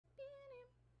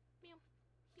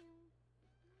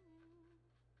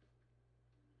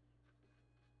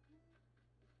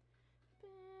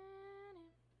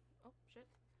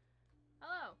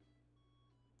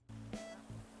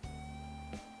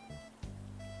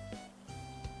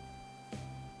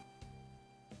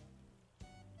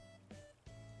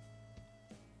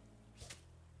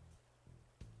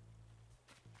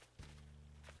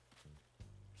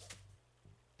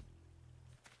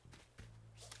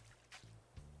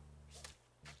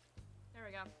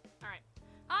go. Alright.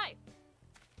 Hi!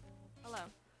 Hello.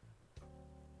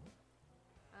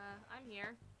 I'm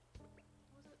here.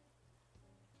 What was it?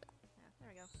 Yeah, there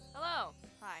we go. Hello!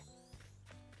 Hi.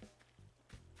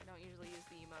 I don't usually use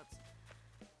the emotes.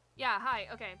 Yeah, hi.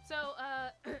 Okay, so,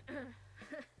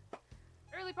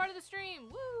 early part of the stream!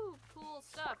 Woo! Cool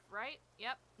stuff, right?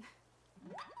 Yep.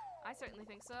 I certainly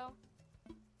think so.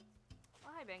 Oh,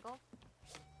 hi, Bangle.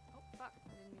 Oh, fuck.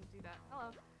 I didn't mean to do that.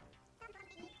 Hello.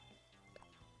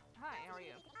 Hi, how are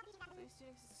you? Please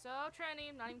students is so trendy.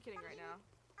 I'm not even kidding right now.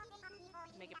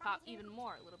 Make it pop even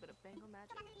more. A little bit of Bangle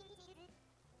magic.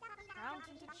 Brown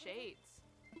tinted shades.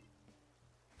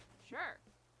 Sure.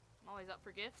 I'm always up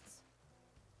for gifts.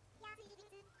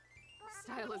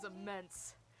 Style is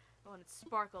immense. Oh, and it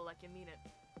sparkle like you mean it.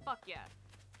 Fuck yeah.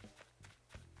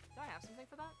 Do I have something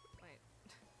for that? Wait.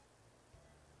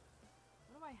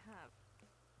 What do I have?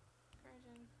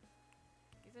 Encouraging.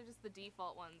 These are just the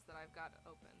default ones that I've got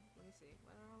open. Let me see.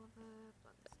 What are all of the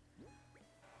buttons?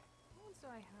 What ones do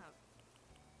I have?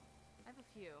 I have a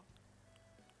few.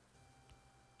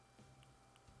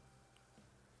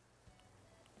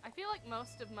 I feel like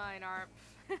most of mine are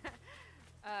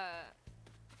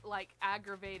like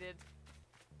aggravated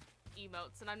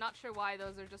emotes, and I'm not sure why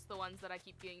those are just the ones that I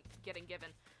keep getting given.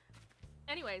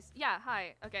 Anyways, yeah,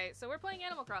 hi. Okay, so we're playing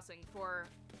Animal Crossing for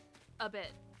a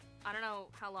bit. I don't know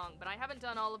how long, but I haven't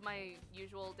done all of my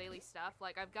usual daily stuff.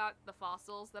 Like, I've got the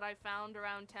fossils that I found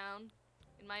around town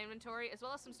in my inventory, as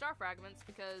well as some star fragments,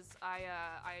 because I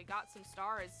got some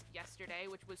stars yesterday,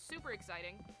 which was super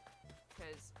exciting,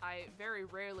 because I very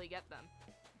rarely get them.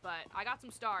 But I got some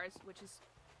stars, which is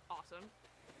awesome.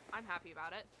 I'm happy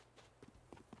about it.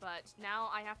 But now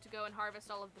I have to go and harvest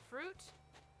all of the fruit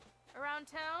around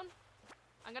town.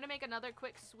 I'm gonna make another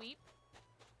quick sweep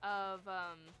of,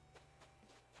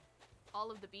 all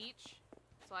of the beach,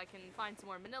 so I can find some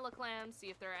more manila clams, see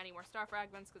if there are any more star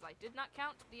fragments, because I did not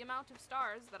count the amount of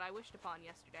stars that I wished upon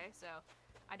yesterday, so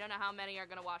I don't know how many are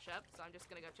gonna wash up, so I'm just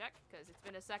gonna go check, because it's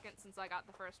been a second since I got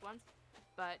the first ones.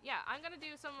 But yeah, I'm gonna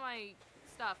do some of my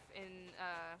stuff in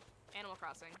Animal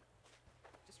Crossing,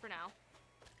 just for now.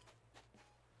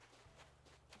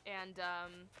 And,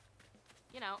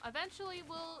 you know, eventually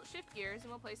we'll shift gears and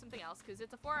we'll play something else, because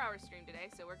it's a 4-hour stream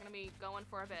today, so we're gonna be going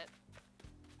for a bit.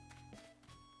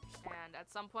 And at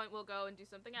some point we'll go and do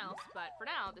something else, but for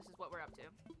now, this is what we're up to.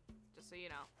 Just so you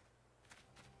know.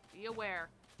 Be aware.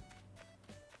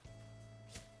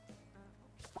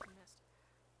 Oh, I missed.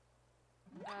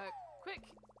 Quick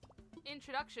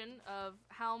introduction of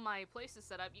how my place is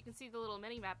set up. You can see the little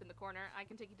mini-map in the corner. I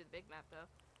can take you to the big map, though.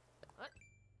 What?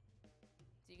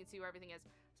 So you can see where everything is.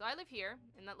 So I live here,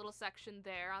 in that little section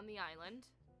there on the island.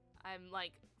 I'm,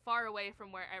 like, far away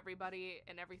from where everybody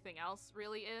and everything else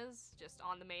really is. Just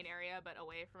on the main area, but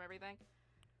away from everything.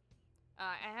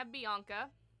 I have Bianca.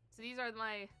 So these are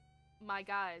my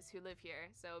guys who live here.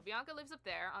 So Bianca lives up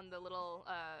there on the little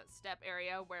step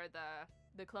area where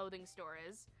the clothing store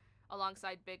is,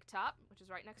 alongside Big Top, which is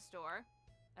right next door.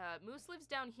 Moose lives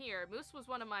down here. Moose was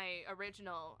one of my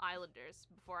original islanders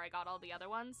before I got all the other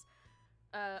ones.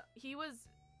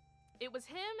 It was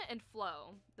him and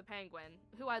Flo, the penguin,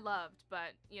 who I loved,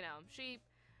 but, you know, she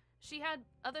had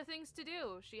other things to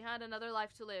do. She had another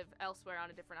life to live elsewhere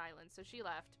on a different island, so she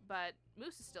left, but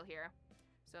Moose is still here.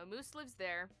 So Moose lives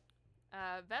there.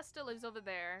 Vesta lives over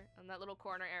there, in that little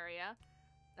corner area.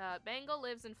 Bangle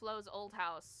lives in Flo's old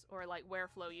house, or, like, where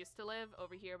Flo used to live,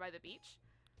 over here by the beach.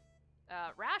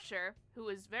 Rasher, who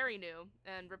is very new,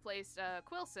 and replaced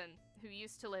Quilson, who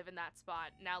used to live in that spot,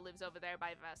 now lives over there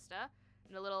by Vesta,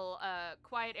 in a little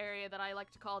quiet area that I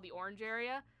like to call the orange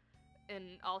area,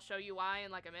 and I'll show you why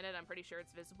in like a minute. I'm pretty sure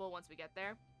it's visible once we get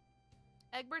there.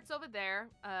 Egbert's over there,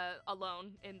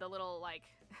 alone, in the little, like,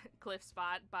 cliff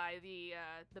spot by the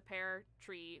pear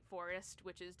tree forest,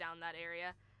 which is down that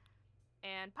area.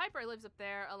 And Piper lives up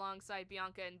there alongside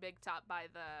Bianca and Big Top by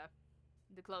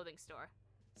the clothing store.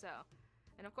 So,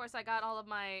 and of course I got all of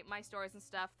my stores and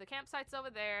stuff. The campsite's over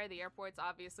there, the airport's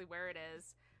obviously where it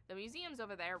is. The museum's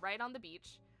over there, right on the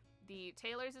beach. The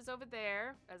tailor's is over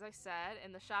there, as I said,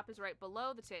 and the shop is right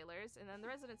below the tailor's, and then the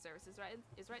resident service is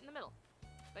right in the middle.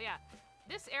 But yeah,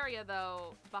 this area,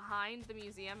 though, behind the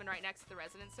museum and right next to the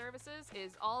resident services,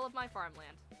 is all of my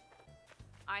farmland.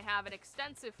 I have an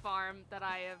extensive farm that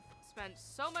I have spent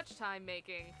so much time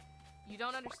making. You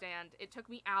don't understand. It took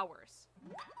me hours.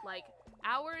 Like,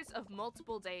 hours of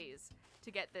multiple days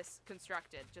to get this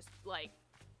constructed. Just, like,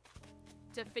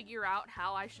 to figure out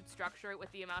how I should structure it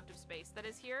with the amount of space that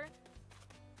is here.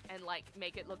 And, like,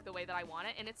 make it look the way that I want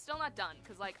it. And it's still not done,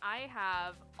 because, like, I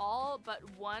have all but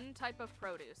one type of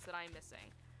produce that I'm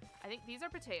missing. I think these are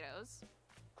potatoes.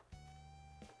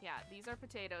 Yeah, these are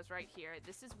potatoes right here.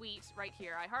 This is wheat right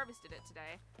here. I harvested it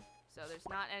today, so there's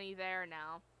not any there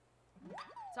now.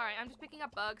 Sorry, I'm just picking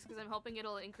up bugs because I'm hoping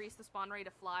it'll increase the spawn rate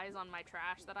of flies on my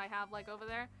trash that I have, like, over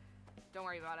there. Don't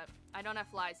worry about it. I don't have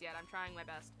flies yet. I'm trying my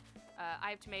best. I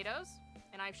have tomatoes,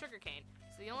 and I have sugarcane.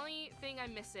 So the only thing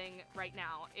I'm missing right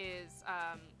now is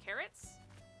carrots,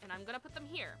 and I'm gonna put them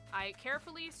here. I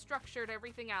carefully structured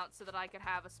everything out so that I could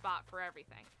have a spot for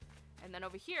everything. And then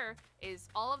over here is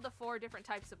all of the 4 different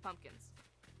types of pumpkins.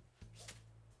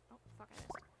 Oh, fuck, I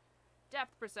missed.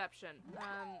 Depth perception.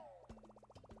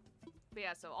 But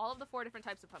yeah, so all of the 4 different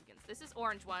types of pumpkins. This is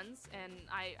orange ones, and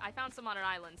I found some on an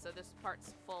island, so this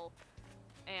part's full.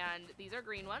 And these are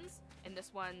green ones, and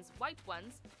this one's white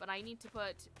ones, but I need to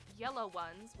put yellow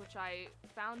ones, which I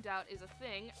found out is a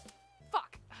thing.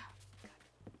 Fuck!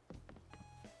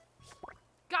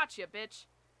 Gotcha, bitch!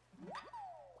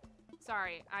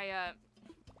 Sorry, I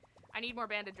need more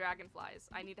banded dragonflies.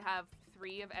 I need to have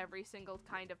 3 of every single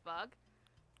kind of bug.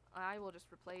 I will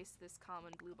just replace this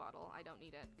common blue bottle. I don't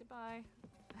need it. Goodbye.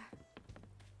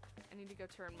 I need to go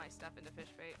turn my stuff into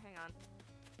fish bait. Hang on.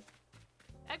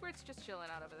 Egbert's just chilling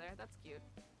out over there. That's cute.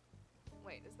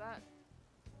 Wait, is that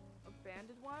a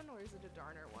banded one or is it a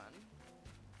darner one?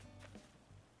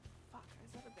 Fuck,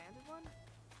 is that a banded one?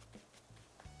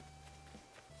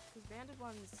 Because banded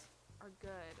ones are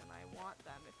good and I want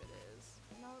them if it is.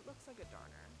 No, it looks like a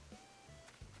darner.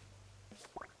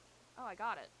 Oh, I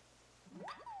got it.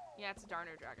 Yeah, it's a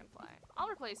darner dragonfly. I'll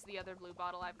replace the other blue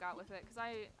bottle I've got with it because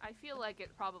I feel like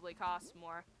it probably costs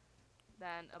more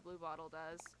than a blue bottle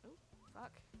does. Oh,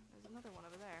 fuck. There's another one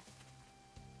over there.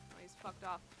 Oh, he's fucked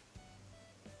off.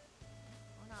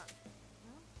 Or not.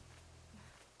 No?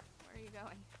 Where are you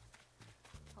going?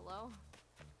 Hello?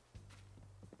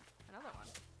 Another one.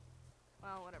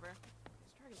 Well, whatever.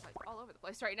 There's dragonflies all over the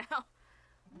place right now.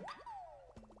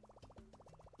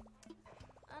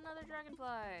 Another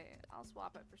dragonfly! I'll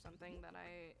swap it for something that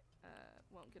I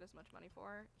won't get as much money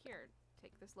for. Here,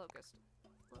 take this locust.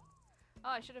 Oh,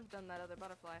 I should have done that other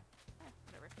butterfly.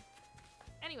 Whatever.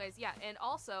 Anyways, yeah, and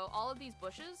also, all of these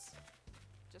bushes,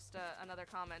 just another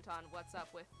comment on what's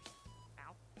up with...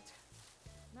 Ow.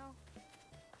 No.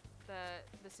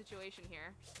 The situation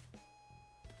here.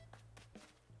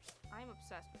 I'm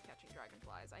obsessed with catching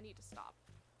dragonflies. I need to stop.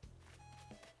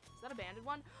 Is that a banded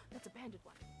one? That's a banded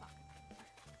one. Fuck.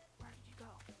 Where did you go?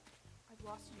 I've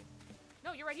lost you.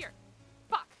 No, you're right here.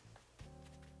 Fuck.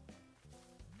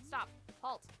 Stop.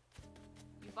 Halt.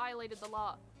 You violated the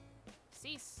law.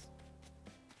 Cease.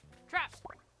 Trapped.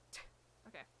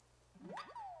 Okay.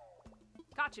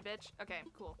 Gotcha, bitch. Okay,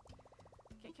 cool.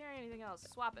 Can't carry anything else.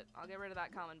 Swap it. I'll get rid of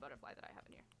that common butterfly that I have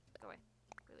in here. Go away.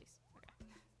 Release. Okay.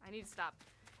 I need to stop.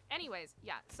 Anyways,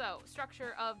 yeah, so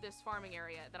structure of this farming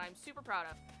area that I'm super proud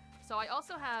of. So I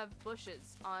also have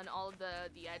bushes on all of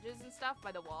the edges and stuff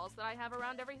by the walls that I have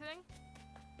around everything.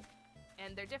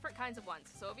 And they're different kinds of ones.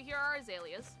 So over here are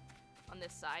azaleas on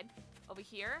this side. Over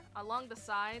here, along the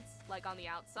sides, like on the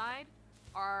outside,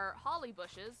 are holly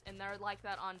bushes, and they're like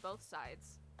that on both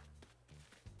sides.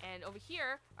 And over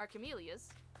here are camellias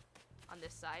on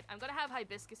this side. I'm gonna have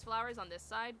hibiscus flowers on this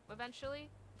side eventually,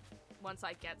 once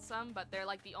I get some, but they're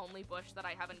like the only bush that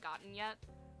I haven't gotten yet.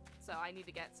 So I need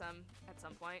to get some at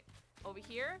some point. Over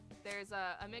here, there's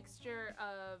a mixture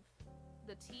of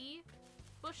the tea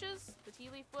bushes, the tea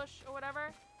leaf bush or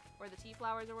whatever, or the tea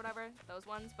flowers or whatever, those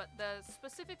ones, but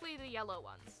specifically the yellow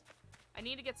ones. I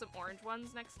need to get some orange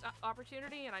ones next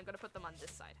opportunity, and I'm gonna put them on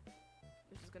this side,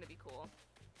 which is gonna be cool.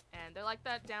 And they're like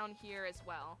that down here as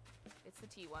well. It's the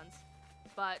tea ones.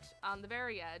 But on the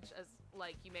very edge, as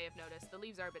like you may have noticed, the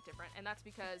leaves are a bit different, and that's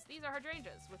because these are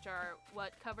hydrangeas, which are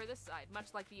what cover this side.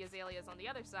 Much like the azaleas on the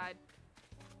other side,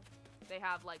 they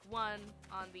have like one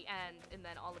on the end, and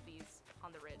then all of these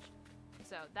on the ridge.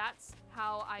 So that's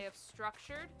how I have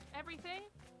structured everything.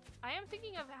 I am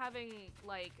thinking of having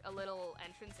like a little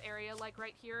entrance area like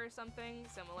right here or something,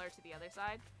 similar to the other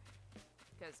side.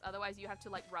 Because otherwise you have to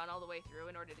like run all the way through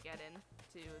in order to get in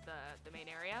to the main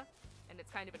area, and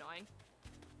it's kind of annoying.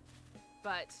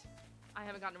 But I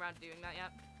haven't gotten around to doing that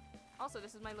yet. Also,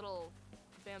 this is my little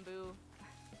bamboo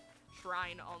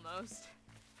shrine almost.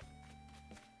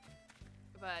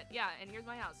 But yeah, and here's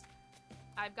my house.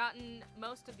 I've gotten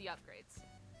most of the upgrades.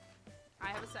 I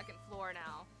have a second floor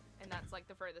now, and that's like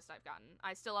the furthest I've gotten.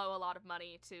 I still owe a lot of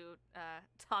money to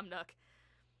Tom Nook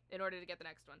in order to get the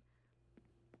next one.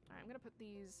 Alright, I'm gonna put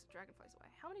these dragonflies away.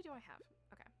 How many do I have?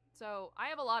 Okay, so I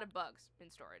have a lot of bugs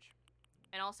in storage,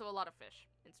 and also a lot of fish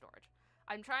in storage.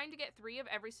 I'm trying to get 3 of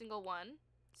every single one,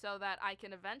 so that I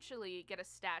can eventually get a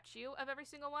statue of every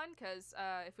single one, because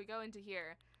if we go into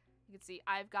here, You can see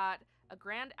I've got a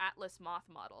Grand Atlas moth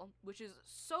model, which is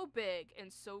so big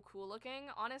and so cool looking.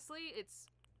 Honestly, it's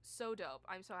so dope.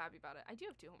 I'm so happy about it. I do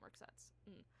have 2 homework sets.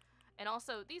 And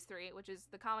also these 3, which is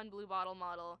the common blue bottle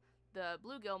model, the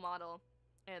bluegill model,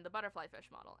 and the butterfly fish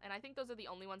model. And I think those are the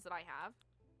only ones that I have.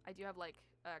 I do have like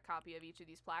a copy of each of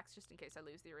these plaques just in case I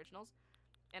lose the originals.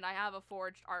 And I have a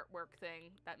forged artwork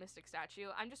thing, that mystic statue.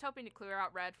 I'm just hoping to clear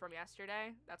out Red from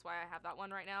yesterday. That's why I have that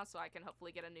one right now, so I can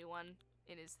hopefully get a new one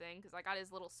in his thing, because I got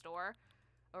his little store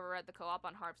over at the co-op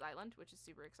on Harv's Island, which is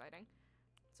super exciting.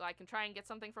 So I can try and get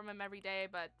something from him every day,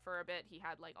 but for a bit he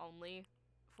had like only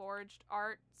forged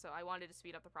art, so I wanted to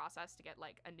speed up the process to get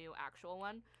like a new actual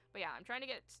one. But yeah, I'm trying to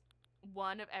get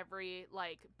one of every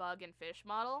like bug and fish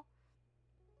model,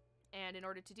 and in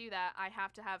order to do that I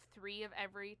have to have 3 of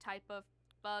every type of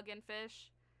bug and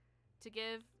fish to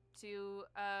give to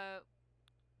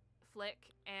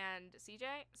Flick and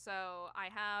CJ. So I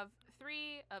have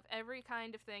 3 of every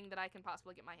kind of thing that I can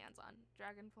possibly get my hands on.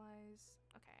 Dragonflies.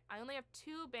 Okay, I only have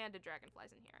 2 banded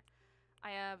dragonflies in here.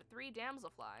 I have 3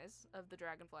 damselflies of the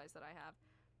dragonflies that I have.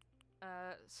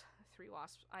 3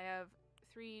 wasps. I have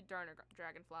 3 darner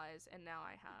dragonflies, and now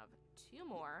I have 2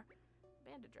 more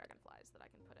banded dragonflies that I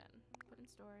can put in. Put in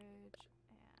storage, and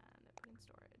put in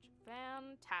storage.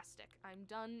 Fantastic. I'm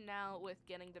done now with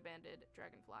getting the banded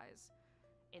dragonflies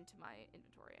into my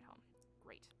inventory at home.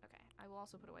 Great. Okay. I will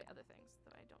also put away other things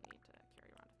that I don't need to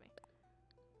carry around with me.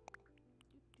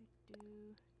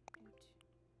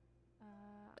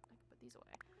 I can put these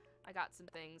away. I got some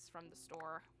things from the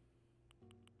store.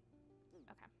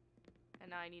 Okay. And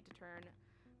now I need to turn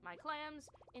my clams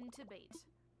into bait.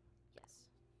 Yes.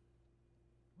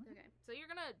 Okay, so you're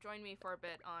gonna join me for a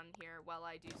bit on here while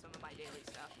I do some of my daily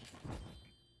stuff.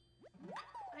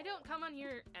 I don't come on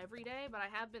here every day, but I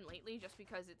have been lately just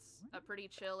because it's a pretty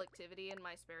chill activity in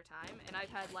my spare time, and I've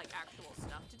had, like, actual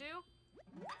stuff to do.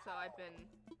 So I've been,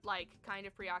 like, kind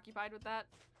of preoccupied with that.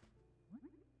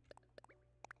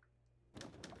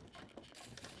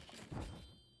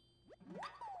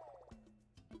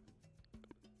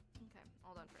 Okay,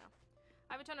 all done for now.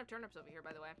 I have a ton of turnips over here,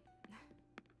 by the way.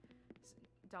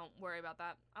 Don't worry about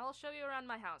that. I'll show you around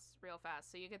my house real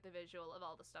fast so you get the visual of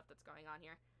all the stuff that's going on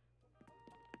here.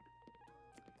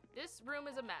 This room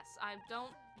is a mess.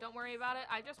 Don't worry about it.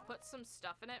 I just put some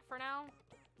stuff in it for now.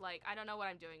 Like, I don't know what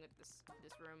I'm doing with this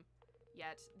room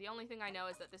yet. The only thing I know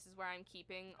is that this is where I'm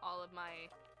keeping all of my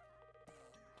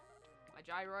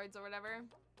gyroids or whatever.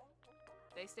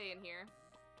 They stay in here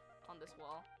on this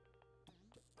wall.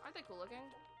 Aren't they cool looking?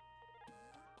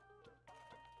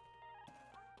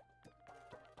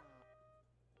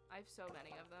 I have so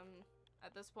many of them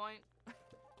at this point.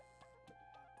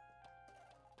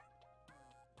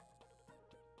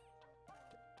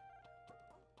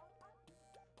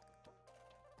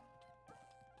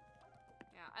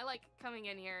 Yeah, I like coming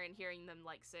in here and hearing them,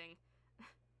 like, sing.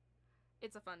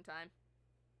 It's a fun time.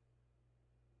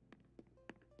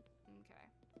 Okay.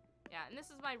 Yeah, and this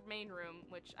is my main room,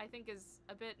 which I think is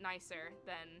a bit nicer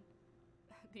than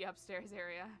the upstairs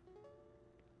area.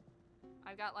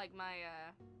 I've got, like, my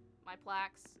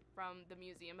plaques from the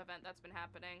museum event that's been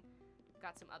happening.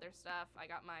 Got some other stuff. I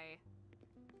got my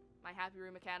Happy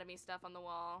Room Academy stuff on the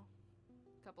wall.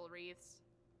 A couple wreaths.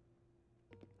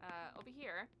 Over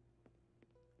here.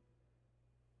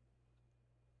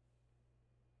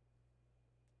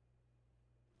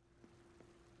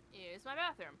 Is my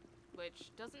bathroom,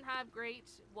 which doesn't have great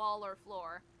wall or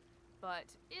floor, but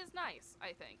is nice,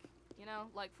 I think. You know,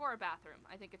 like, for a bathroom,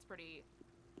 I think it's pretty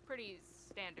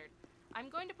standard. I'm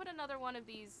going to put another one of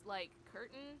these, like,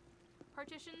 curtain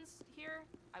partitions here.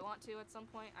 I want to at some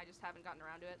point. I just haven't gotten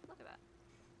around to it. Look at that.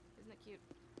 Isn't it cute?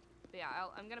 But yeah,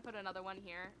 I'm going to put another one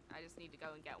here. I just need to go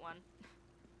and get one.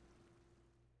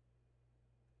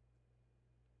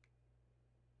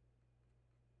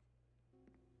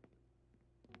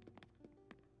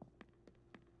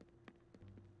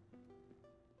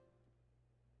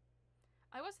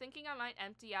 I was thinking I might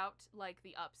empty out, like,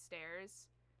 the upstairs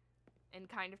and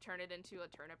kind of turn it into a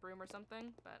turnip room or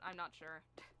something, but I'm not sure.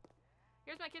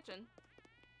 Here's my kitchen,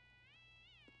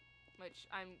 which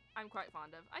I'm quite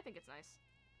fond of. I think it's nice.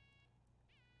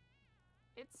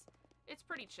 It's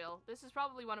pretty chill. This is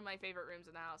probably one of my favorite rooms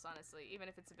in the house, honestly, even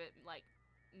if it's a bit, like,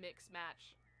 mix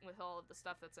match with all of the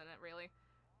stuff that's in it, really.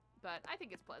 But I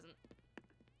think it's pleasant.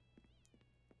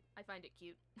 I find it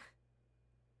cute.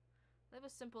 Live a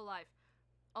simple life.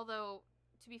 Although,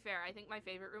 to be fair, I think my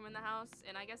favorite room in the house,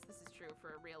 and I guess this is true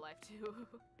for real life too,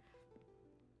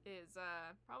 is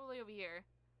probably over here.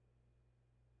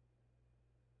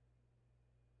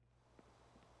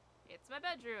 It's my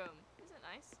bedroom. Isn't it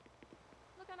nice?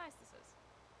 Look how nice this is.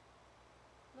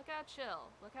 Look how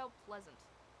chill. Look how pleasant.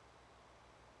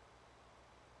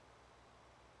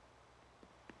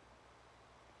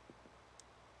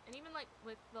 And even like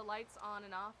with the lights on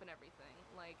and off and everything,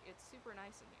 like it's super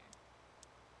nice in here.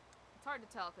 It's hard to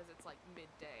tell because it's like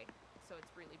midday, so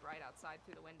it's really bright outside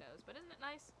through the windows, but isn't it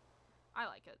nice? I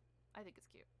like it. I think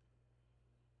it's cute.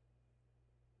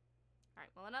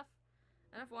 Alright, well enough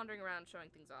wandering around showing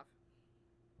things off.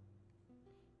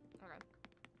 Okay.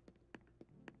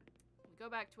 We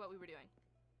go back to what we were doing.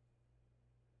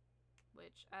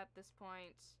 Which, at this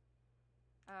point,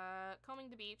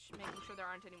 combing the beach, making sure there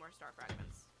aren't any more star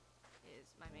fragments is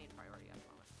my main priority at the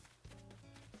moment.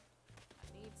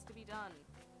 That needs to be done.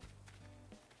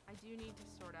 I do need to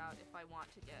sort out if I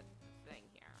want to get the thing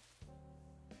here.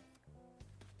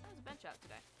 There's a bench out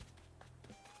today.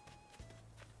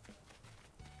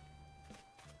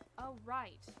 Oh,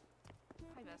 right.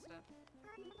 Hi, Vesta.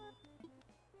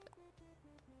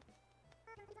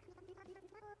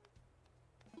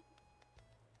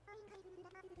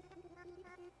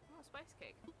 Oh, spice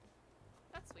cake.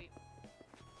 That's sweet.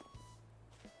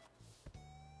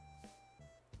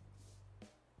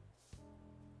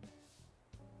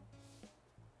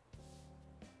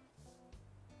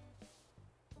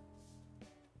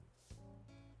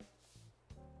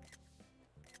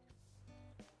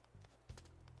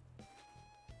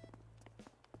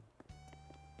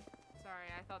 Sorry,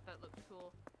 I thought that looked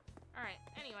cool. Alright,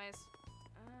 anyways.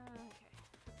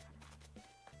 Okay.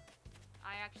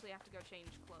 I actually have to go change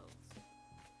clothes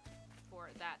for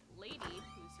that lady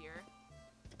who's here.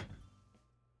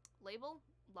 Label?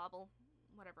 Lobble?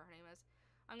 Whatever her name is.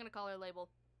 I'm gonna call her Label.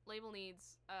 Label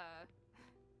needs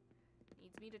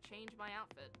me to change my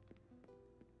outfit.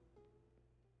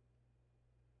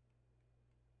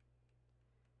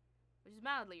 Which is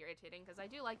mildly irritating, because I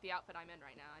do like the outfit I'm in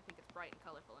right now. I think it's bright and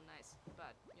colorful and nice,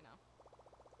 but, you know.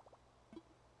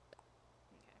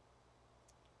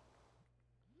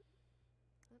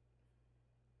 Okay.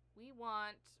 We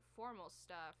want formal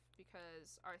stuff,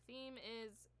 because our theme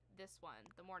is this one,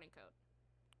 the morning coat.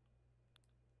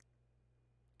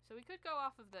 So we could go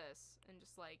off of this, and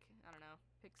just, like, I don't know,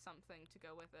 pick something to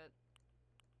go with it.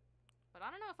 But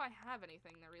I don't know if I have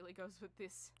anything that really goes with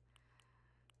this,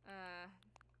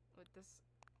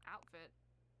 outfit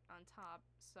on top.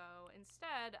 So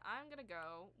instead, I'm gonna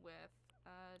go with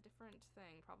a different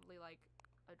thing. Probably like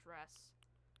a dress,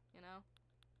 you know?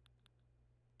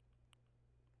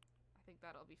 I think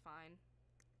that'll be fine.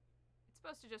 It's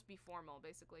supposed to just be formal,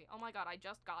 basically. Oh my god, I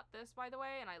just got this, by the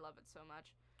way, and I love it so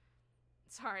much.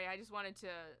 Sorry, I just wanted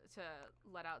to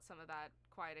let out some of that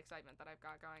quiet excitement that I've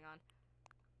got going on.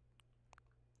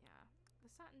 Yeah, the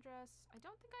satin dress. I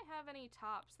don't think I have any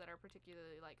tops that are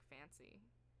particularly, like, fancy.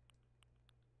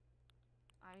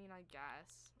 I mean, I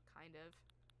guess, kind of.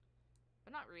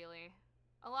 But not really.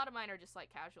 A lot of mine are just, like,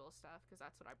 casual stuff, because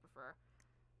that's what I prefer.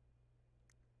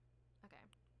 Okay.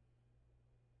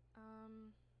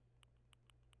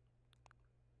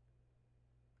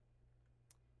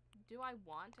 Do I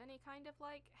want any kind of,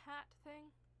 like, hat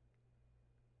thing?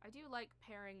 I do like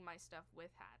pairing my stuff with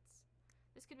hats.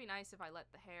 This could be nice if I let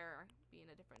the hair be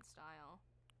in a different style.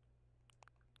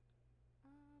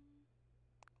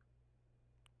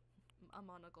 A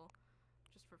monocle,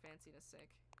 just for fanciness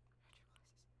sake.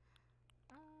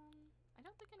 I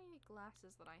don't think any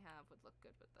glasses that I have would look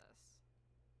good with this.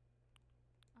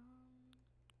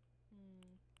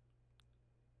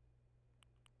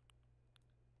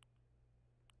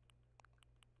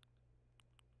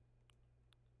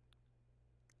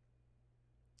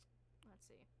 Let's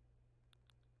see.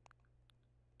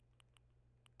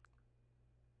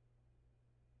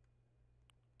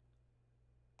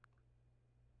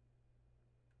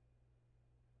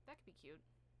 That could be cute.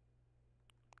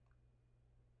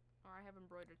 Or I have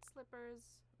embroidered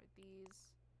slippers, or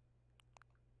these.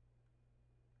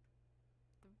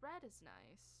 The red is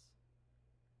nice.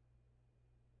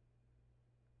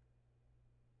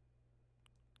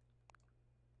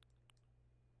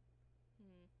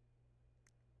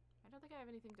 I don't think I have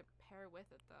anything to pair with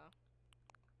it, though.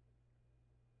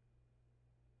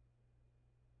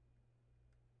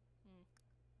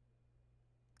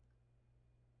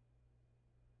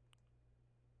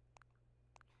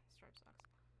 Striped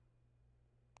socks.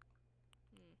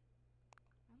 I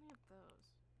only have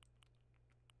those.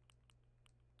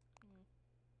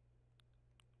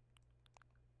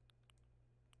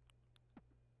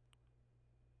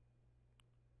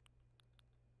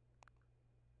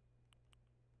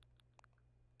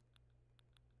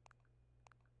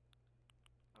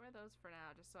 I'll wear those for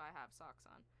now, just so I have socks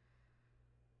on.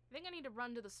 I think I need to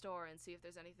run to the store and see if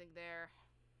there's anything there.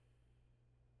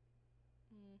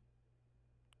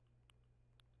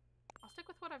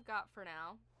 I've got for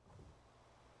now.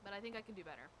 But I think I can do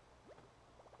better.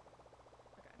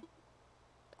 Okay.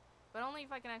 But only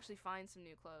if I can actually find some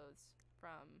new clothes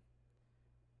from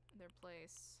their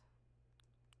place.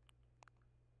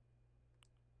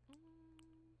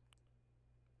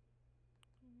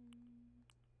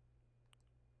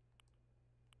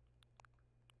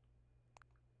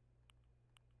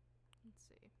 Let's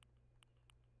see.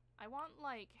 I want,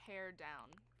 like, hair down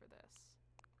for this.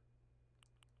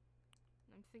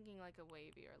 I'm thinking like a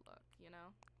wavier look, you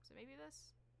know? So maybe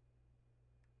this?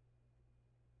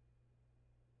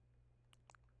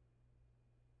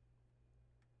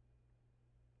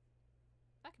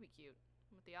 That could be cute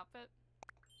with the outfit.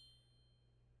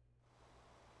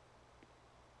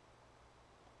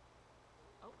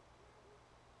 Oh.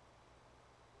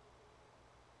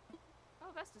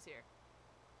 Oh, Vesta's here.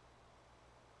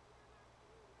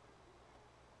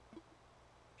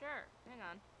 Sure, hang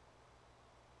on.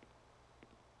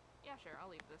 Yeah, sure, I'll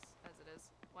leave this as it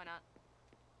is. Why not?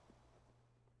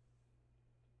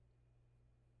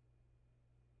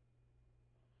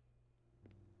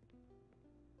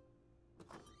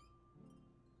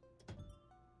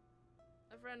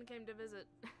 A friend came to visit.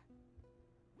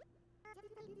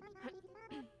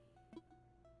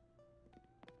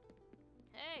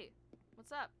 Hey,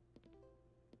 what's up?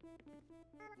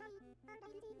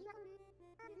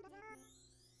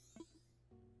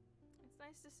 It's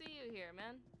nice to see you here,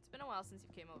 man. It's been a while since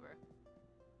you came over.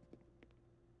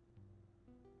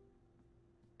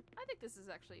 I think this is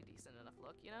actually a decent enough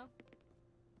look, you know?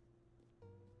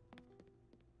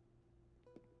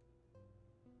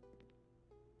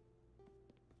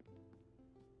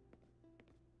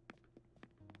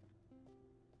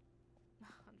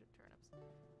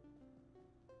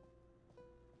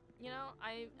 You know,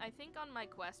 I think on my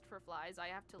quest for flies, I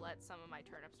have to let some of my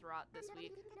turnips rot this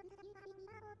week.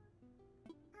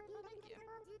 Thank you.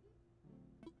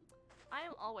 I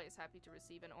am always happy to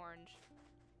receive an orange.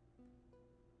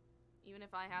 Even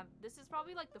if I have... This is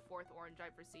probably like the 4th orange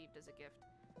I've received as a gift.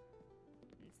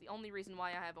 And it's the only reason why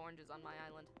I have oranges on my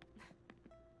island.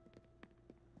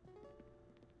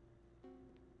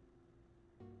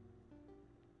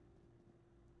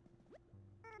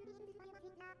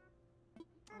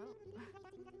 Oh.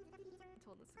 I'm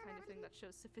told it's the kind of thing that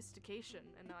shows sophistication,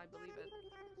 and now I believe it.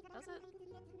 Does it?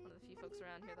 One of the few folks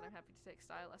around here that I'm happy to take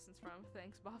style lessons from.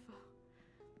 Thanks, Boffo.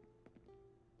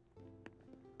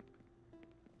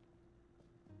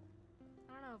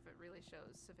 I don't know if it really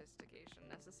shows sophistication,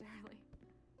 necessarily.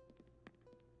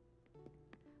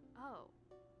 Oh.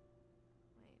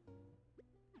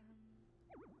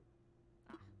 Wait.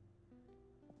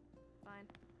 Fine.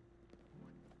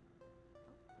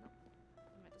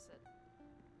 Sit.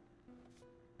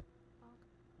 Oh,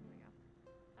 there we go.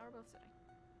 Now we're both sitting.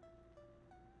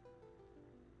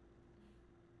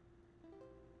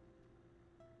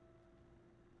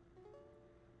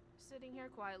 Sitting here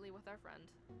quietly with our friend.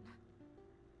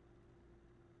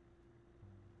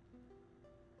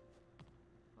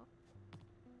 Oh.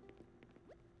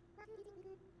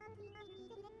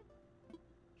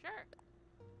 Sure.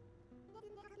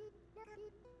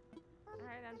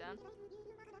 Alright, I'm done.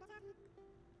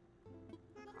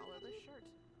 Collar this shirt.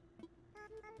 Oh.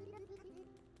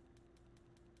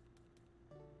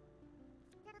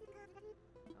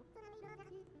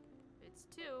 It's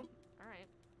 2. Alright.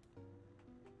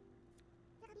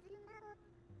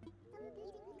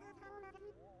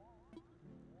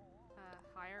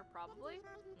 Higher, probably?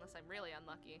 Unless I'm really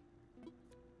unlucky.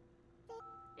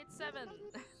 It's 7!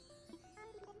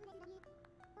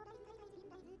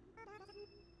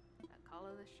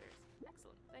 Collar this shirt.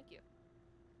 Excellent, thank you.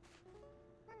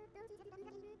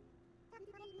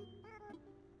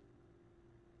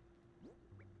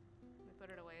 Can I put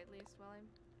it away at least while I'm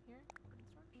here?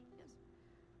 Yes.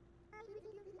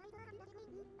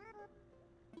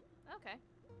 Okay.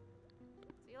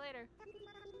 See you later.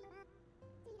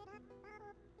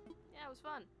 Yeah, it was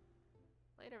fun.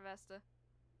 Later, Vesta.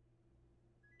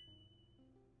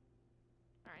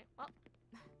 Alright, well.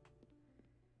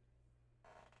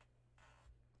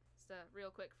 Just a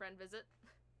real quick friend visit.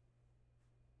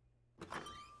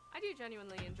 I do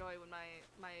genuinely enjoy when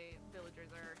my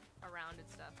villagers are around and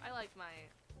stuff. I like my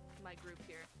group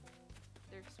here.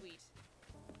 They're sweet.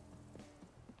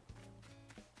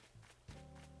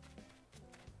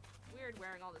 Weird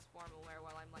wearing all this formal wear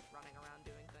while I'm like running around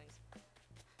doing things.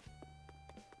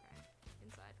 Alright,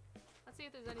 inside. Let's see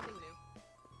if there's anything new.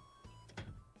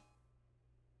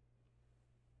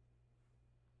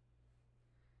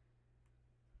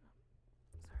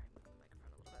 Sorry, move the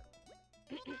microphone a little bit.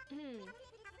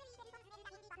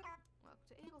 Welcome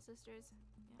to Able Sisters.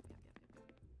 Yep.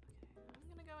 Okay, I'm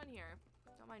gonna go in here.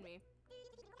 Don't mind me.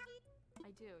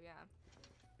 I do, yeah.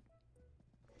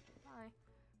 Bye.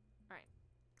 Alright,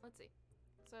 let's see.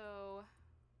 So,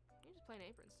 you're just plain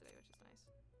aprons today, which is nice.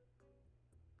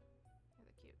 Yeah,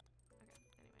 they're cute. Okay,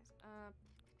 anyways.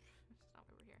 Stop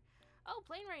over here. Oh,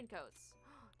 plain raincoats!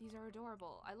 These are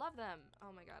adorable. I love them.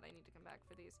 Oh my god, I need to come back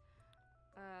for these.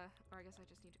 Or I guess I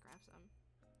just need to grab some.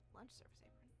 Lunch service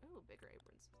apron. Ooh, bigger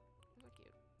aprons. Those are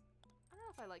cute. I don't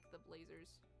know if I like the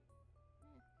blazers.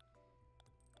 Okay,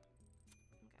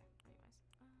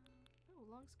 anyways. Oh,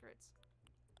 long skirts.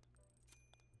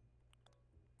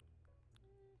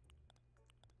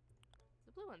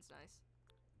 The blue one's nice.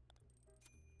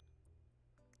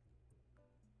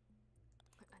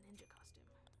 A ninja costume.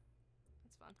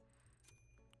 That's fun.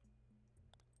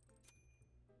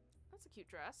 That's a cute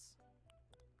dress.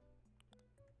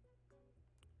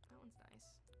 That one's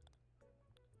nice.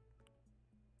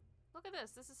 Look at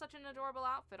this. This is such an adorable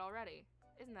outfit already.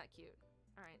 Isn't that cute?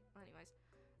 Alright, well, anyways.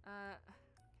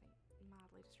 Getting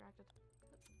mildly distracted.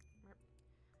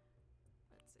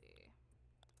 Let's see.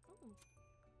 Ooh.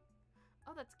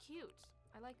 Oh, that's cute.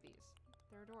 I like these.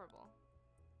 They're adorable.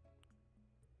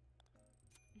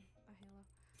 A halo.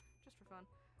 Just for fun.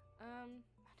 A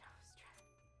nose strap.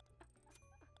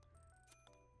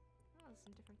 Oh,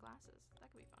 some different glasses. That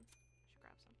could be fun. I should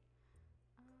grab some.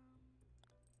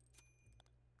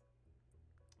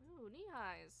 Ooh, knee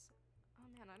highs. Oh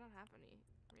man, I don't have any,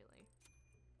 really.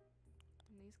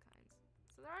 And these kinds.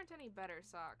 So there aren't any better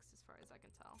socks, as far as I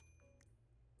can tell.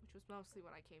 Which was mostly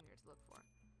what I came here to look for.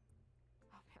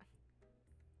 Oh man.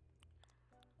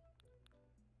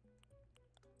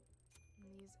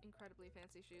 And these incredibly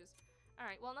fancy shoes.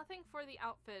 Alright, well, nothing for the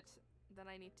outfit that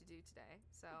I need to do today.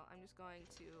 So I'm just going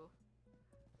to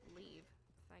leave.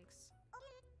 Thanks.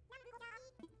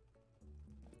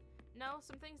 No,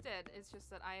 some things did. It's just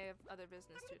that I have other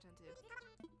business to attend to.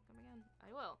 Come again.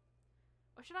 I will.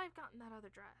 Or should I have gotten that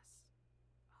other dress?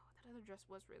 Oh, that other dress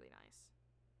was really nice.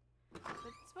 But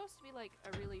it's supposed to be like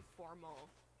a really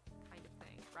formal kind of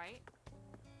thing, right?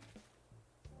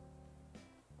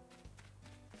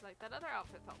 Like, that other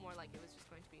outfit felt more like it was just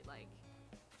going to be like...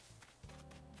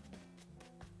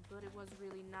 But it was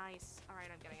really nice.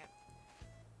 Alright, I'm getting it.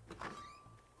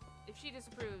 If she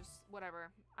disapproves,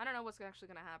 whatever. I don't know what's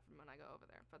actually gonna happen when I go over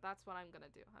there, but that's what I'm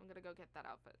gonna do. I'm gonna go get that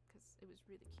outfit, because it was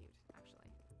really cute, actually.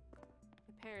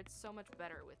 It paired so much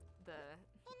better with the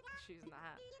shoes and the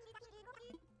hat.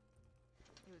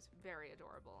 It was very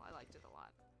adorable. I liked it a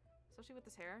lot. Especially with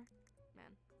this hair.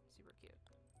 Man, super cute.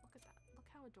 Look at that. Look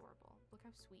how adorable. Look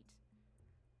how sweet.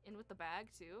 And with the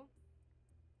bag, too.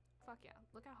 Fuck yeah.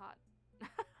 Look how hot.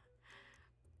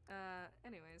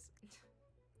 Anyways.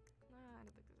 I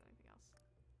don't think there's anything else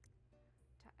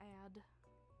to add.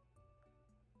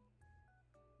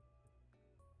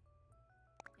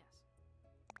 Yes.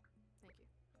 Thank you.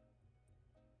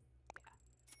 Yeah.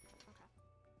 Okay.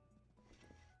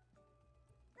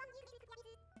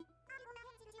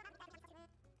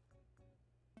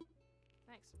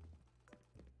 Thanks.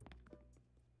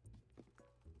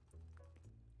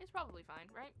 It's probably fine,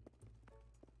 right?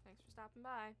 Thanks for stopping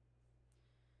by.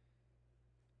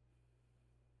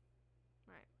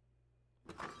 Right.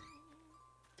 Look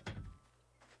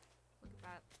at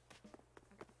that.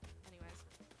 Okay. Anyways.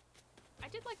 I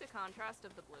did like the contrast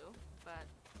of the blue, but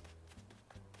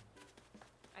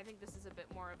I think this is a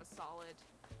bit more of a solid,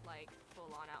 like,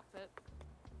 full-on outfit.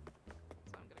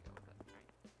 So I'm gonna go with it. Alright.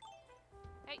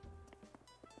 Hey!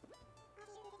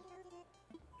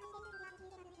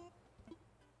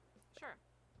 Sure.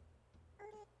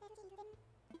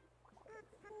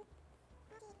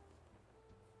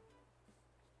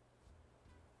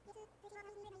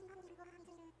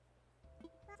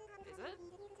 Is it?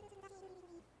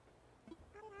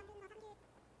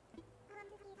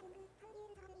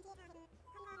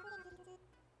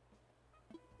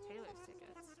 Taylor's tickets. Taylor's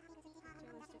tickets.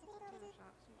 Taylor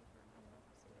shops.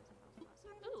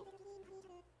 Ooh!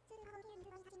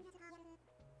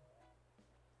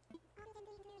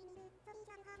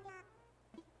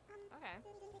 Okay.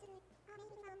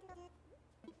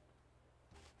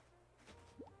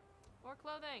 More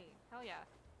clothing! Hell yeah.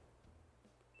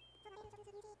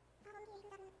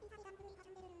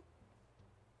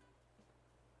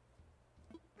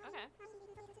 Okay.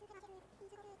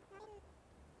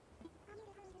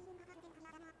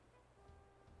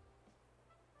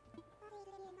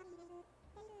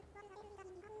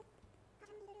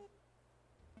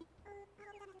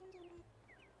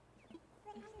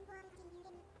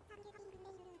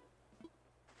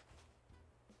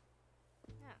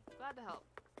 Yeah, glad to help.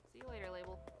 See you later,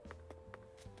 label.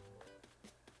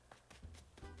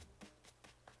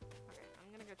 Okay,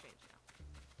 I'm gonna go change now.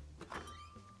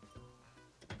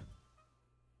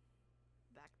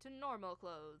 to normal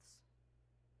clothes.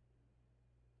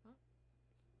 Huh?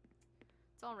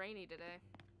 It's all rainy today.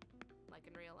 Like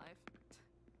in real life. It's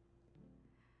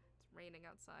raining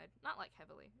outside. Not like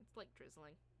heavily. It's like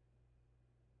drizzling.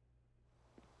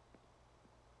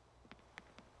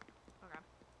 Okay.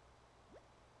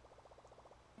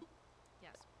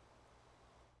 Yes.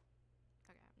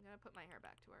 Okay, I'm gonna put my hair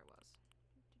back to where it was.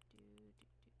 There you go.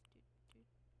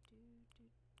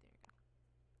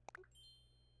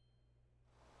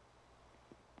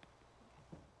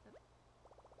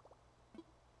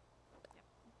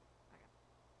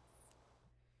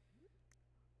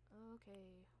 Okay,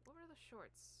 what were the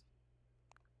shorts?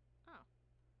 Oh.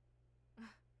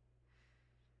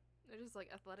 They're just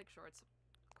like athletic shorts.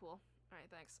 Cool. Alright,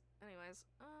 thanks. Anyways,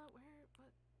 what?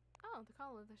 Oh, the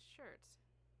collar of the shirt.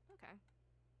 Okay.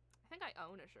 I think I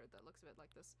own a shirt that looks a bit like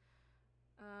this.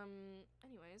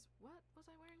 Anyways, what was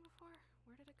I wearing before?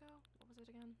 Where did it go? What was it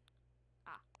again?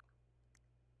 Ah.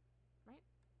 Right?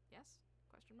 Yes?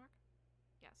 Question mark?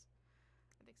 Yes.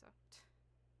 I think so.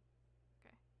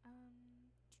 Okay.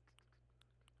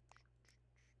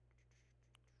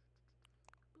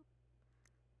 Boop.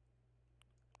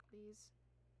 These.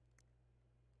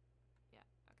 Yeah,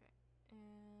 okay.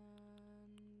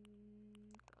 And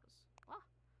those. Ah!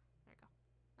 There you go.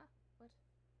 Ah, what?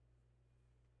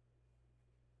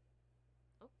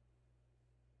 Oh.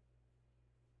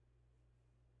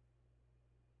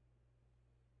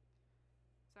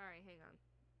 Sorry, hang on.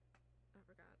 I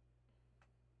forgot.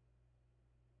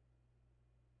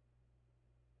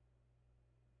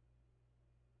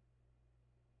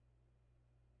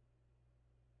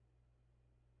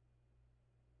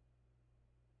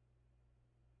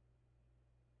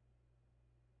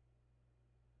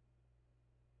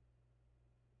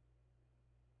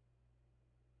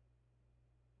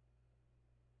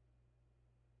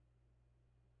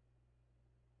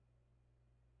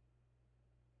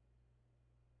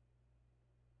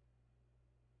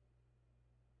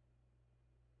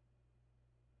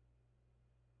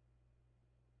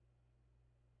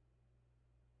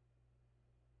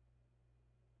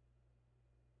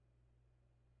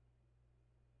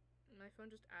 My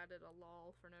phone just added a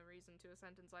lol for no reason to a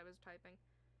sentence I was typing.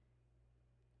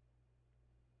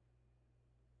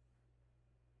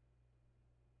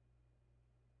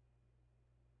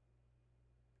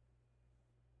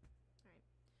 Alright.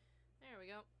 There we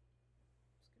go.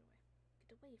 Just get away.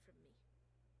 Get away from me.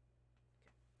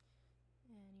 Okay.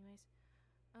 Anyways.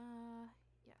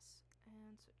 Yes.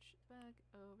 And switch back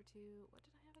over to... What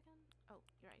did I have again? Oh,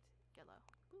 you're right. Yellow.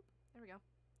 Boop. There we go.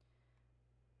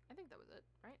 I think that was it,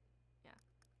 right? Yeah.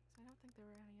 So I don't think there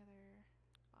were any other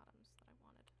bottoms that I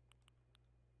wanted.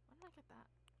 Why did I get that?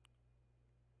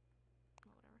 Oh,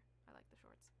 whatever. I like the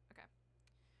shorts. Okay.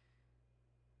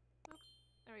 Boop.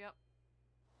 There we go.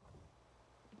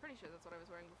 I'm pretty sure that's what I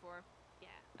was wearing before.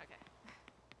 Yeah, okay.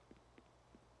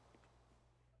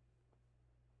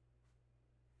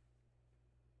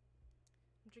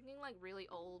 I'm drinking like really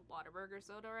old Whataburger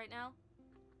soda right now.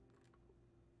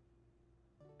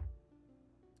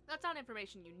 That's not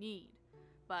information you need,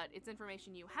 but it's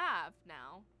information you have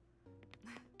now.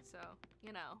 So,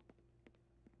 you know.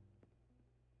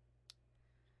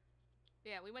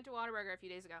 Yeah, we went to Whataburger a few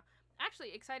days ago.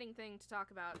 Actually, exciting thing to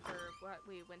talk about for what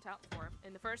we went out for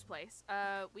in the first place.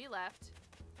 We left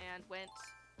and went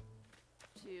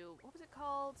to, what was it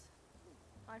called?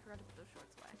 Oh, I forgot to put those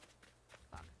shorts away.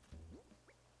 Fuck.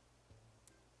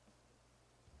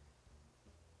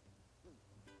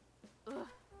 Ugh.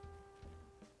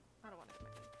 I don't want to get my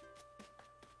feet.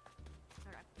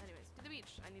 Okay, anyways, to the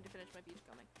beach. I need to finish my beach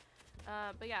combing.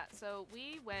 But yeah, so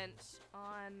we went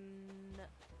on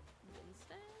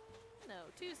Wednesday? No,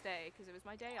 Tuesday, because it was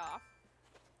my day off.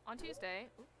 On Tuesday,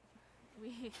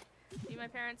 me and my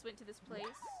parents went to this place.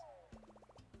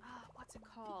 What's it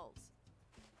called?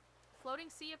 Floating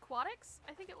Sea Aquatics,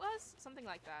 I think it was? Something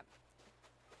like that.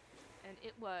 And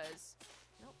it was...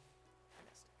 Nope, I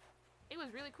missed. It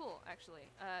was really cool, actually.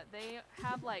 They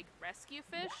have, like, rescue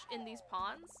fish in these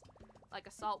ponds. Like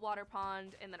a saltwater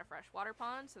pond and then a freshwater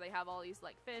pond. So they have all these,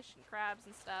 like, fish and crabs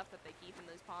and stuff that they keep in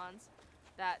those ponds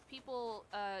that people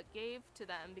gave to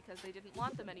them because they didn't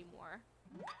want them anymore.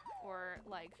 Or,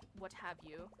 like, what have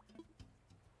you.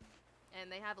 And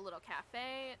they have a little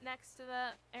cafe next to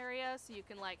the area so you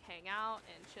can, like, hang out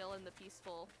and chill in the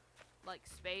peaceful, like,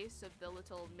 space of the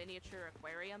little miniature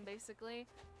aquarium, basically.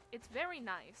 It's very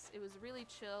nice. It was a really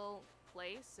chill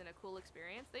place and a cool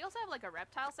experience. They also have, like, a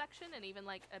reptile section and even,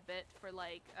 like, a bit for,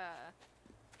 like,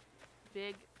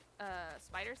 big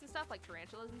spiders and stuff, like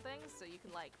tarantulas and things, so you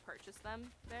can, like, purchase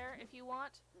them there if you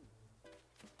want.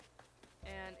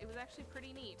 And it was actually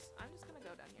pretty neat. I'm just gonna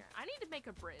go down here. I need to make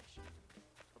a bridge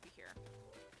over here.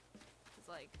 Cause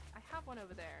like, I have one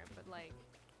over there, but like,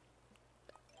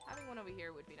 having one over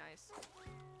here would be nice.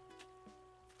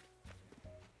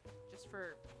 Just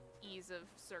for ease of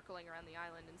circling around the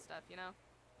island and stuff, you know?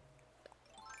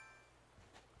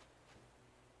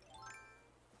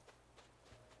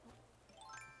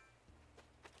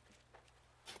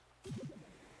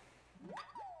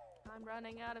 I'm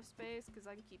running out of space because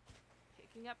I can keep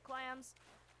picking up clams.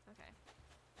 Okay.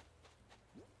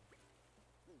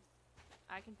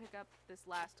 I can pick up this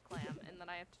last clam and then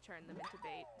I have to turn them into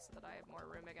bait so that I have more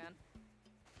room again.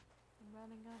 I'm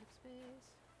running out of space.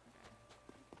 Okay.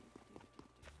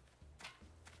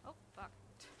 Oh, fuck.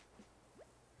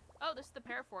 Oh, this is the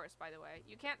pear forest, by the way.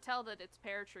 You can't tell that it's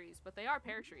pear trees, but they are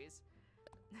pear trees.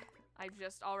 I've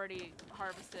just already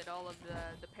harvested all of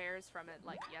the pears from it,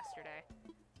 like, yesterday.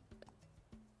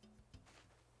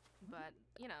 But,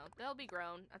 you know, they'll be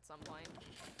grown at some point.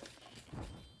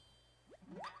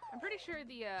 I'm pretty sure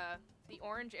the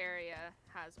orange area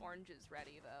has oranges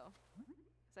ready, though.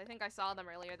 So I think I saw them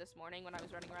earlier this morning when I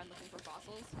was running around looking for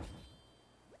fossils.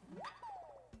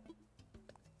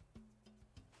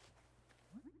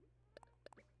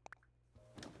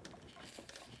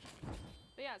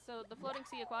 But yeah, so the Floating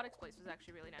Sea Aquatics place was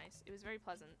actually really nice. It was very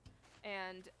pleasant.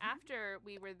 And after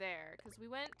we were there, because we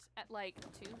went at like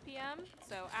 2 p.m.,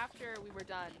 so after we were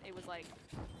done, it was like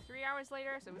 3 hours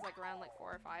later, so it was like around like 4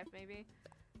 or 5 maybe.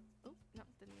 Oh, no,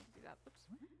 didn't mean to do that. Oops.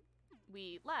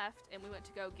 We left and we went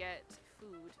to go get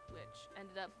food, which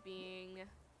ended up being...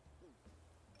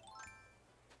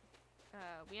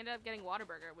 we ended up getting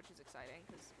Whataburger, which is exciting,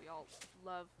 because we all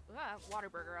love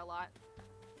Whataburger a lot.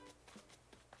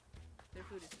 Their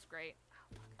food is just great.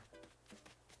 Oh, fuck.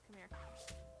 Come here.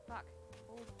 Fuck.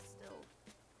 Hold still.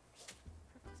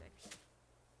 For fuck's sake.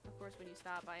 Of course, when you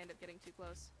stop, I end up getting too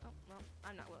close. Oh, well,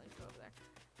 I'm not willing to go over there.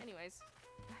 Anyways.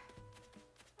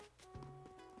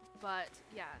 But,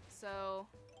 yeah, so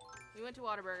we went to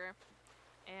Whataburger,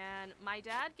 and my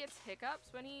dad gets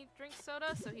hiccups when he drinks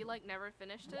soda, so he, like, never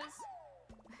finished his.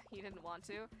 He didn't want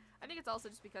to. I think it's also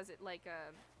just because it, like,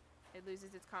 it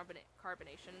loses its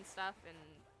carbonation and stuff, and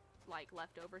like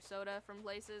leftover soda from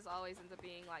places always ends up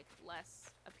being like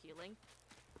less appealing,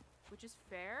 which is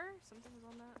fair. Something was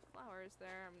on that flowers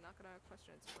there. I'm not gonna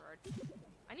question its regard.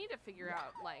 I need to figure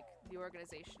out like the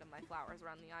organization of my flowers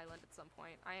around the island at some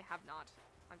point. I have not.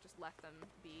 I've just let them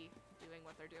be doing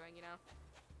what they're doing, you know.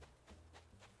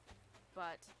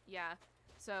 But yeah,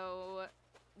 so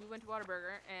we went to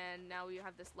Whataburger and now we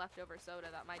have this leftover soda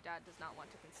that my dad does not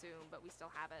want to consume, but we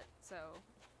still have it. So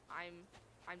I'm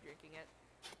drinking it.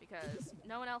 Because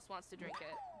no one else wants to drink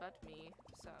it but me,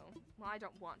 so... Well, I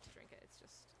don't want to drink it, it's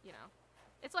just, you know.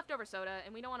 It's leftover soda,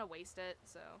 and we don't want to waste it,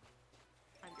 so...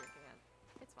 I'm drinking it.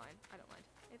 It's fine, I don't mind.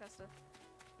 Hey, Vesta.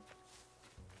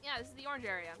 Yeah, this is the orange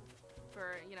area.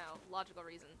 For, you know, logical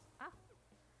reasons. Ah!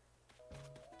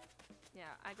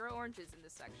 Yeah, I grow oranges in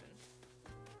this section.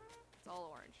 It's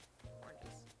all orange.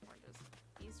 Oranges. Oranges.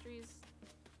 These trees.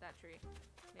 That tree.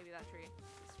 Maybe that tree.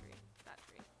 This tree. That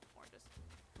tree. Oranges.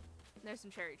 There's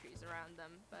some cherry trees around them,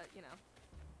 but, you know,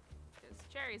 because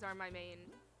cherries are my main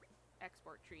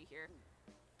export tree here.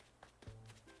 What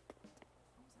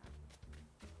was that?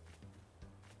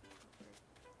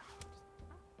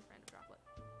 Random droplet.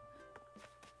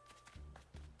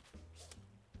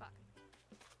 Fuck.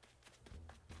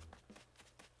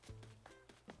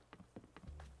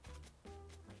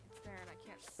 It's there and I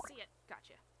can't see it.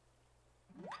 Gotcha.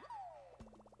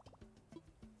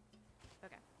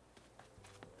 Okay.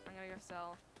 I'm gonna go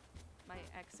sell my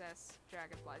excess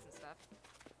dragonflies and stuff.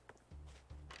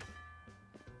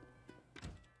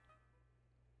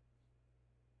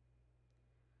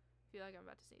 Feel like I'm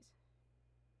about to sneeze.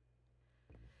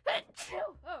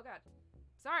 Oh god.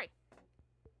 Sorry.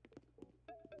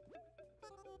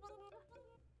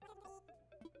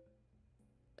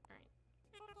 Alright.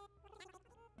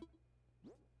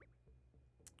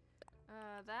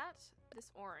 This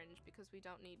orange, because we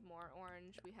don't need more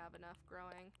orange. We have enough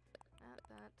growing.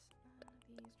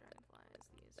 These dragonflies,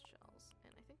 these shells,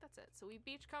 and I think that's it. So we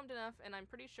beachcombed enough, and I'm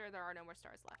pretty sure there are no more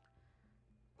stars left.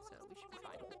 So we should be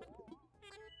fine.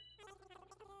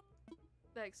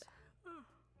 Thanks.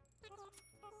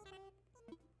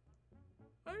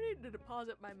 I need to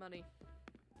deposit my money.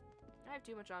 I have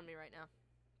too much on me right now.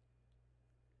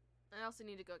 I also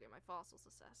need to go get my fossils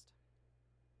assessed.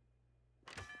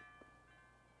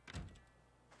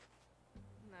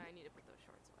 No, I need to put those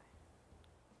shorts away.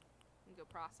 And go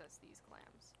process these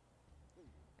clams.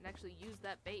 And actually use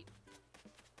that bait.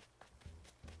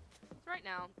 So right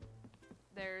now,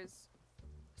 there's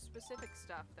specific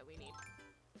stuff that we need.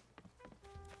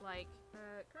 Like,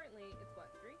 currently it's what,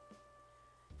 3?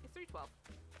 It's 3:12.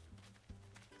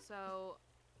 So,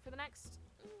 for the next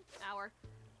hour,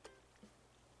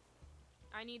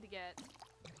 I need to get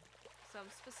some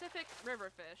specific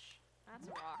river fish. That's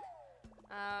a rock.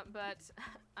 But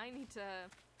I need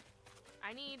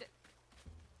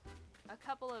a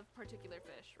couple of particular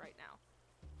fish right now.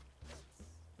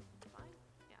 Fine?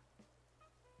 Yeah.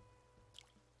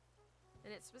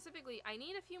 And it's specifically, I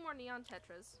need a few more neon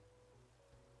tetras,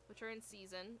 which are in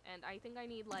season, and I think I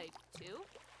need like 2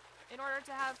 in order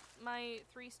to have my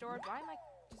 3 stored. Why am I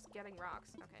just getting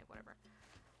rocks? Okay, whatever.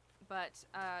 But,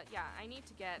 yeah, I need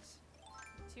to get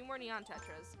 2 more neon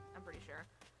tetras, I'm pretty sure.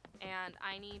 And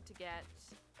I need to get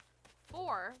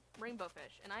 4 rainbow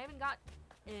fish. And I haven't got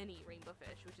any rainbow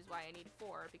fish, which is why I need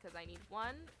 4, because I need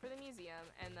 1 for the museum,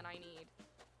 and then I need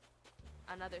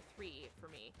another 3 for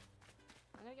me.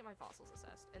 I'm gonna get my fossils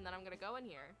assessed, and then I'm gonna go in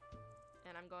here,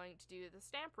 and I'm going to do the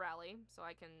stamp rally, so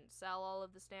I can sell all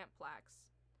of the stamp plaques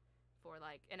for,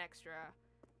 like, an extra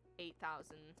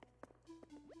 8,000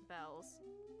 bells.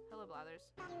 Hello, Blathers.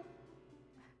 Hello.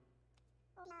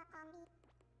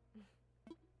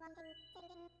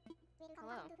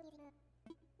 Hello.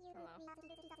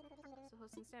 So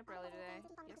hosting stamp rally today.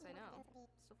 Yes, I know.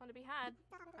 Still fun to be had.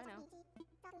 I know.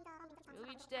 Move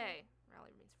each day.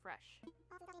 Rally remains fresh.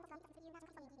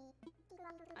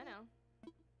 I know.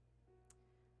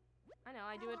 I know,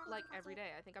 I do it like every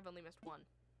day. I think I've only missed 1.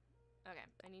 Okay,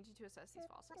 I need you to assess these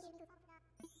fossils.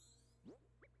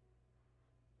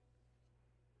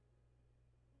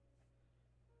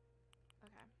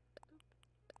 Okay.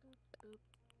 Boop, boop, boop.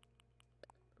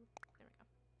 There we go.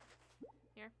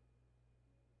 Here.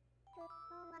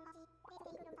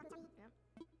 Yep.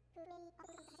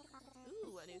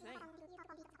 Ooh, a new thing.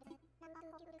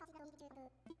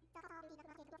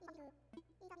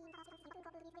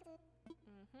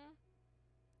 Mm-hmm.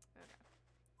 Okay.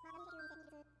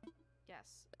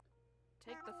 Yes.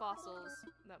 Take the fossils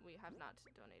that we have not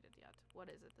donated yet. What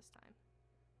is it this time?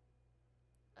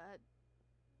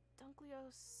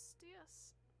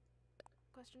 Dunkleosteus?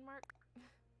 Question mark?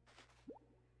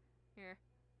 Here.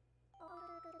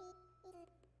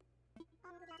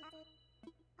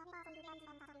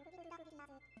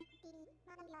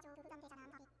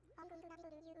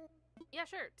 Yeah,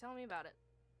 sure. Tell me about it.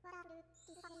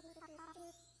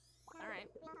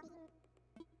 Alright.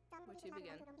 Where to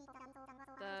begin?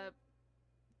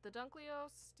 The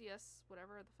Dunkleosteus,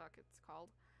 whatever the fuck it's called,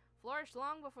 flourished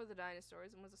long before the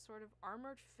dinosaurs and was a sort of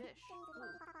armored fish. Ooh.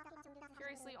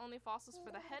 Curiously, only fossils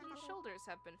for the head and shoulders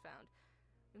have been found.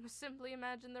 We must simply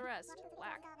imagine the rest.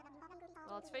 Black.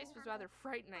 While its face was rather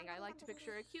frightening, I like to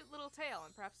picture a cute little tail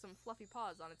and perhaps some fluffy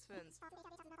paws on its fins.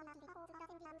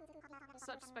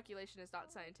 Such speculation is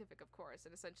not scientific, of course,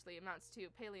 and essentially amounts to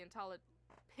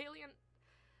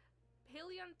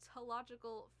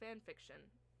paleontological fanfiction.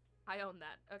 I own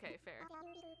that. Okay, fair.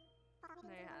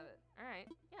 There you have it. Alright,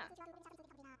 yeah.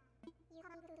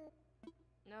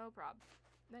 No prob.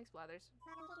 Thanks, Blathers.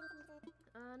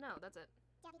 No, that's it.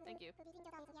 Thank you.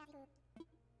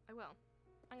 I will.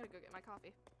 I'm gonna go get my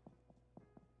coffee.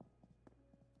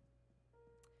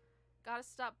 Gotta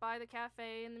stop by the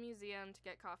cafe and the museum to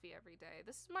get coffee every day.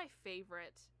 This is my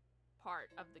favorite part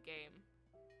of the game.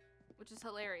 Which is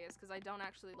hilarious, because I don't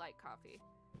actually like coffee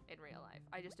in real life.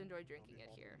 I just enjoy drinking it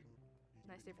here.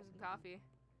 Nice day for some coffee.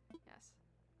 Yes.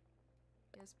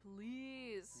 Yes,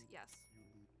 please. Yes.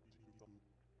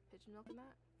 Pigeon milk in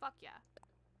that? Fuck yeah.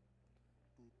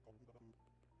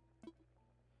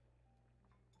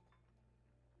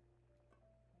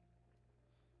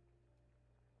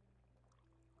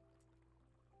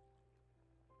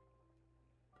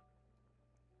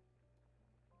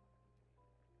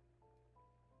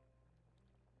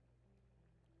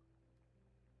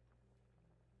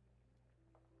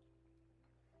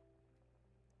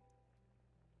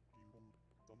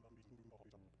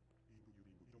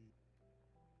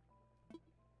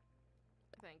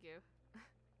 Thank you.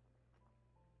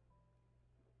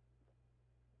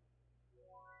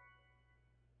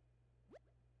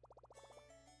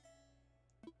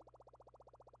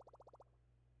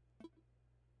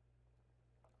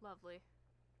 Lovely.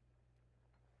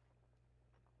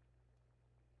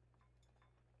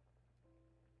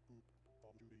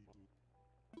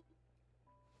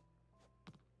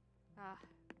 Ah,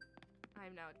 I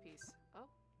am now at peace. Oh,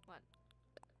 what?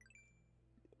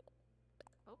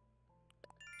 Oh.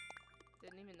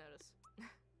 Didn't even notice.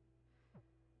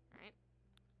 Alright.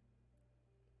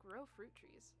 Grow fruit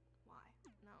trees. Why?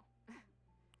 No.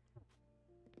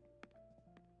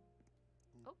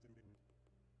 Oh.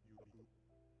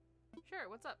 Sure,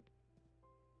 what's up?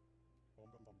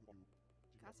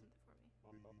 Got something for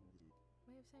me.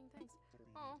 Way of saying thanks.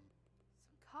 Oh,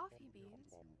 some coffee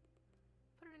beans.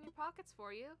 Put it in your pockets for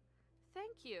you.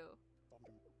 Thank you.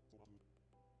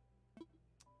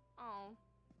 Oh,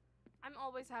 I'm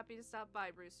always happy to stop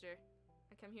by, Brewster.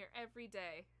 I come here every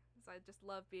day, because I just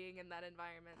love being in that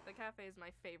environment. The cafe is my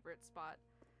favorite spot.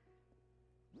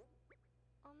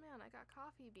 Oh man, I got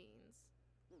coffee beans.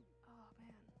 Oh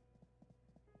man.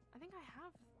 I think I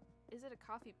have... Is it a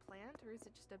coffee plant, or is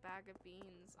it just a bag of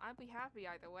beans? I'd be happy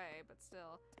either way, but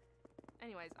still.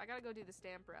 Anyways, I gotta go do the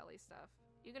stamp rally stuff.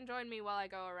 You can join me while I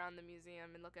go around the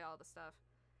museum and look at all the stuff.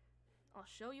 I'll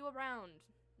show you around.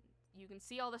 You can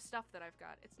see all the stuff that I've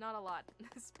got. It's not a lot.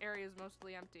 This area is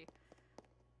mostly empty.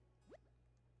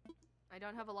 I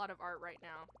don't have a lot of art right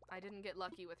now. I didn't get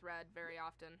lucky with red very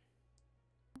often.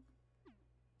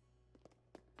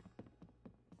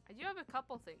 I do have a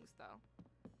couple things, though.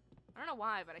 I don't know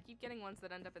why, but I keep getting ones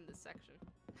that end up in this section.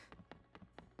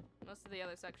 Most of the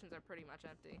other sections are pretty much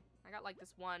empty. I got, like,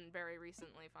 this one very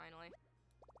recently, finally.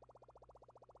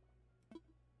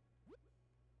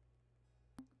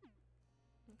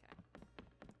 Okay.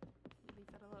 Leave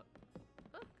that alone.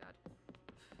 Oh, God.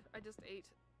 I just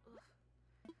ate. Ugh.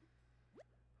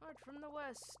 Art from the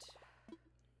West.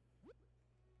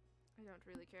 I don't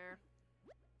really care.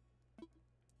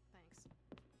 Thanks.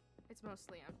 It's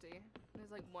mostly empty. There's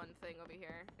like one thing over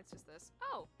here. It's just this.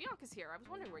 Oh, Bianca's here. I was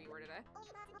wondering where you were today.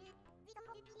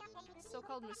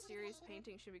 So-called mysterious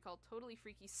painting should be called totally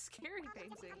freaky scary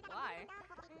painting. Why?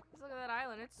 Just look at that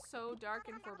island. It's so dark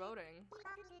and foreboding.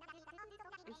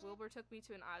 If Wilbur took me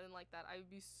to an island like that, I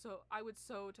would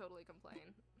so totally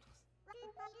complain.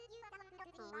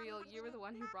 For real, you were the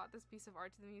one who brought this piece of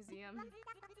art to the museum.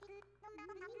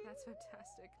 That's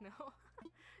fantastic. No.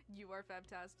 You are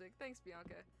fantastic. Thanks,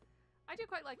 Bianca. I do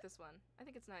quite like this one. I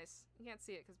think it's nice. You can't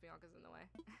see it because Bianca's in the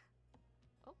way.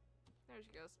 Oh, there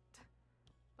she goes.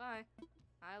 Bye.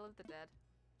 Isle of the Dead.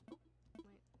 Oh,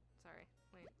 wait. Sorry.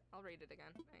 Wait. I'll read it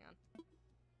again. Hang on.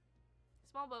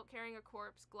 Small boat carrying a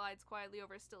corpse glides quietly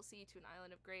over a still sea to an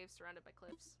island of graves surrounded by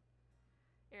cliffs.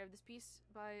 Air of this piece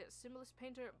by symbolist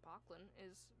painter Bocklin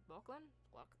is... Bocklin?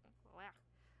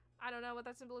 I don't know what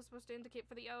that symbol is supposed to indicate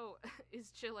for the O.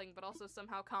 Is chilling, but also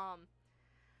somehow calm.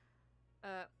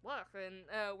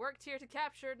 Worked here to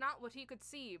capture not what he could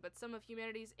see, but some of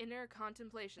humanity's inner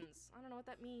contemplations. I don't know what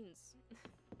that means.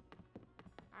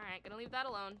 Alright, gonna leave that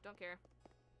alone. Don't care.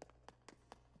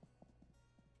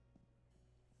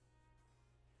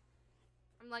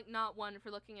 I'm like not one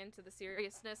for looking into the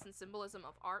seriousness and symbolism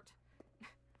of art.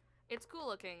 It's cool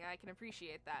looking, I can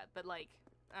appreciate that, but like,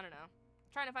 I don't know.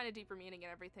 Trying to find a deeper meaning in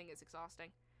everything is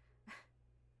exhausting.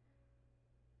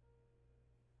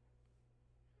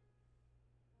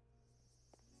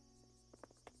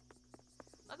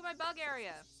 Look at my bug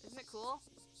area. Isn't it cool?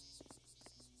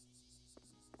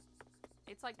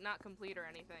 It's like not complete or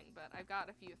anything, but I've got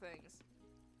a few things.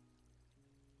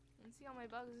 You can see all my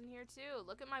bugs in here too.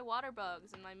 Look at my water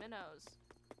bugs and my minnows.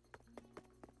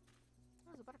 Oh,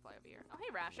 there's a butterfly over here. Oh, hey,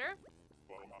 Rasher. This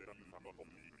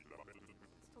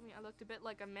told me I looked a bit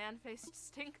like a man-faced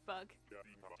stink bug.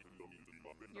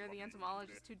 You're the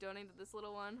entomologist who donated this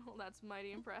little one. Well, that's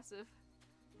mighty impressive.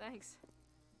 Thanks.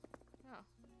 Oh.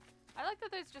 I like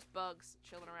that there's just bugs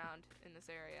chilling around in this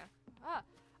area. Ah,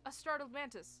 a startled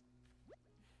mantis.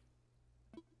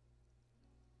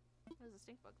 There's a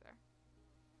stink bug there.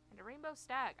 And a rainbow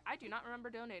stag. I do not remember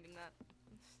donating that.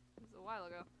 It was a while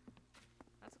ago.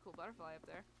 That's a cool butterfly up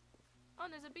there. Oh,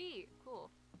 and there's a bee. Cool.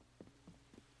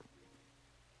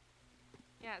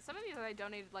 Yeah, some of these I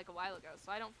donated like a while ago,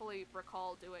 so I don't fully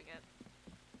recall doing it.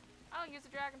 Oh, here's a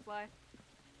dragonfly.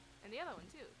 And the other one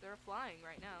too. They're flying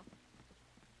right now.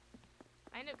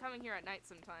 I end up coming here at night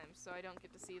sometimes, so I don't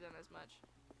get to see them as much.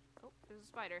 Oh, there's a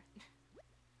spider.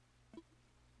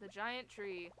 The giant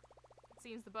tree. It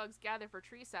seems the bugs gather for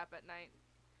tree sap at night.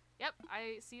 Yep,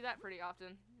 I see that pretty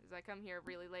often, as I come here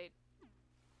really late.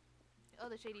 Oh,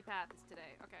 the shady path is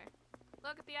today. Okay.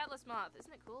 Look at the atlas moth.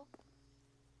 Isn't it cool?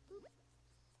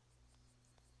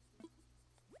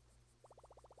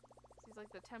 Seems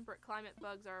like the temperate climate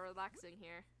bugs are relaxing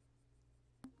here.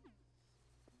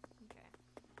 Okay.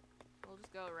 We'll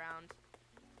just go around.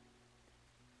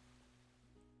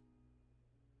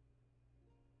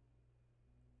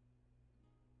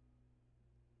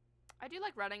 I do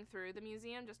like running through the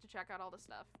museum just to check out all the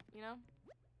stuff, you know?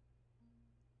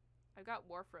 I've got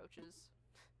wharf roaches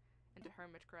and a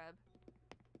hermit crab.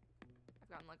 I've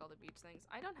gotten like all the beach things.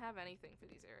 I don't have anything for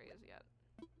these areas yet.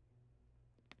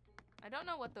 I don't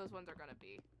know what those ones are gonna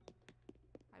be.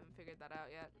 I haven't figured that out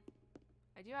yet.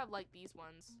 I do have like these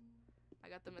ones. I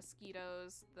got the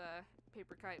mosquitoes, the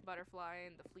paper kite butterfly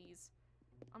and the fleas.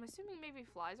 I'm assuming maybe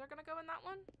flies are gonna go in that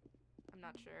one? I'm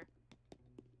not sure.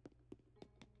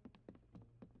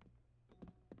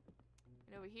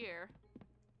 And over here,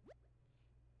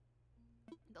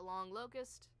 the long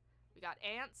locust. We got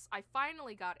ants. I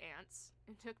finally got ants.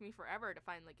 It took me forever to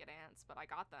finally get ants, but I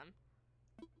got them.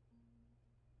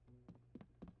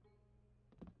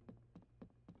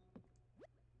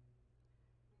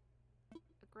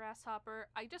 A grasshopper.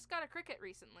 I just got a cricket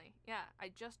recently. Yeah, I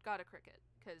just got a cricket.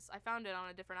 Because I found it on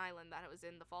a different island that it was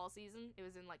in the fall season. It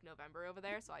was in, like, November over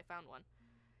there, so I found one.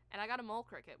 And I got a mole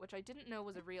cricket, which I didn't know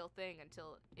was a real thing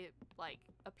until it, like,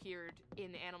 appeared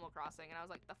in Animal Crossing. And I was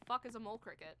like, the fuck is a mole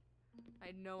cricket? I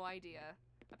had no idea.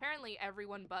 Apparently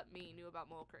everyone but me knew about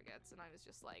mole crickets, and I was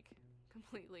just, like,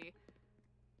 completely,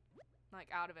 like,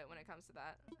 out of it when it comes to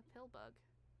that. A pill bug.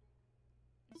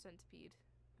 A centipede.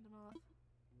 And a moth.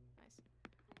 Nice.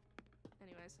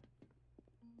 Anyways.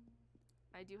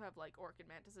 I do have, like, orchid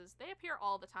mantises. They appear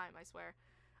all the time, I swear.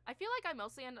 I feel like I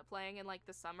mostly end up playing in, like,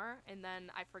 the summer, and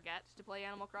then I forget to play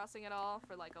Animal Crossing at all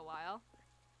for, like, a while.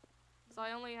 So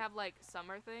I only have, like,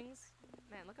 summer things.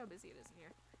 Man, look how busy it is in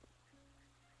here.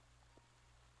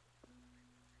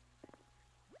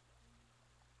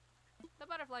 The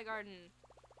butterfly garden.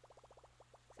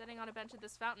 Sitting on a bench at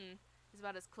this fountain is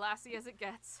about as classy as it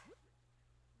gets.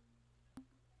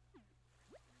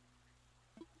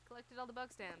 Collected all the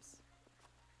bug stamps.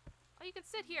 Oh, you can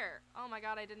sit here. Oh my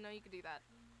god, I didn't know you could do that.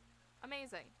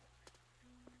 Amazing.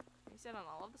 Can you sit on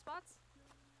all of the spots?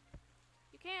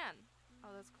 You can. Oh,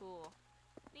 that's cool.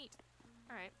 Neat.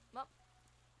 Alright, well.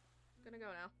 Gonna go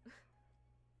now.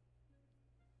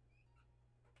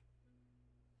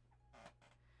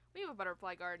 We have a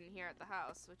butterfly garden here at the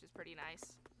house, which is pretty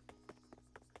nice.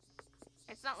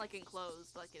 It's not, like,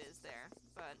 enclosed like it is there,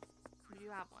 but we do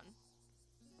have one.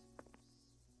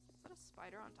 Is that a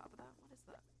spider on top of that? What is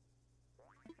that?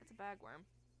 That's a bagworm.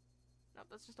 Nope,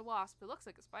 that's just a wasp. It looks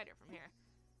like a spider from here.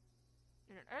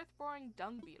 And an earth-boring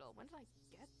dung beetle. When did I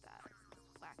get that?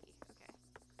 Wacky. Okay.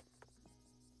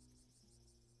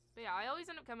 But yeah, I always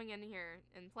end up coming in here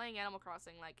and playing Animal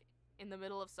Crossing, like, in the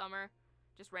middle of summer.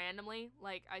 Just randomly.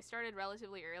 Like, I started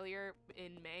relatively earlier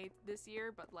in May this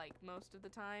year, but, like, most of the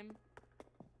time,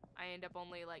 I end up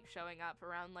only, like, showing up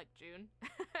around, like, June.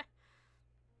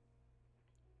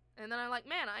 And then I'm like,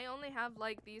 man, I only have,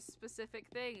 like, these specific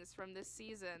things from this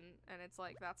season, and it's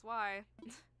like, that's why.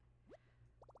 It's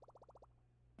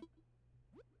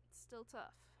still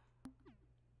tough.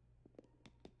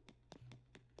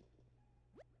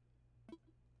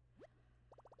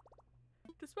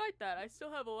 Despite that, I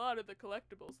still have a lot of the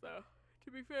collectibles, though.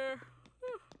 To be fair.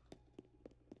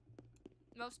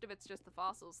 Most of it's just the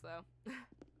fossils, though.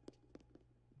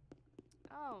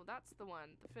 Oh, that's the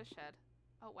one. The fish head.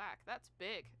 Oh, whack. That's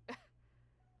big.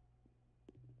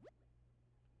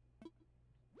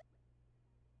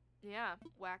 Yeah,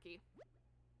 wacky.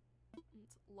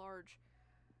 It's large.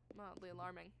 Mildly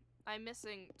alarming. I'm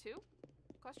missing 2?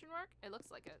 Question mark? It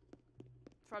looks like it.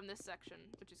 From this section,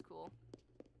 which is cool.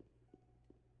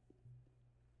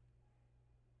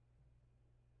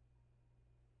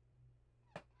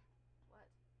 What?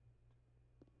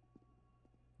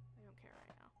 I don't care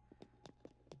right now.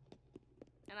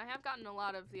 And I have gotten a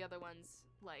lot of the other ones,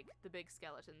 like the big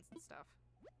skeletons and stuff.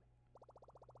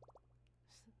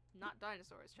 Not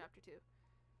dinosaurs, chapter 2.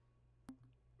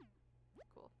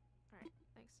 Cool. Alright,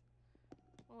 thanks.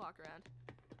 We'll walk around.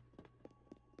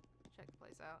 Check the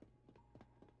place out.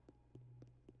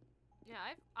 Yeah,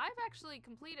 I've actually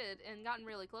completed and gotten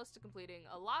really close to completing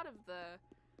a lot of the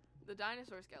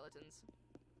dinosaur skeletons.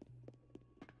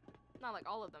 Not like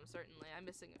all of them, certainly. I'm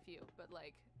missing a few, but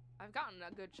like I've gotten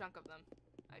a good chunk of them,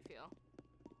 I feel.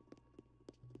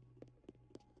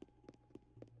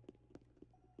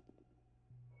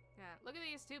 Yeah, look at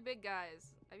these 2 big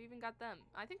guys. I've even got them.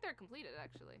 I think they're completed,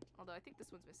 actually. Although I think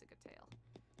this one's missing a tail.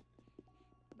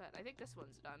 But I think this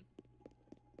one's done.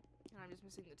 And I'm just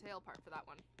missing the tail part for that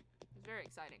one. It's very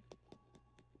exciting.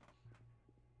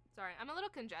 Sorry, I'm a little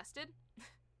congested.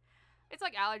 It's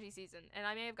like allergy season, and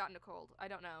I may have gotten a cold. I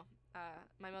don't know.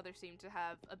 My mother seemed to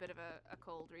have a bit of a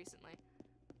cold recently.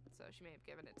 So she may have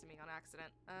given it to me on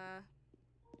accident.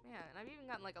 Yeah, and I've even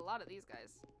gotten like a lot of these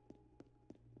guys.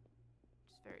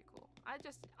 Which is very cool. I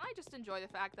just enjoy the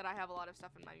fact that I have a lot of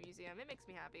stuff in my museum. It makes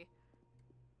me happy.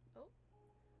 Oh.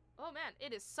 Oh man,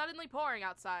 it is suddenly pouring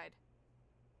outside.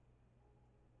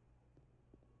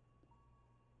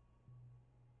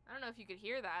 I don't know if you could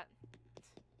hear that.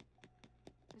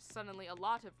 Just suddenly a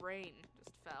lot of rain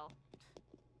just fell.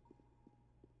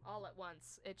 All at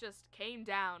once. It just came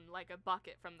down like a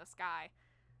bucket from the sky.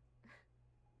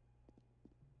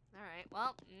 Alright,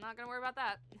 well, I'm not gonna worry about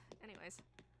that. Anyways.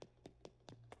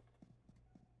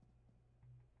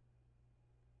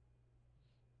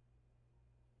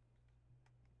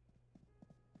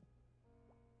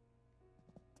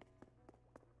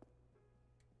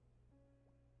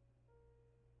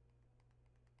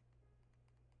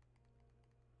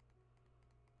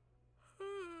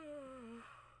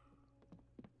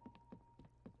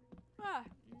 Ah,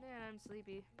 man, I'm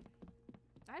sleepy.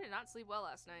 I did not sleep well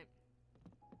last night.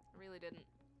 I really didn't.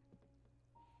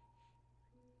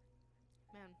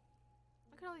 Man,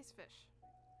 look at all these fish.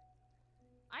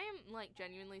 I am, like,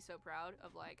 genuinely so proud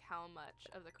of, like, how much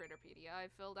of the Critterpedia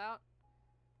I've filled out.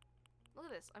 Look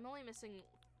at this. I'm only missing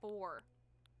 4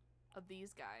 of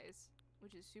these guys,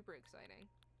 which is super exciting.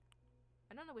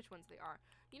 I don't know which ones they are.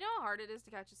 You know how hard it is to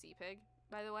catch a sea pig,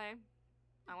 by the way?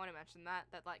 I want to mention that,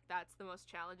 like, that's the most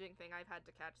challenging thing I've had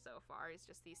to catch so far is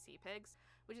just these sea pigs,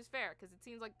 which is fair, because it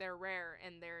seems like they're rare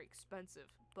and they're expensive,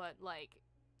 but, like,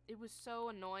 it was so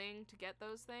annoying to get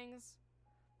those things.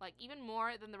 Like, even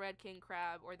more than the red king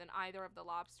crab or than either of the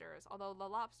lobsters, although the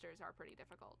lobsters are pretty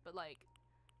difficult, but, like,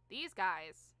 these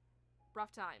guys,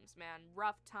 rough times, man,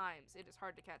 rough times. It is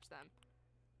hard to catch them.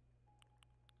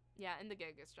 Yeah, and the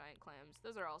Gigas giant clams.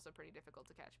 Those are also pretty difficult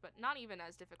to catch, but not even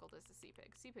as difficult as the sea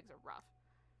pigs. Sea pigs are rough.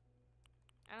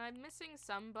 And I'm missing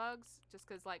some bugs, just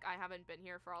because, like, I haven't been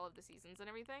here for all of the seasons and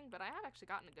everything, but I have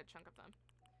actually gotten a good chunk of them,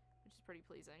 which is pretty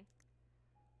pleasing.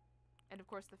 And,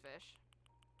 of course, the fish.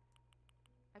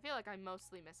 I feel like I'm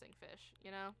mostly missing fish,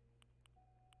 you know?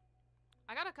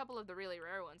 I got a couple of the really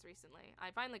rare ones recently.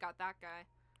 I finally got that guy.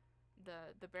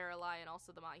 The barreleye and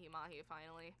also the mahi-mahi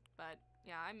finally. But,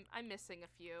 yeah, I'm missing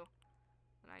a few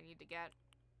that I need to get.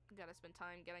 Gotta spend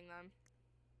time getting them.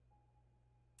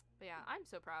 But yeah, I'm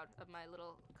so proud of my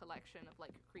little collection of,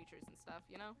 like, creatures and stuff,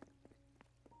 you know?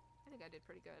 I think I did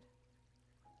pretty good.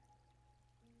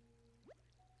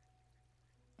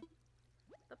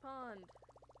 The pond.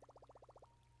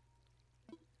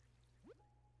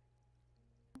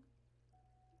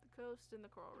 The coast and the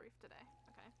coral reef today.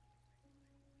 Okay.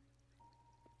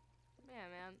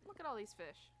 Man, look at all these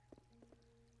fish.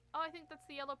 Oh, I think that's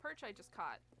the yellow perch I just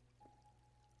caught.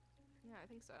 Yeah, I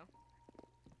think so.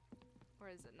 Or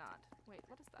is it not? Wait,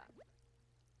 what is that?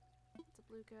 It's a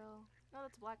bluegill. No,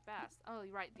 that's a black bass. Oh,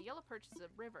 you're right. The yellow perch is a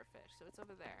river fish, so it's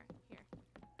over there. Here.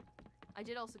 I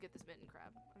did also get this mitten crab.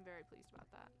 I'm very pleased about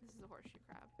that. This is a horseshoe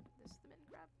crab. This is the mitten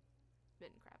crab.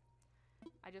 Mitten crab.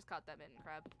 I just caught that mitten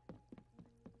crab.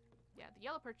 Yeah, the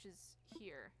yellow perch is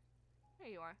here. There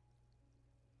you are.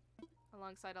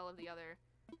 Alongside all of the other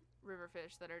river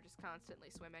fish that are just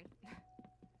constantly swimming.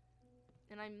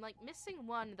 And I'm, like, missing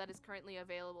one that is currently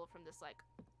available from this, like,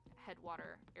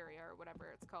 headwater area or whatever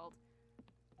it's called.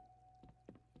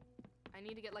 I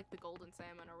need to get, like, the golden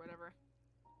salmon or whatever.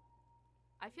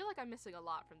 I feel like I'm missing a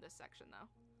lot from this section, though.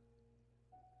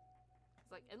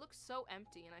 It's like, it looks so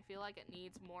empty, and I feel like it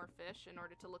needs more fish in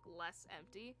order to look less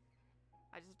empty.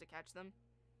 I just have to catch them.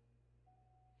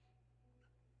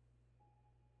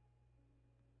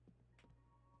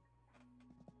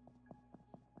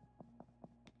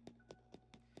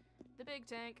 The big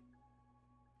tank.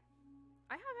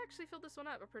 I have actually filled this one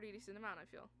up a pretty decent amount, I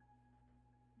feel.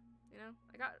 You know?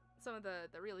 I got some of the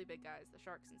really big guys, the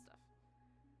sharks and stuff.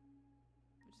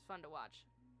 Which is fun to watch.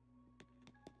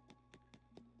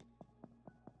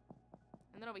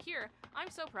 And then over here,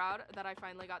 I'm so proud that I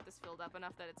finally got this filled up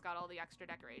enough that it's got all the extra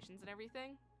decorations and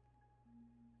everything.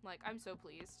 Like, I'm so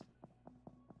pleased.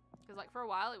 Because, like, for a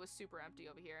while, it was super empty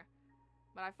over here.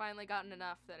 But I've finally gotten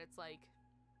enough that it's, like,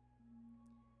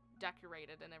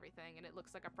 decorated and everything, and it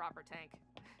looks like a proper tank.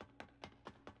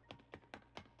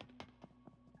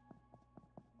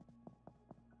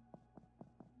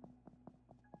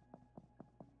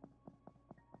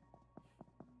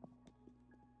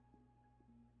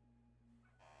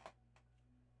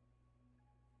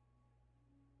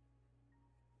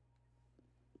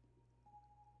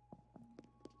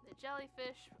 The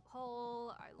jellyfish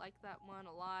hole, I like that one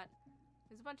a lot.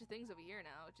 There's a bunch of things over here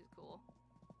now, which is cool.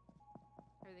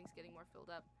 Everything's getting more filled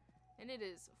up. And it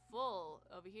is full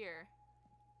over here.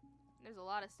 There's a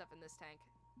lot of stuff in this tank.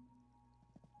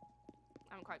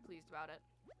 I'm quite pleased about it.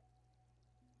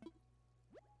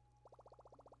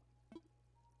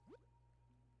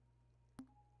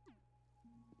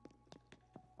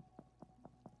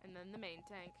 And then the main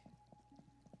tank,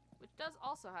 which does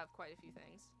also have quite a few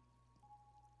things.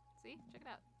 See? Check it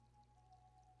out.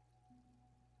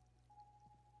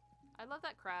 I love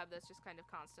that crab that's just kind of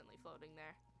constantly floating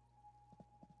there.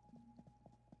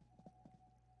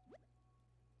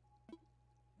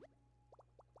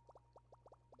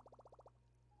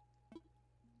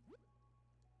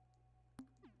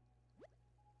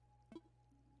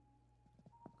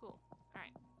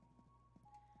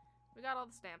 We got all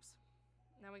the stamps.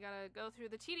 Now we gotta go through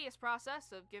the tedious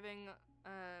process of giving,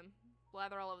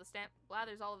 Blathers all of the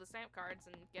stamp cards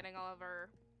and getting all of our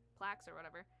plaques or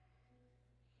whatever.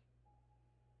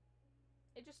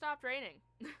 It just stopped raining.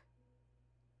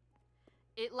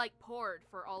 It, like, poured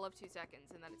for all of 2 seconds,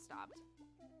 and then it stopped.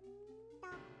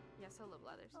 Yes, hello,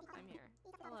 Blathers. I'm here.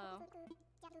 Hello.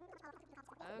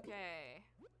 Okay.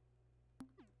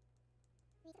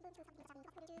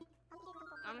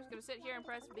 I'm just gonna sit here and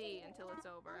press B until it's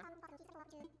over.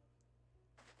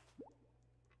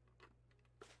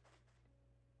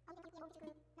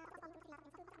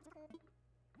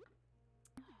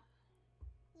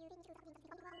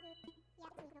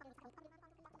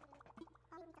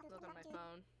 Look on my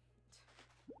phone.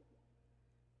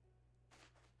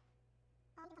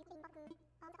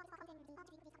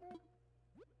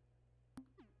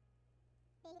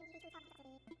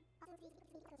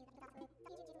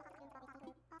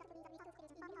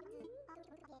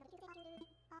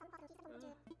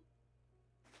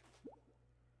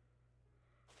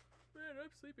 Man, I'm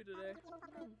sleepy today.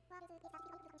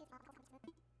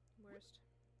 Worst.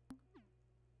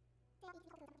 Oh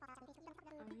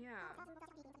yeah.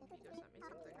 Vigo sent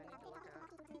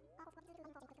me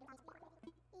something I need to look at.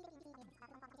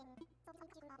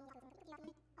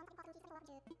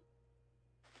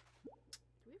 Do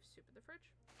we have soup in the fridge?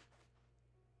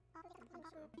 I don't think so.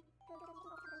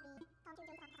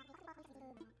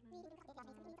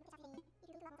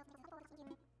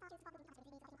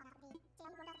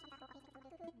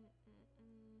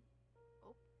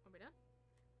 Oh, are we done?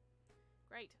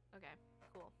 Great. Okay,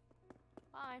 cool.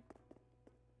 Bye.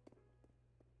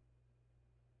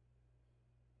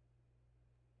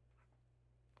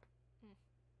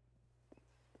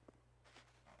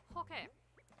 Okay.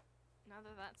 Now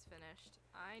that that's finished,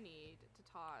 I need to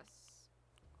toss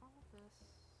all of this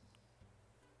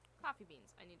coffee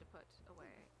beans I need to put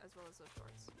away, as well as those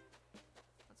shorts.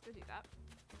 Let's go do that.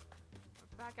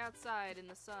 We're back outside in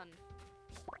the sun.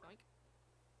 Yoink.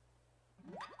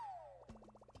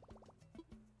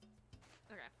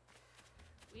 Okay.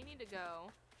 We need to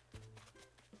go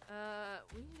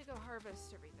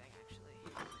harvest everything, actually.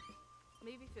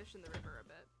 Maybe fish in the river a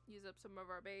bit. Use up some of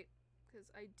our bait, because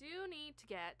I do need to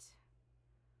get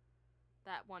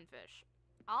that one fish.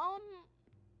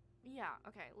 Yeah,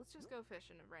 okay, let's just go fish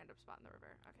in a random spot in the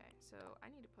river. Okay, so I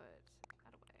need to put that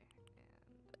away,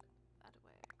 and that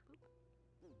away. Boop.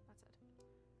 That's it.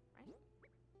 Right?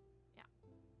 Yeah.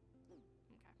 Okay. Let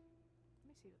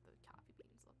me see what the coffee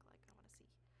beans look like. I want to see.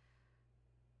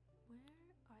 Where are they?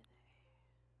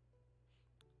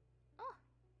 Oh!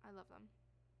 I love them.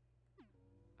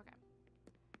 Okay.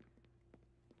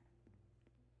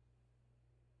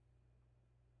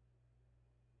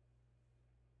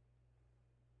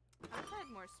 I wish I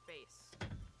had more space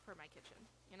for my kitchen,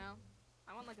 you know?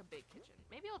 I want like a big kitchen.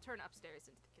 Maybe I'll turn upstairs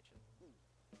into the kitchen.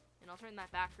 And I'll turn that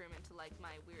back room into like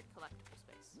my weird collectible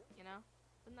space, you know?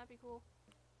 Wouldn't that be cool?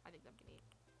 I think that'd be neat.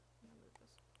 I'm gonna move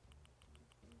this.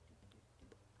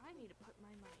 I need to put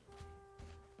my money away.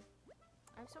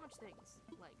 I have so much things,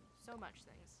 like so much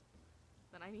things,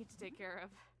 that I need to take care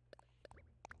of.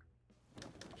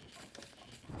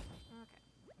 Okay.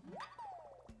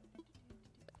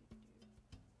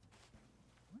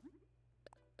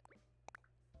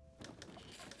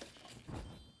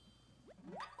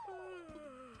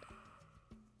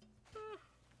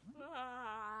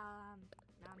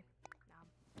 Nom.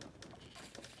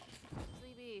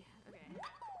 Sleepy. Okay.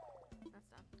 That's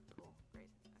done. Cool. Great.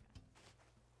 Okay.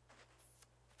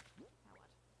 Now what?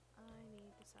 I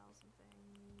need to sell some things.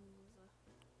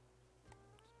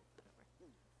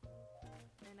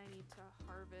 And I need to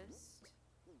harvest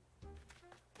fruit.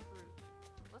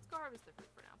 Let's go harvest the fruit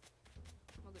for now.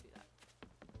 We'll go do that.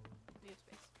 We have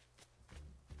space.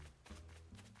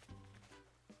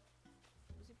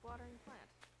 Was he watering the plant?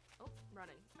 Oh,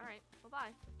 running. Alright, well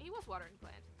bye. He was watering the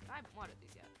plant. I haven't watered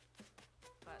these yet.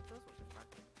 But those ones are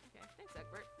sparkling. Okay, thanks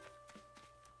Egbert.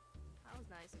 That was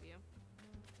nice of you. Oh,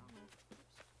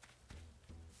 oops.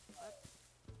 What?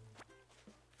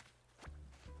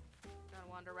 Gotta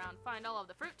wander around, find all of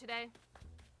the fruit today.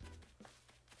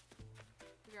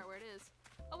 Figure out where it is.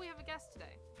 Oh, we have a guest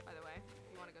today, by the way.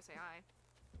 If you want to go say hi.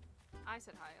 I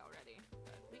said hi already,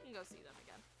 but we can go see them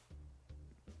again.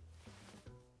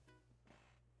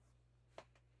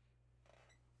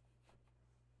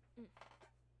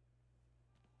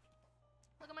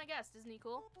 Look at my guest, isn't he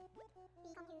cool?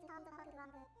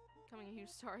 Becoming a huge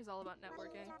star is all about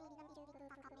networking.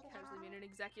 Casually meet an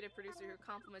executive producer who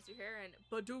compliments your hair and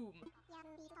badoom!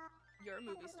 You're a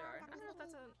movie star. I don't know if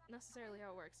that's necessarily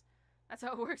how it works. That's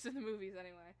how it works in the movies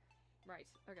anyway. Right,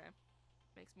 okay.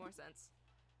 Makes more sense.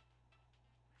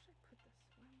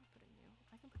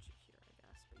 can put you here, I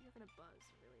guess, but you're gonna buzz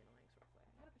really annoying sort of way.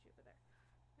 I'm gonna put you over there.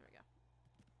 There we go.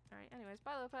 Alright, anyways,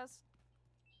 bye Lopez.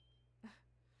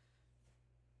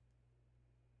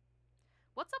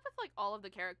 What's up with, like, all of the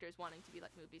characters wanting to be,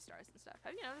 like, movie stars and stuff?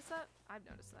 Have you noticed that? I've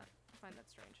noticed that. I find that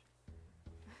strange.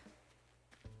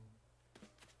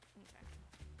 Okay.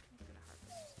 I'm just gonna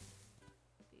harvest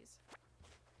these.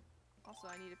 Also,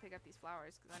 I need to pick up these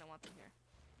flowers, because I don't want them here.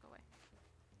 Go away.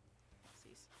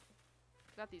 Cease.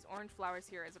 Got these orange flowers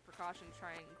here as a precaution to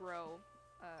try and grow,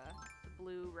 the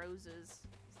blue roses.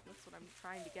 That's what I'm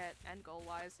trying to get, end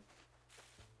goal-wise.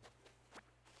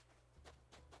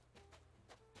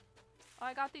 Oh,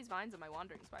 I got these vines in my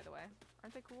wanderings, by the way.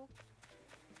 Aren't they cool?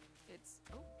 It's...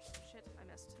 Oh, shit, I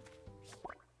missed.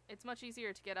 It's much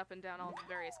easier to get up and down all the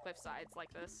various cliff sides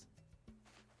like this.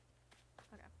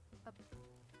 Okay, up.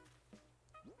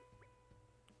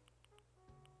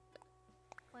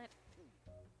 Plant.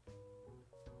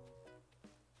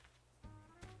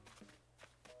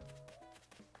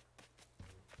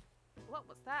 What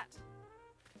was that?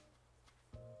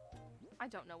 I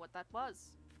don't know what that was.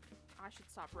 I should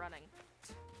stop running.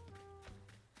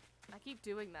 I keep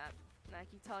doing that, and I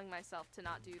keep telling myself to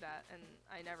not do that, and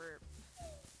I never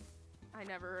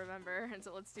remember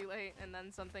until it's too late, and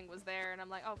then something was there, and I'm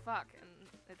like, oh fuck, and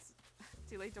it's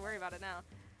too late to worry about it now.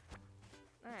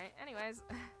 Alright, anyways.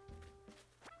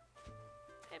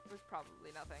 It was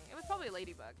probably nothing. It was probably a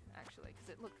ladybug, actually, because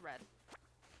it looked red.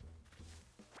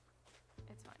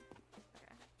 It's fine.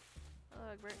 Okay.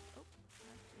 Look, we're... Oh,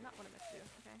 not what I meant to do.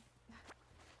 Okay.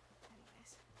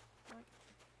 Anyways. Like...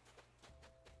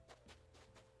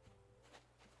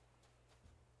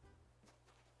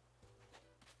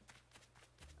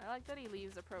 I like that he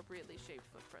leaves appropriately shaped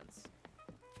footprints.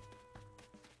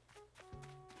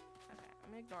 Okay,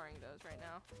 I'm ignoring those right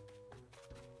now.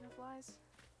 No flies?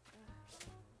 Ugh.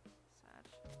 Sad.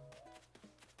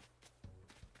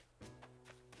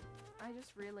 I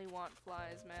just really want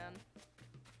flies, man.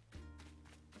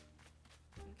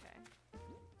 Okay. Do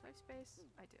I have space?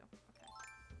 I do. Okay.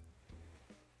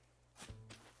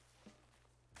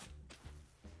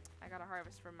 I gotta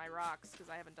harvest from my rocks, because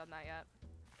I haven't done that yet.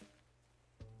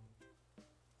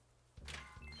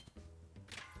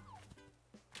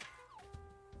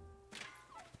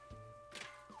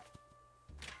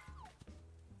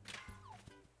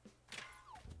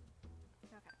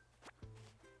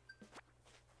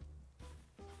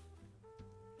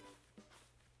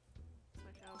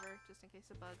 Just in case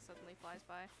a bug suddenly flies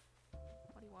by.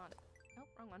 What do you want? Oh,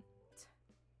 wrong one.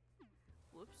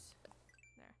 Whoops.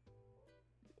 There.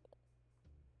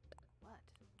 What?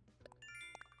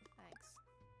 Thanks.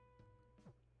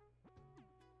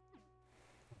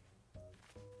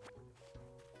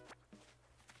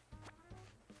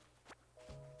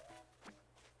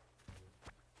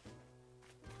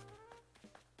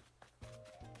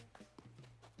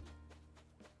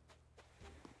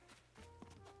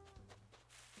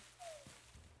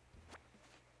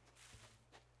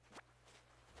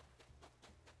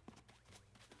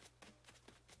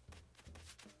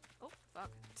 Oh, fuck.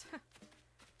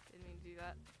 Didn't mean to do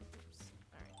that. Oops.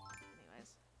 Alright, anyways.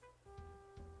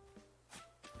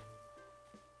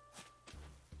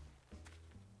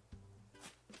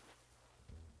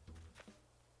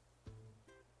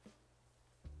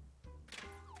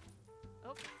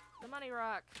 Oh, the money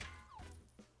rock.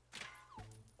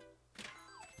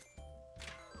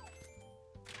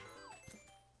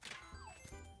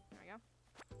 There we go.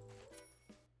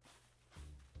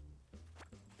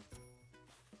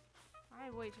 I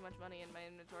have way too much money in my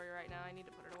inventory right now. I need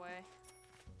to put it away. Okay.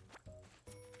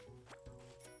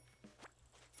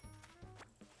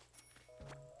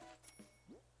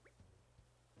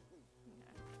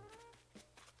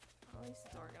 Well, at least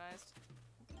it's organized.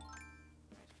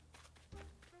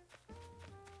 Right.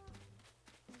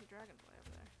 There's a dragonfly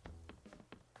over there.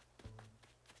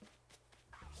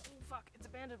 Oh fuck, it's a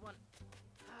banded one.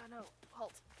 Ah, no.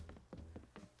 Halt.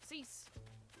 Cease.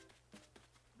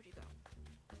 Where'd you go?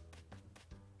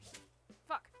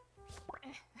 Fuck.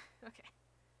 Okay.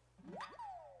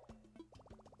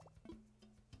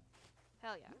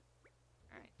 Hell yeah.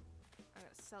 Alright. I'm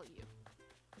gonna sell you.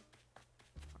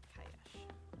 For cash.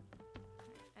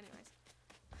 Alright, anyways.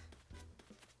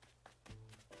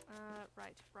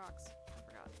 Right. Rocks. I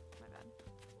forgot. My bad.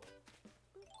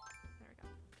 There we go.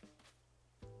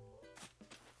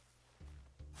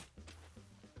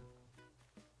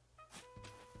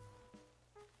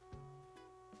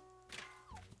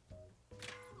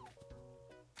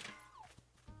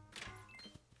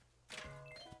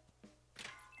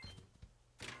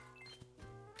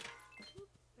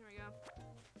 There we go.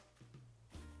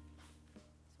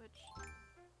 Switch.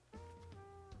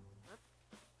 Up.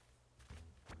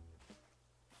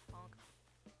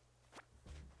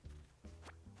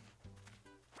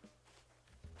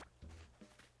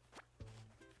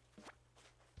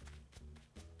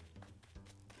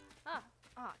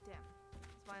 Ah, damn.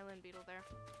 There's violin beetle there.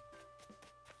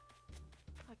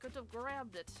 I could have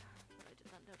grabbed it, but I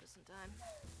did not notice in time.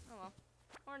 Oh well.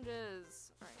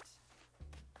 Oranges! Alright.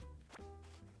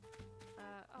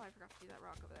 Oh, I forgot to do that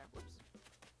rock over there. Whoops.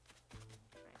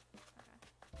 Right, okay.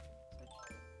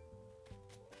 Switch.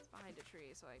 It's behind a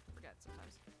tree, so I forget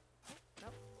sometimes. Oh,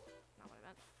 nope. Not what I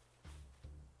meant.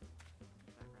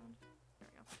 Background. There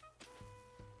we go.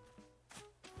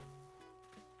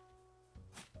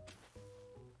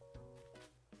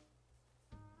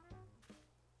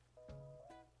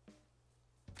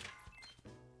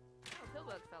 Oh,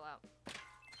 pillbug fell out.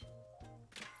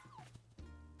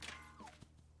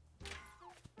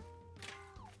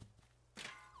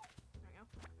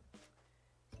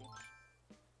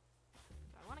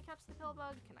 Catch the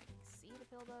pillbug? Can I see the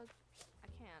pillbug? I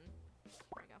can. There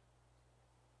we go.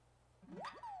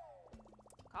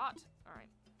 Caught! Alright.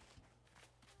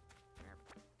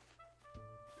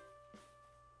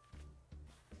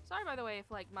 Sorry, by the way, if,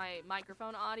 like, my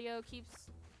microphone audio keeps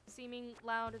seeming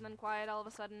loud and then quiet all of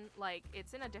a sudden. Like,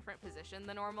 it's in a different position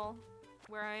than normal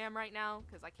where I am right now,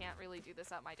 because I can't really do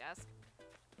this at my desk.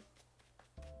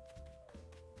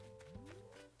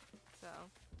 So,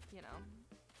 you know.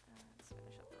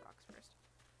 Finish up the rocks first.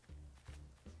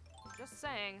 Just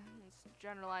saying, it's a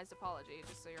generalized apology,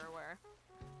 just so you're aware.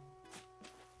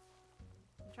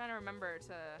 I'm trying to remember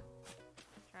to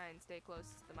try and stay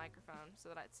close to the microphone so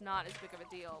that it's not as big of a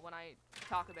deal when I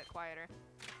talk a bit quieter.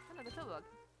 Another pillbug.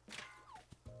 Okay.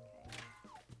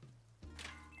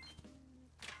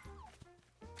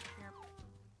 Here.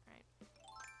 Alright.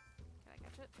 Can I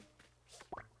catch it?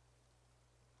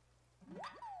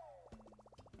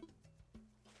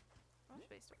 How much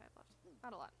space do I have left?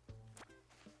 Not a lot.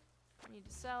 I need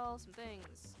to sell some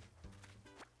things.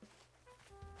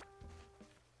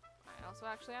 I also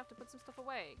actually have to put some stuff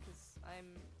away, because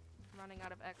I'm running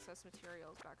out of excess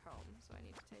materials back home, so I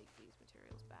need to take these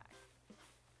materials back.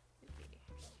 Okay.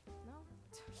 No?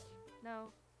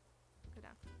 No. Go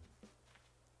down.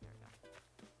 There we go.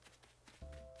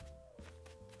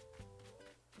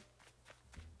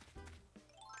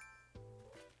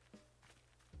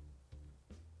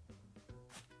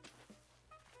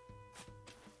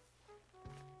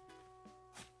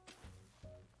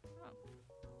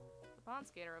 Pond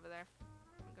skater over there.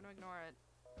 I'm gonna ignore it.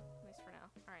 At least for now.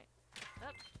 Alright.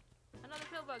 Oh, another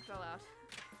pillbug fell out.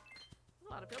 There's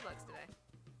a lot of pillbugs today.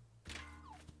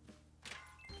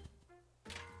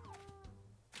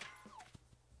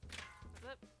 That's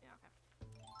it? Yeah, okay.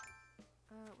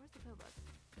 Where's the pillbug?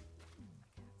 I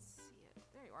can't see it.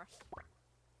 There you are.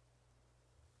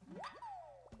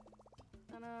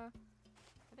 And, I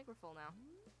think we're full now.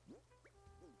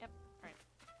 Yep, alright.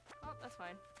 Oh, that's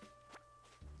fine.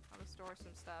 I'll store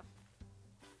some stuff.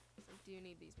 I do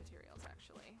need these materials,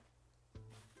 actually.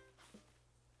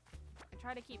 I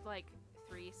try to keep, like,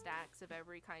 3 stacks of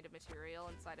every kind of material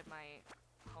inside of my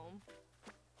home.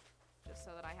 Just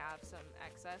so that I have some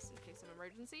excess in case of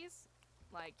emergencies.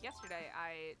 Like, yesterday,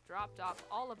 I dropped off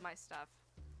all of my stuff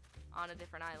on a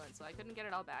different island, so I couldn't get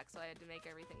it all back, so I had to make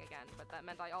everything again. But that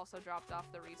meant I also dropped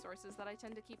off the resources that I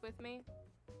tend to keep with me.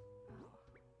 Oh.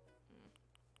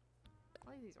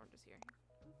 I'll leave these oranges here.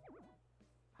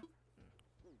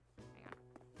 Hang on.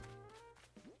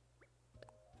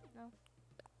 No.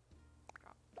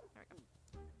 Drop. There we go.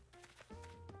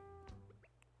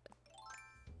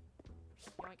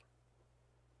 Yoink.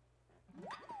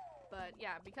 But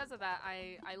yeah, because of that,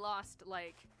 I lost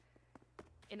like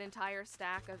an entire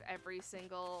stack of every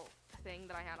single thing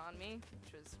that I had on me,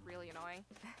 which was really annoying.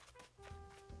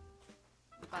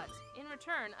 But in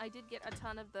return, I did get a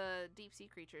ton of the deep sea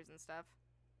creatures and stuff.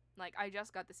 Like, I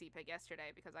just got the sea pig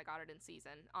yesterday because I got it in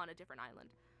season on a different island.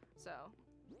 So,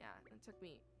 yeah, it took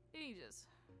me ages.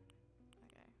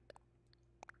 Okay.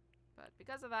 But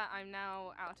because of that, I'm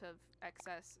now out of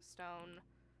excess stone,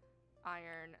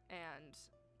 iron, and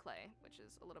clay, which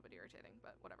is a little bit irritating,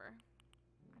 but whatever.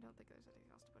 I don't think there's anything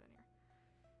else to put in here.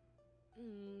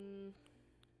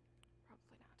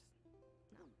 Probably not.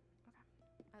 No. Okay.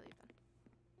 I leave then.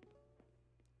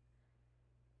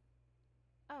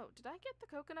 Oh, did I get the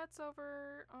coconuts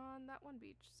over on that one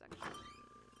beach section?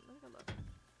 Let me go look.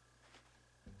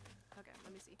 Okay,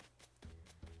 let me see.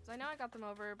 So I know I got them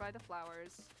over by the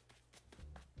flowers.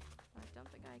 I don't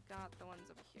think I got the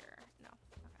ones over here. No.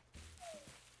 Okay.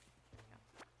 There we go.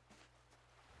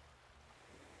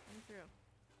 Coming through.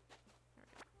 There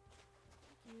we go.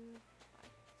 Thank you. Bye.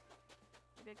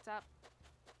 You picked up.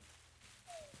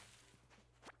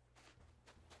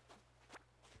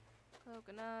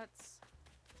 Coconuts.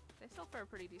 They sell for a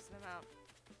pretty decent amount.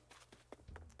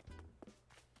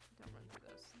 Don't run through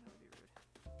those. That would be rude.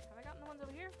 Have I gotten the ones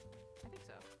over here? I think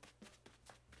so.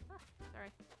 Ah,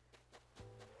 sorry.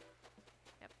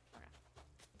 Yep, okay.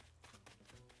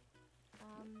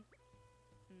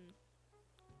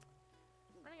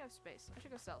 Running out of space. I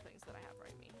should go sell things that I have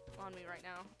on me right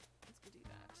now. Let's go do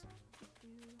that.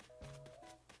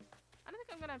 I don't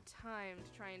think I'm gonna have time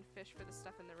to try and fish for the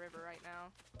stuff in the river right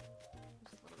now.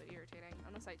 It's just a little bit irritating.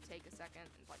 Unless I take a second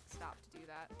and like stop to do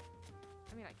that.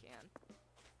 I mean, I can.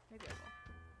 Maybe I will.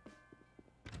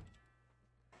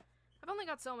 I've only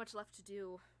got so much left to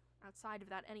do outside of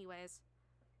that anyways.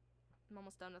 I'm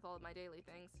almost done with all of my daily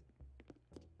things.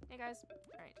 Hey guys.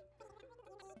 Alright.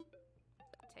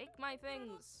 Take my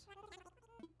things!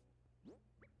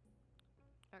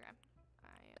 Okay.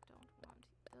 I don't want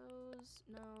those.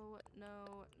 No,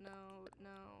 no, no, no,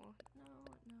 no, no,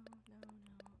 no,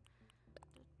 no.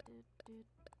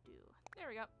 There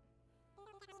we go.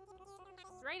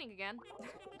 It's raining again.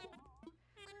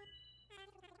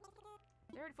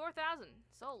 They're at 4,000.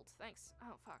 Sold. Thanks.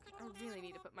 Oh, fuck. I really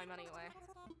need to put my money away.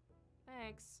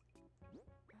 Thanks.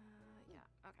 Yeah.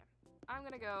 Okay. I'm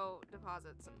gonna go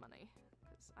deposit some money.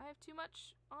 Because I have too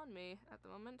much on me at the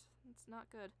moment. It's not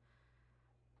good.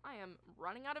 I am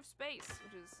running out of space,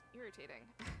 which is irritating.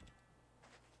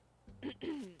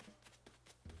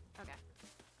 Okay.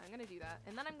 I'm gonna do that.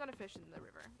 And then I'm gonna fish in the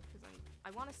river. Because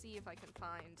I want to see if I can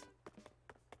find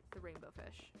the rainbow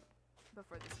fish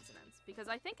before the season ends, because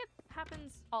I think it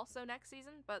happens also next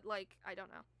season, but like I don't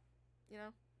know, you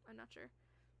know, I'm not sure.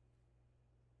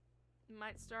 It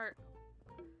might start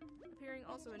appearing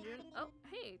also in June. Oh,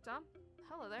 hey Tom,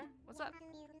 hello there, what's up?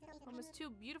 Almost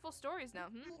 2 beautiful stories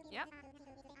now. Yep.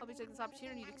 Hope you take this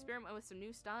opportunity to experiment with some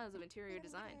new styles of interior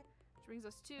design, which brings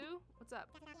us to what's up?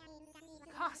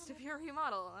 Cost of your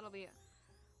remodel. That'll be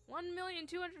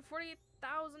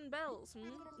 1,248,000 bells.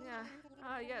 Yeah.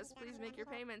 Yes, please make your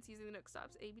payments using the Nook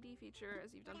Stop's ABD feature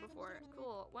as you've done before.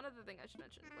 Cool. One other thing I should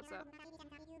mention. What's up?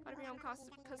 Out of your home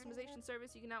customization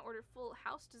service, you can now order full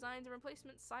house designs and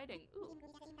replacement siding. Ooh.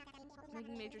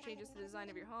 Making major changes to the design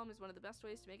of your home is one of the best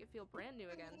ways to make it feel brand new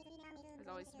again. It's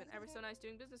always been ever so nice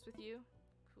doing business with you.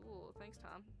 Cool. Thanks,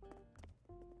 Tom.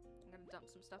 I'm gonna dump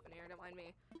some stuff in here. Don't mind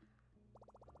me.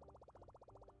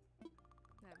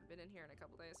 I haven't been in here in a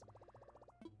couple days.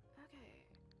 Okay.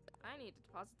 I need to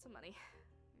deposit some money.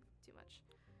 Too much.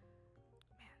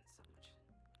 Man, so much.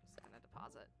 I'm just gonna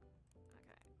deposit.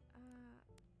 Okay.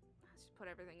 Let's just put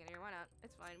everything in here. Why not?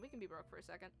 It's fine. We can be broke for a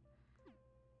second.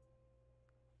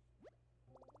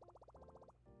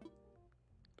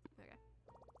 Okay.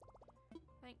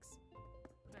 Thanks.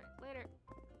 Alright, later.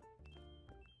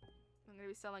 I'm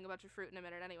gonna be selling a bunch of fruit in a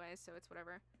minute anyway, so it's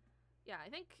whatever. Yeah, I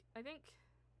think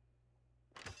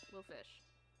we'll fish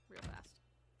real fast.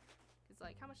 Cause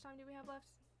like, how much time do we have left?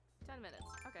 10 minutes.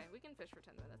 Okay, we can fish for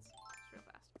 10 minutes. Just real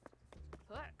fast.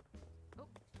 Oh,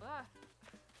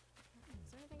 is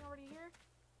there anything already here?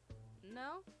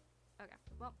 No? Okay,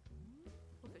 well,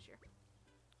 we'll fish here.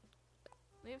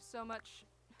 We have so much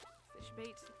fish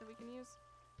bait that we can use.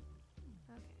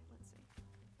 Okay, let's see.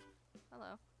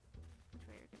 Hello. Which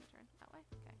way are you gonna turn? That way?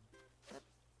 Okay. Flip.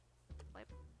 Flip.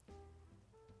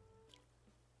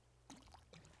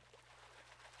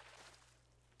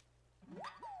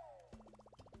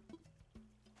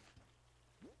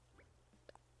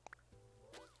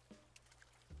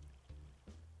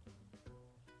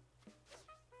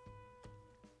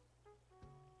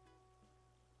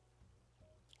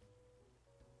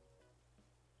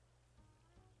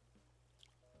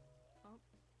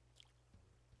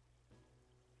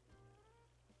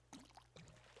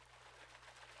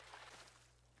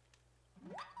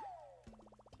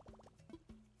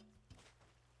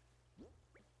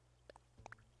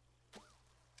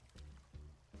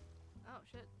 Oh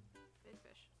shit. Big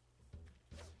fish.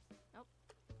 Nope.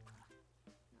 Nope, from here.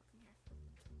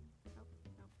 Nope,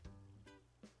 nope.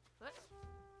 Flip.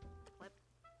 Flip.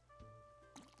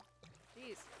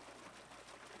 Jeez.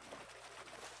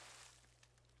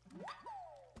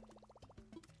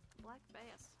 Black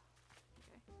bass.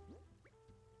 Okay.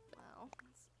 Well,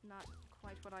 that's not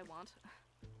quite what I want.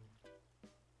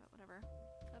 But whatever.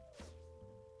 Up.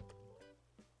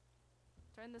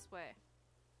 Turn this way.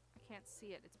 I can't see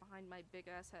it. It's behind my big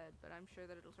ass head, but I'm sure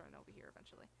that it'll turn over here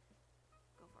eventually.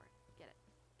 Go for it. Get it.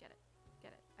 Get it.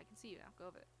 Get it. I can see you now. Go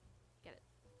over it. Get it.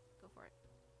 Go for it.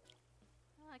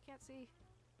 Oh, I can't see.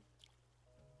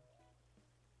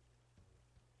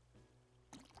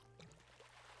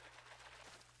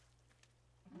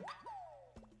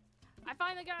 I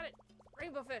finally got it!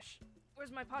 Rainbow fish!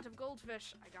 Where's my pot of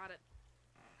goldfish? I got it.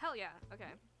 Hell yeah.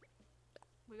 Okay.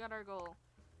 We got our goal.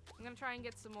 I'm gonna try and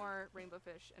get some more rainbow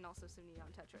fish and also some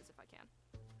neon tetras if I can.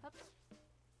 Up.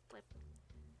 Flip.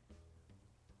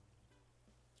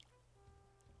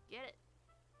 Get it.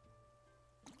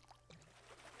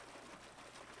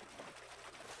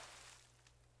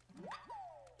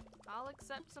 I'll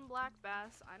accept some black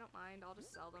bass. I don't mind. I'll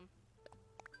just sell them.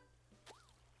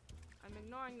 I'm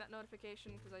ignoring that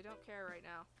notification because I don't care right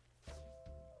now.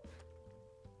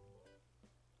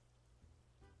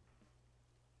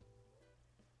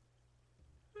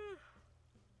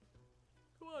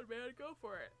 Come on, man. Go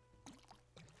for it.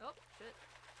 Oh, shit.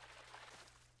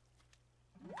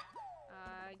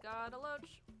 I got a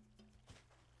loach.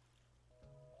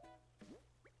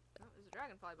 Oh, there's a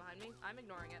dragonfly behind me. I'm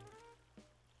ignoring it.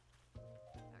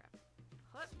 Okay.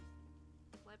 Flip.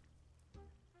 Flip.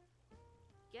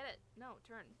 Get it. No,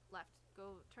 turn. Left.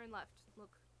 Go. Turn left.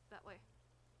 Look. That way.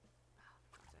 Oh,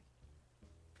 for God's sake.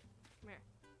 Come here.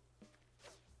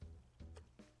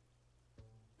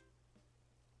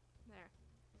 There.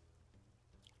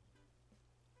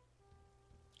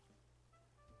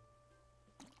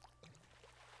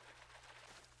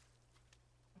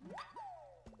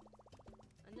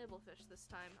 A nibblefish this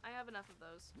time. I have enough of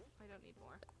those. I don't need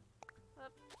more.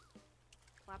 Up.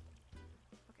 Flap.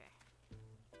 Okay.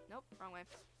 Nope, wrong way.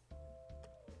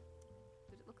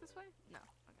 Did it look this way? No.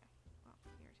 Okay. Well,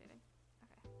 irritating.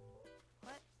 Okay.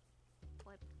 What?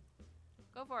 Flip.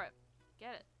 Go for it.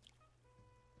 Get it.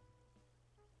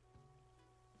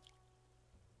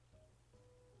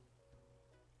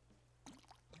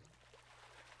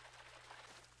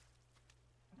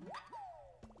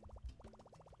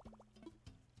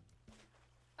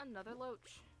 Another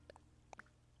loach.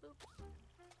 Boop.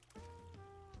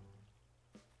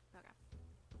 Okay.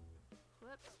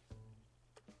 Flip.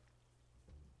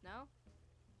 No?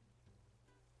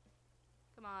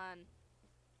 Come on.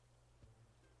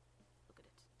 Look at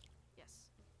it. Yes.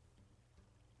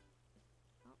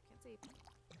 Oh, can't see.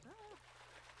 Ah.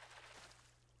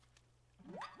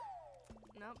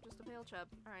 Nope, just a pale chub.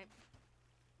 Alright.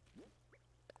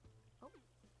 Oh.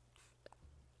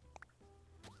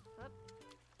 Up.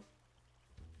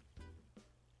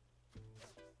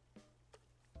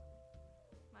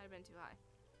 Might have been too high.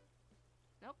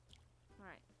 Nope.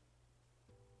 Alright.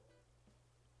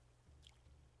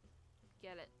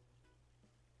 Get it.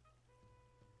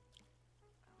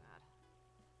 Oh god.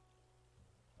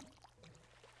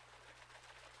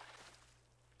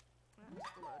 Well,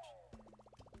 just a loach.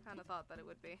 Kinda thought that it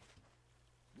would be.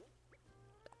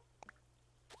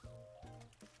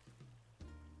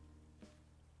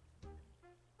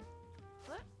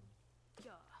 What?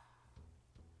 Yeah.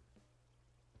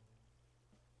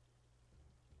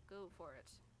 Go for it.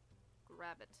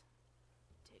 Grab it.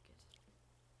 Take it.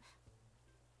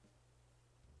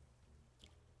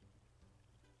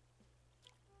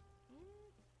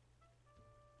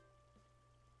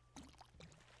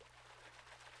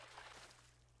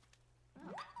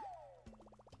 Oh.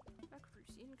 A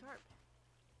crucian carp.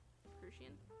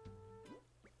 Crucian?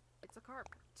 It's a carp.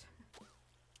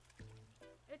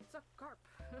 It's a carp.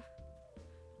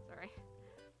 Sorry.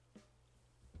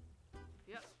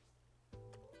 Yep.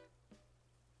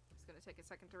 It's gonna take a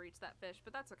second to reach that fish,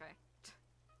 but that's okay.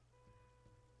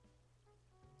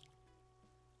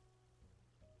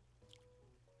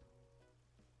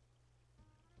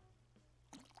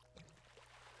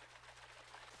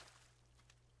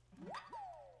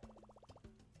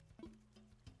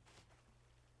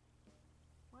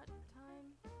 What time?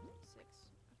 6.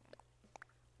 Okay.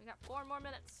 We got 4 more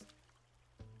minutes.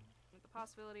 With the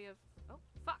possibility of... Oh,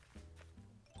 fuck!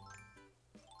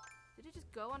 Did it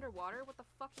just go underwater? What the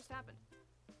fuck just happened?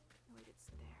 No, wait, it's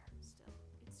there still.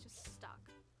 It's just stuck.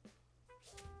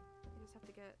 I just have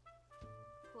to get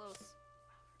close.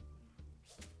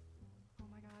 Oh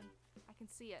my god. I can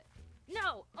see it.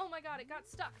 No! Oh my god, it got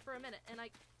stuck for a minute and I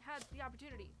had the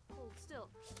opportunity. Hold still.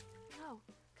 No!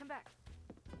 Come back.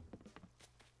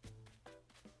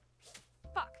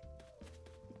 Fuck!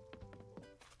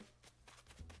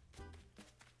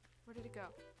 Where did it go?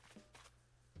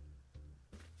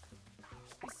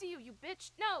 I see you, you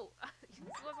bitch! No! This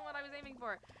wasn't what I was aiming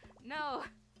for. No!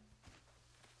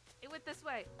 It went this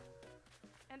way.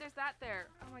 And there's that there.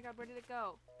 Oh my god, where did it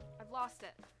go? I've lost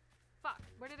it. Fuck,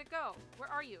 where did it go? Where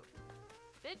are you?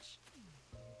 Bitch!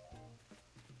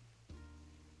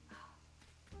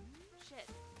 Shit.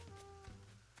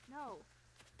 No.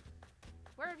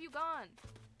 Where have you gone?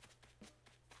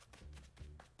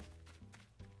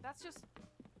 That's just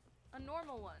a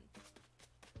normal one.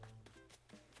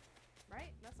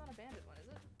 Right? That's not a banded one, is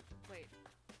it? Wait.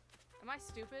 Am I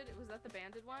stupid? Was that the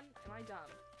banded one? Am I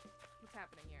dumb? What's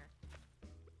happening here?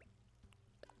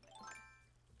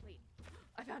 Wait.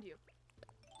 I found you.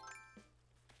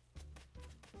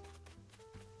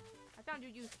 I found you,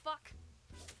 you fuck!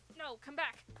 No, come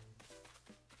back!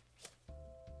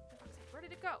 Where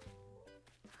did it go?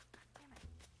 Damn it.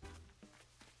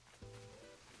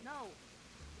 No.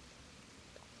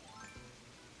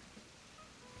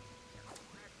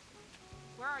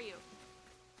 Where are you?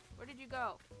 Where did you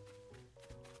go?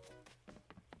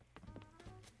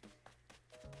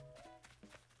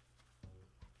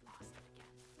 Lost it again.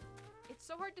 It's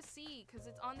so hard to see because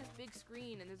it's on this big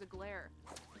screen and there's a glare.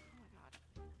 Oh my god.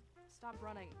 Stop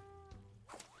running.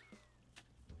 Where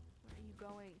are you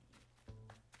going?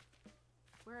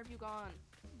 Where have you gone?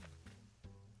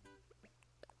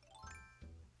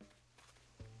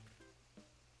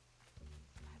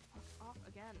 Fuck off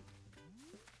again.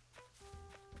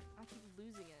 I keep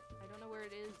losing it. I don't know where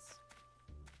it is.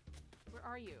 Where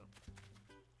are you?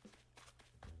 Where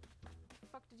the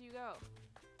fuck did you go?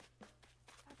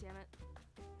 God damn it.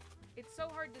 It's so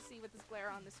hard to see with this glare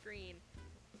on the screen.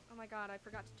 Oh my god, I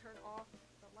forgot to turn off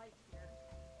the light here.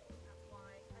 That's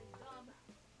why I'm dumb.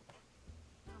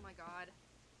 Oh my god.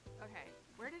 Okay,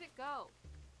 where did it go?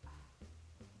 I'm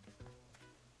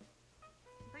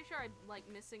pretty sure I'm like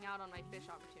missing out on my fish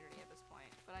opportunity at this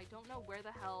point, but I don't know where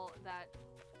the hell that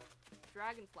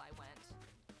dragonfly went.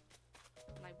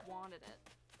 And I wanted it.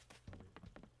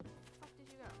 Where the fuck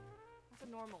did you go? That's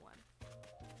a normal one.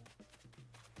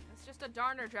 It's just a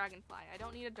Darner dragonfly. I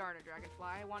don't need a Darner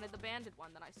dragonfly. I wanted the banded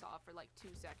one that I saw for like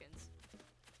 2 seconds.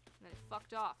 And then it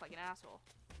fucked off like an asshole.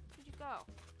 Where did you go?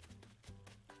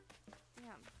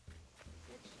 Damn.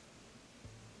 Bitch.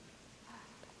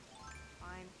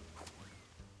 Fine.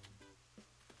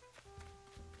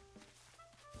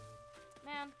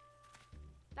 Man.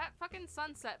 That fucking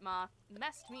sunset moth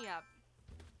messed me up.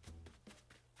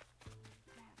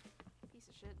 Man. Piece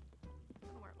of shit. I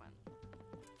don't know where it went.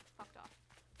 Fucked off.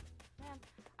 Man.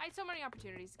 I had so many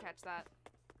opportunities to catch that.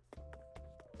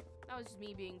 That was just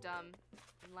me being dumb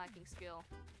and lacking skill.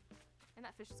 And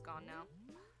that fish is gone now.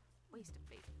 Waste of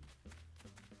bait.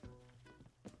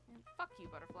 Man, fuck you,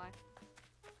 butterfly. I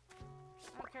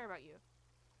don't care about you.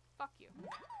 Fuck you.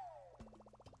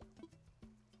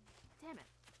 Damn it.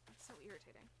 That's so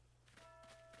irritating.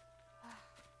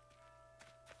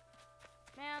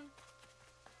 Man.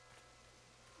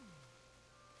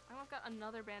 I almost got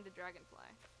another banded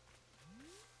dragonfly.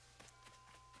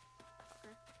 Fucker.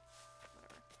 Whatever.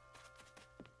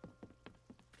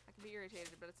 I can be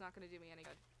irritated, but it's not gonna do me any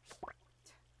good.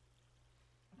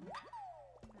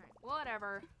 Alright,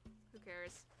 whatever. Who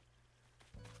cares?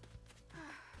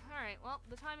 Alright, well,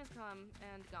 the time has come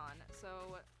and gone,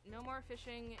 so no more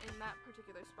fishing in that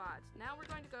particular spot. Now we're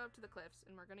going to go up to the cliffs,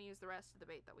 and we're going to use the rest of the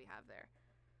bait that we have there.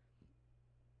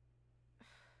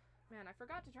 Man, I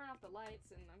forgot to turn off the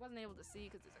lights, and I wasn't able to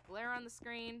see because there's a glare on the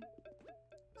screen.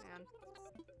 Man.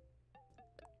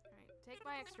 Alright, take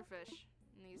my extra fish,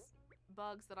 and these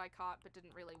bugs that I caught but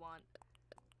didn't really want.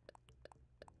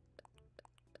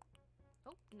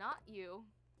 Oh, not you.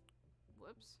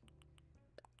 Whoops.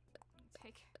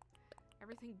 Take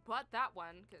everything but that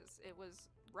one, because it was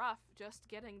rough just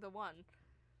getting the one.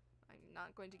 I'm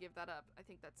not going to give that up. I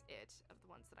think that's it of the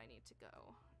ones that I need to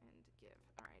go and give.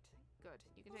 Alright, good.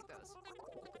 You can take those.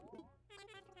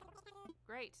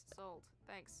 Great, sold.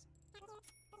 Thanks.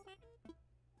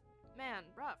 Man,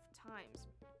 rough times.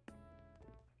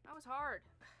 That was hard.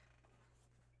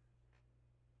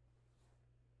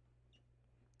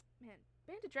 Man,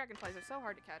 banded dragonflies are so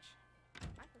hard to catch.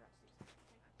 I forgot to do something.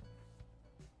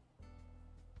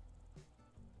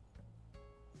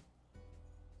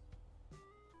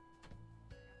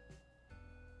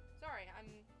 Sorry,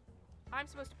 I'm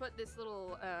supposed to put this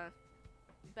little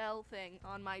bell thing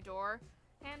on my door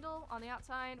handle on the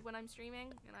outside when I'm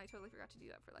streaming, and I totally forgot to do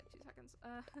that for like 2 seconds.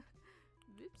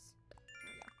 Oops. There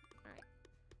we go. Alright.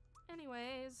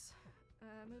 Anyways,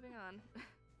 moving on.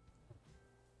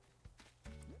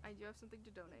 I do have something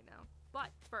to donate now.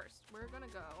 But first, we're gonna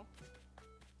go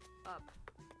up.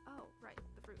 Oh, right,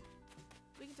 the fruit.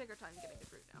 We can take our time getting the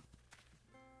fruit now.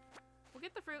 We'll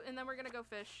get the fruit, and then we're gonna go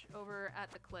fish over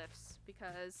at the cliffs,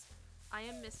 because I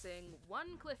am missing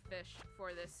 1 cliff fish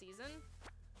for this season.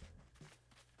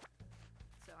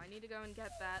 So I need to go and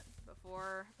get that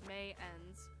before May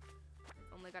ends.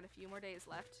 I've only got a few more days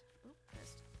left. Oop,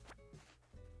 missed.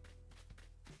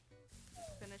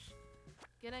 Finish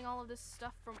getting all of this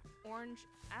stuff from Orange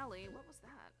Alley. What was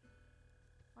that?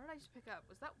 What did I just pick up?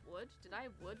 Was that wood? Did I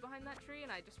have wood behind that tree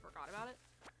and I just forgot about it?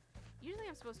 Usually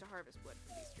I'm supposed to harvest wood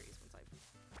from these trees once I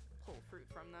pull fruit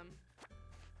from them.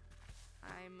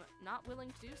 I'm not willing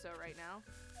to do so right now.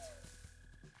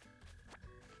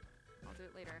 I'll do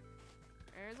it later.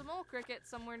 There's a mole cricket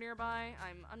somewhere nearby.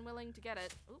 I'm unwilling to get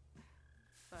it. Oop.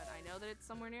 But I know that it's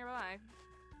somewhere nearby.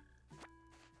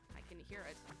 I can hear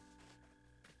it.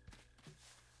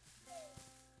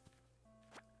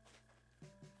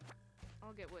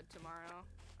 get wood tomorrow.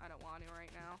 I don't want to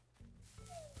right now.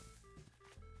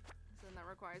 So then that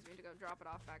requires me to go drop it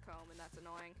off back home, and that's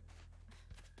annoying.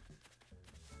 Okay.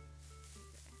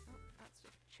 Oh, that's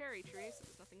just cherry trees, so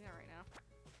there's nothing there right now.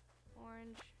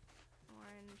 Orange,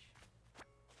 orange,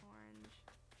 orange,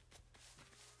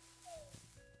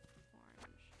 orange,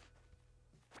 orange,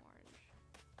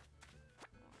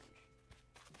 orange.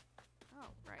 Oh,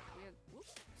 right, we had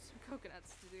some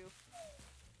coconuts to do.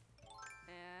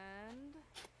 And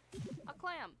a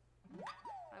clam!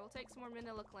 I will take some more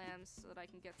manila clams so that I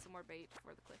can get some more bait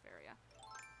for the cliff area.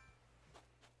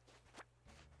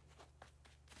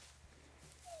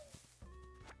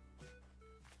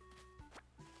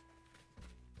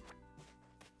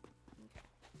 Okay.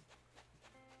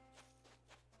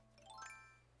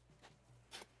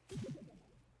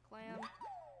 Clam.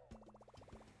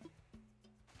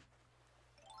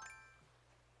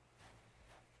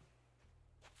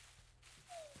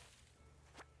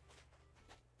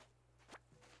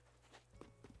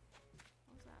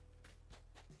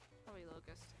 Probably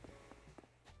locust.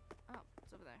 Oh,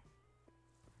 it's over there.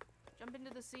 Jump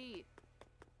into the sea.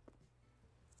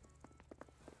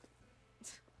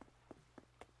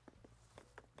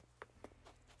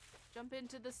 Jump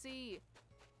into the sea.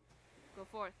 Go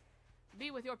forth. Be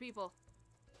with your people.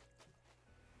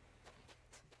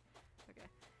 Okay.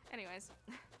 Anyways.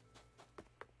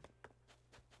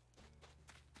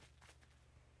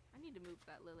 I need to move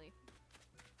that lily.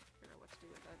 Figure out what to do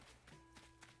with it.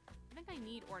 I think I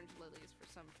need orange lilies for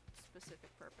some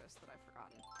specific purpose that I've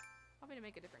forgotten. Probably to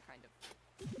make a different kind of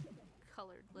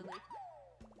colored lily.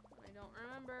 But I don't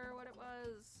remember what it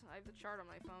was. I have the chart on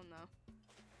my phone though.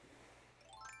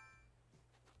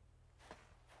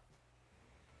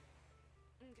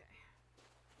 Okay.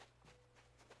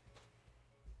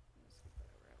 Let's flip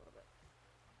that over a little bit.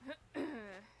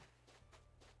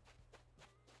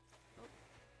 Oh.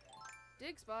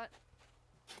 Dig spot.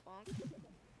 Bonk.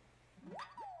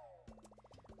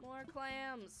 More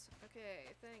clams.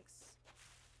 Okay, thanks.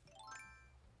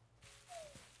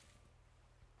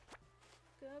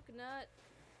 Coconut.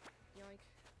 Yoink.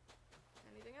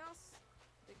 Anything else?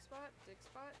 Dig spot, dig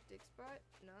spot, dig spot.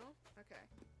 No? Okay.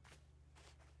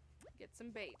 Get some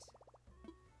bait.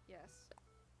 Yes.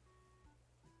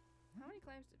 How many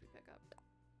clams did we pick up?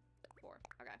 4.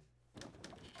 Okay.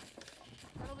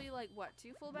 That'll be like, what,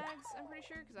 2 full bags? I'm pretty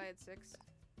sure, because I had 6.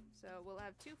 So we'll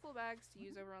have 2 full bags to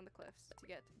use over on the cliffs to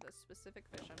get the specific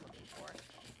fish I'm looking for.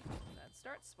 That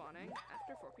starts spawning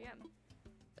after 4 p.m.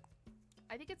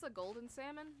 I think it's a golden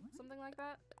salmon, something like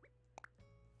that.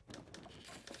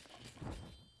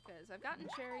 Because I've gotten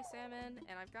cherry salmon,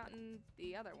 and I've gotten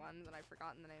the other one that I've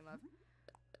forgotten the name of.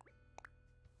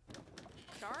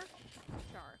 Char?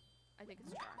 Char. I think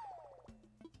it's char.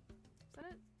 Is that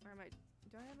it? Or am I...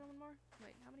 Do I have one more?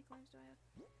 Wait, how many clams do I have?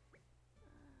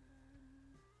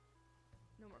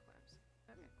 No more clams.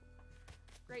 Okay, cool.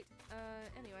 Great.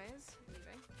 Anyways,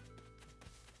 leaving.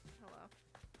 Hello.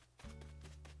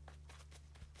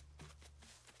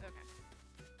 Okay.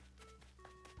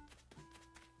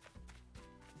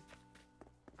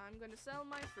 I'm going to sell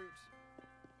my fruit.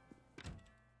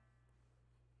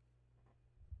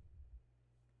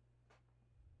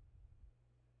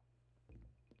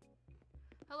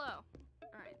 Hello.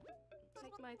 Alright.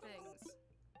 Take my things.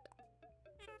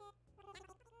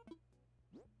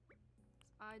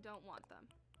 I don't want them.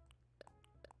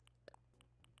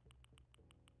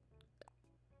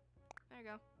 There you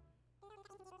go.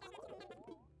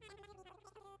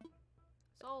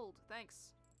 Sold.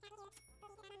 Thanks.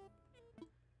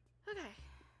 Okay.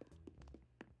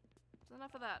 So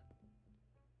enough of that.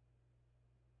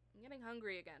 I'm getting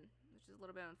hungry again, which is a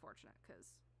little bit unfortunate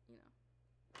because, you know,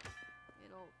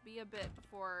 it'll be a bit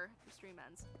before the stream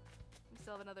ends. We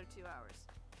still have another 2 hours.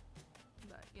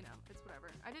 But, you know, it's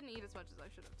whatever. I didn't eat as much as I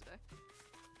should have today.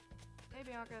 Hey,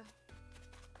 Bianca.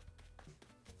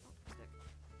 Oh, stick.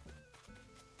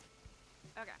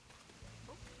 Okay.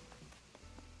 Oh.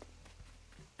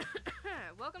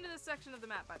 Welcome to this section of the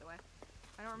map, by the way.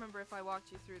 I don't remember if I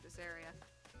walked you through this area.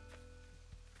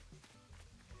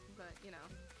 But, you know,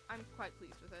 I'm quite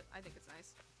pleased with it. I think it's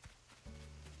nice.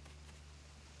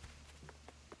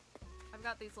 I've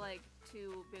got these, like,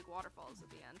 2 big waterfalls at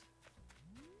the end.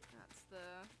 That's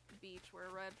the beach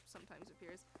where red sometimes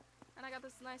appears. And I got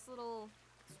this nice little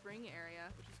spring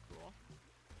area, which is cool.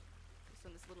 Just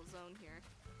in this little zone here.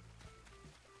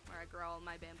 Where I grow all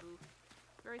my bamboo.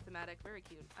 Very thematic, very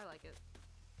cute. I like it.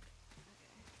 Okay.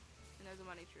 And there's a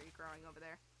money tree growing over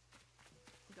there.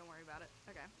 Don't worry about it.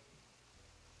 Okay.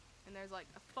 And there's like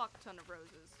a fuck ton of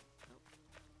roses. Oh,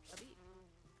 a bee.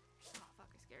 Oh fuck,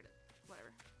 I scared it.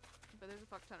 Whatever. But there's a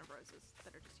fuck ton of roses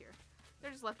that are just here.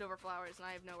 They're just leftover flowers, and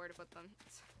I have nowhere to put them.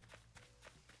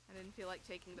 I didn't feel like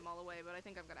taking them all away, but I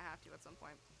think I'm gonna have to at some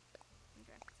point.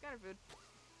 Okay, scatter food.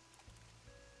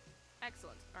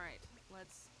 Excellent. Alright,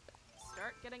 let's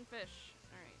start getting fish.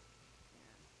 Alright.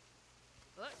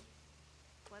 Yeah. Look.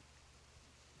 What?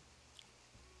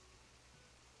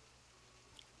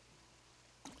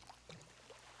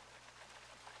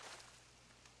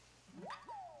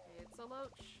 It's a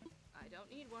loach. I don't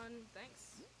need one,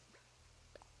 thanks.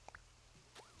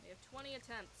 I have 20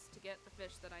 attempts to get the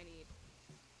fish that I need.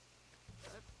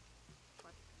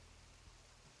 What?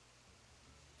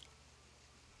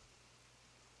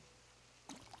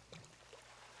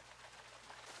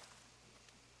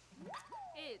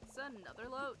 It's another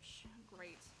loach.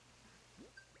 Great.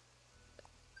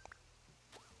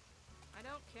 I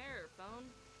don't care,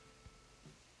 phone.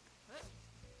 What?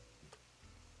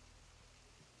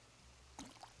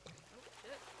 Oh,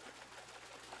 shit.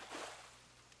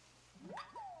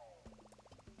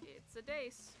 It's a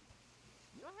dace.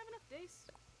 Do I have enough dace?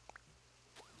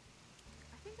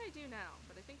 I think I do now,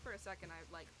 but I think for a second I,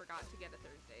 like, forgot to get a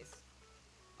third dace.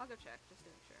 I'll go check, just to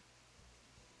make sure.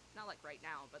 Not, like, right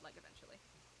now, but, like, eventually.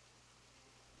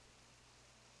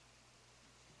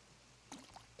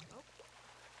 Oh.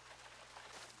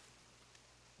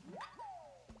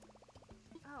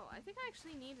 Oh, I think I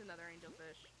actually need another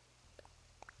angelfish.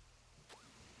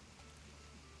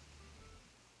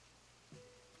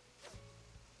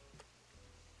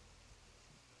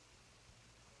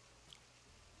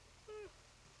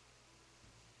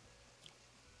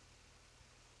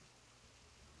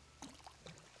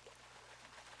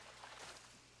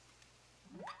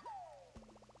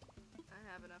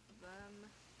 I have enough of them.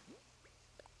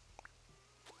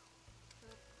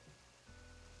 Oh.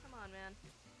 Come on, man.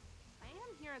 I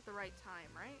am here at the right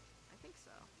time, right? I think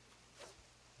so.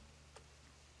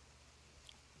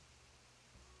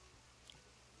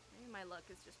 Maybe my luck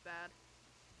is just bad.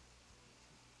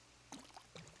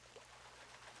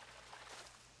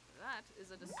 That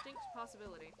is a distinct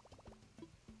possibility.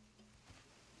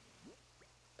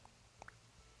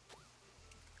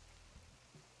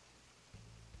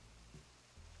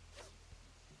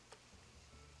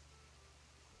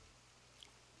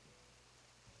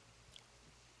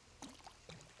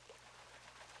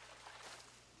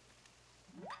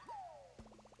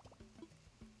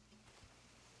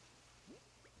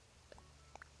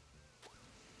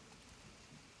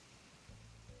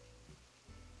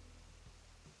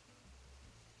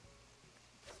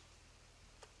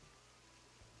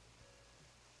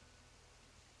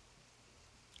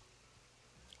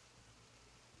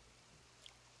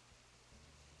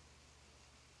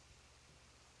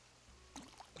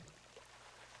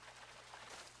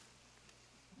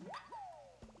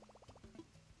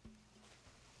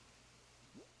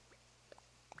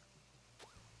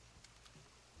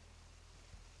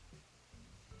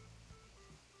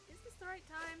 The right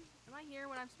time? Am I here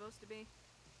when I'm supposed to be?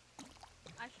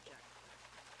 I should check.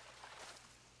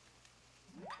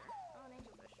 Oh, an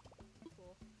angelfish.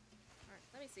 Cool. Alright,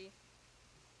 let me see.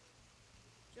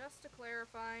 Just to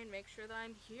clarify and make sure that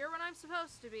I'm here when I'm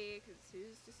supposed to be, because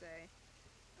who's to say?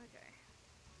 Okay.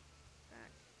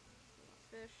 Back.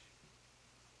 Fish.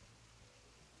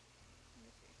 Let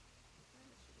me see.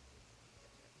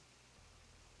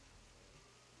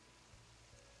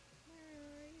 Where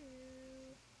are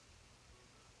you?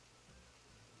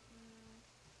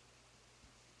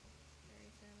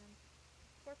 Berry salmon.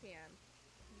 4 p.m.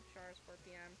 Char's 4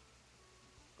 p.m.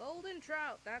 Golden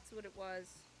trout! That's what it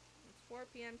was. It's 4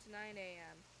 p.m. to 9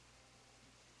 a.m.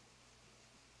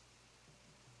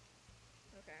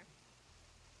 Okay.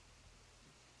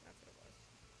 That's what it was.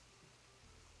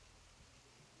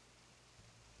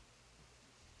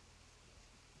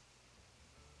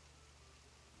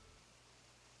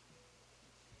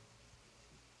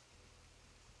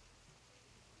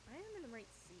 I am in the right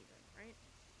season, right?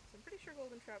 So I'm pretty sure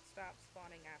golden trout stop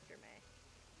spawning after May.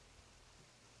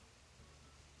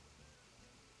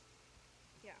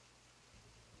 Yeah.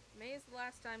 May is the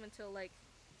last time until, like,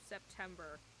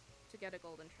 September to get a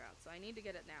golden trout, so I need to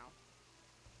get it now.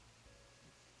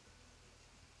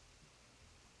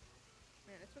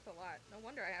 Man, it took a lot. No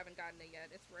wonder I haven't gotten it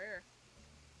yet. It's rare.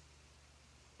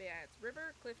 But yeah, it's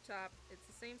river, cliff top. It's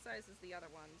the same size as the other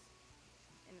ones.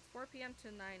 And it's 4 p.m.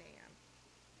 to 9 a.m.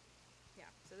 Yeah,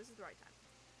 so this is the right time.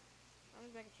 I'm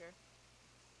just making sure.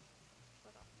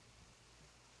 Fuck off.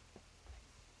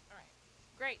 Alright.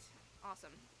 Great.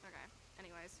 Awesome. Okay.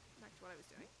 Anyways, back to what I was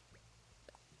doing.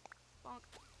 Bonk.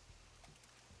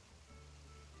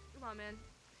 Come on, man.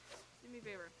 Do me a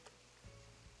favor.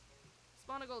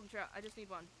 Spawn a golden trout. I just need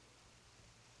one.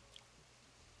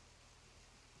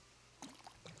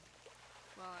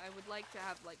 Well, I would like to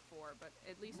have like 4, but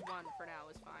at least 1 for now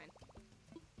is fine.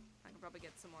 I can probably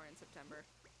get some more in September.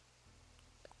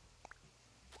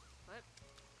 But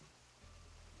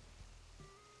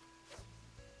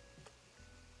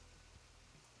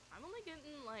I'm only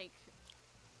getting like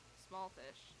small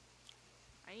fish.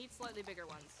 I need slightly bigger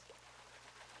ones.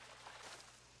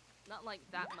 Not like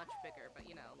that much bigger, but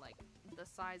you know, like the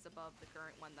size above the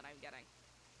current one that I'm getting.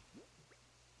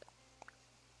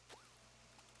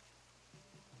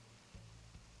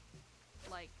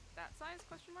 Like that size,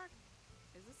 question mark?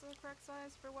 Is this the correct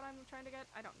size for what I'm trying to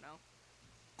get? I don't know.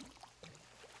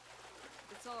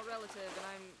 It's all relative and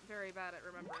I'm very bad at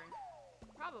remembering.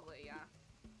 Probably, yeah.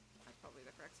 That's probably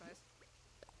the correct size.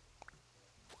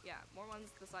 Yeah, more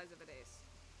ones the size of a dace.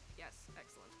 Yes,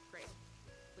 excellent. Great.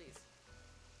 Please.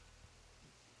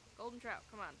 Golden trout,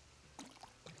 come on.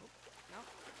 Oh, nope,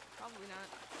 probably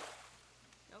not.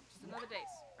 Nope, just another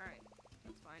dace. Alright,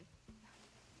 that's fine.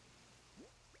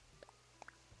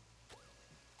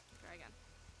 Try again.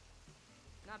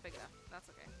 Not big enough. That's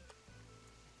okay.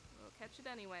 We'll catch it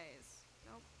anyways.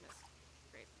 Nope, missed.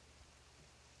 Great.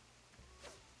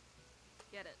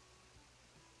 Get it.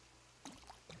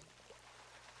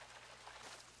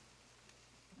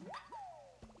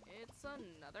 It's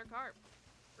another carp.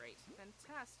 Great.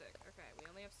 Fantastic. Okay, we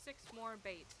only have 6 more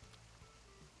bait.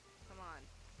 Come on.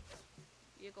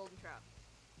 Be a golden trout.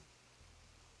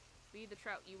 Be the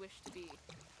trout you wish to be.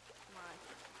 Come on.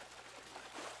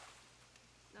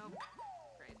 Nope.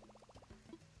 Great.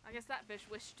 I guess that fish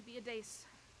wished to be a dace.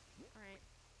 Alright.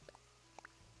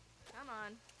 Come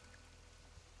on.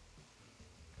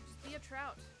 Just be a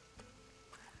trout.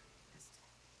 Missed.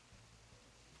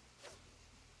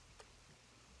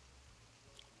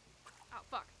 Oh,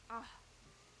 fuck. Ah.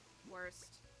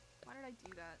 Worst. Why did I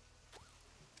do that?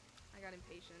 I got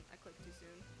impatient. I clicked too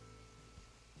soon.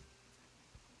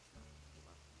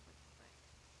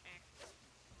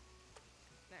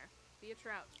 There. Be a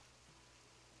trout.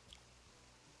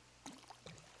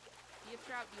 Be a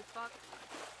trout, you fuck.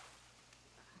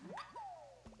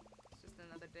 It's just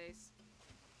another dace.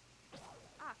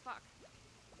 Ah, fuck.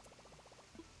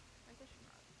 My fishing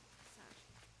rod. Sad.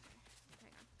 Okay,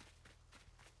 hang on.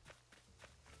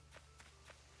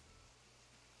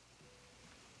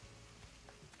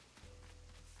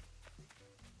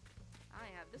 I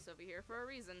have this over here for a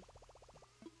reason.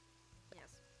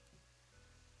 Yes.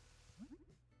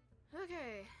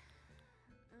 Okay.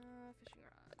 Fishing rod.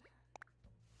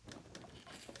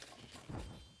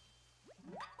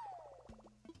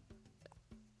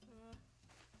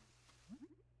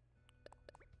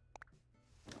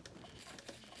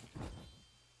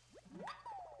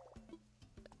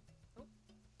 Oh,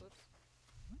 whoops.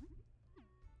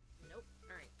 Nope.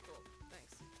 Alright, cool.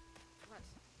 Thanks. What?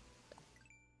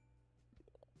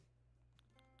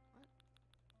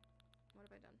 What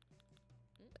have I done?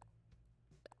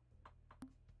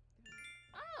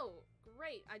 Oh!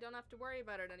 Great! I don't have to worry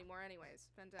about it anymore anyways.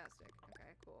 Fantastic.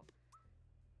 Okay, cool.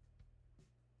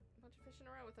 A bunch of fish in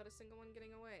a row without a single one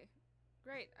getting away.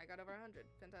 Great! I got over 100.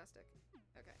 Fantastic.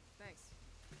 Okay, thanks.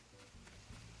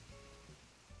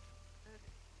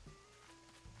 Okay.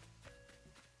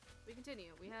 We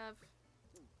continue. We have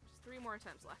just 3 more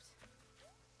attempts left.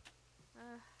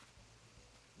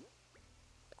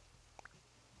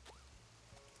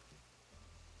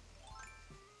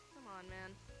 Come on,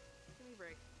 man. Give me a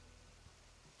break.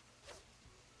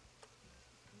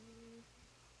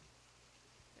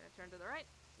 Gonna turn to the right?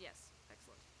 Yes.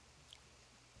 Excellent.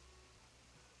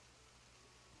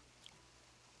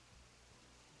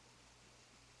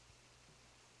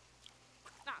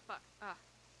 Ah, fuck. Ah.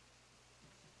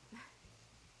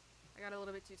 I got a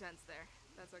little bit too tense there.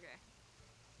 That's okay.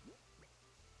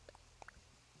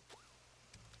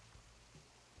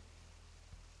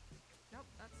 Nope,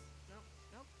 that's... Nope,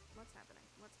 nope. What's happening?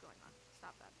 What's going on?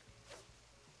 Stop that.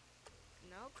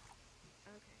 Nope.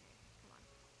 Okay, come on.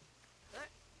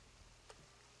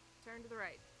 Turn to the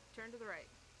right. Turn to the right.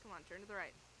 Come on, turn to the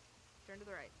right. Turn to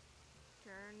the right.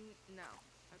 Turn... No.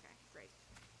 Okay, great.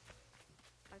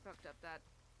 I fucked up that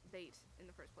bait in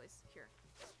the first place. Here.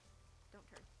 Don't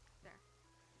turn. There.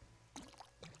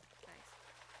 Thanks.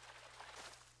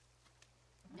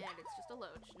 And it's just a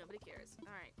loach. Nobody cares.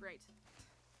 Alright, great.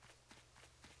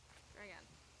 Try again.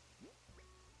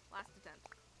 Last attempt.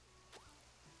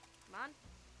 Come on.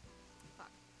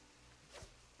 Fuck.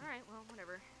 Alright, well,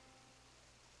 whatever.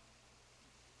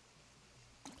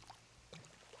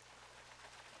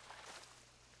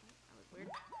 That was weird.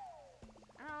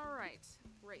 Alright,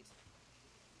 great.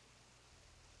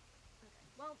 Okay,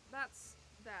 well, that's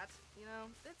that. You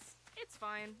know, it's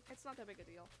fine. It's not that big a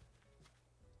deal.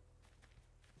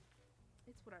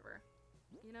 It's whatever.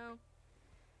 You know,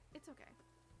 it's okay.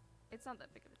 It's not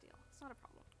that big of a deal. It's not a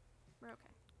problem. We're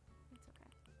okay. It's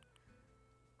okay.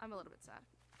 I'm a little bit sad.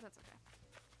 That's okay.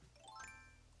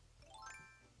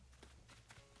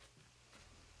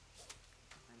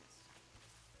 I missed.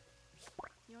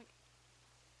 Yoink.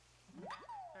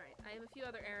 Alright, I have a few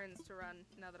other errands to run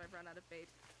now that I've run out of bait.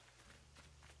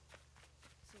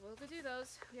 So we'll go do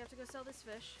those. We have to go sell this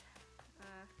fish.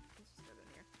 Let's just go in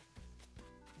here.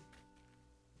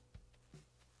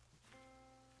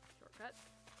 Shortcut.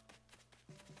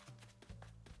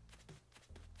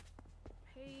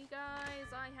 Hey guys,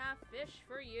 I have fish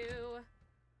for you.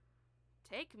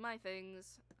 Take my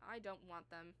things. I don't want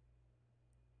them.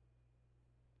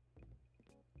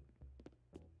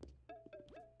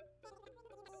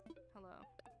 Hello.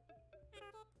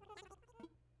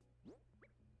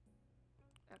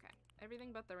 Okay,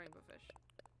 everything but the rainbow fish.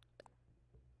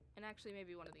 And actually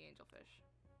maybe one of the angelfish.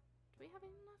 Do we have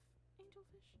enough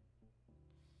angelfish?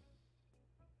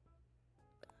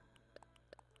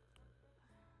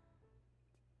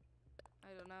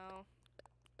 I don't know.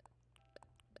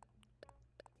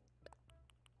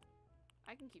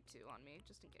 I can keep 2 on me,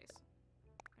 just in case.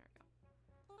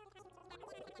 There we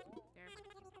go. There.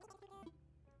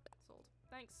 Sold.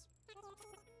 Thanks.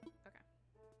 Okay.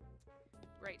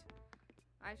 Great.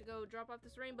 I have to go drop off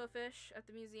this rainbow fish at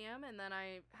the museum, and then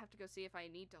I have to go see if I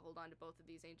need to hold on to both of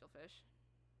these angelfish.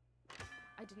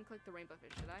 I didn't click the rainbow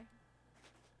fish, did I?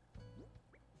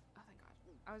 Oh, thank God.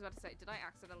 I was about to say, did I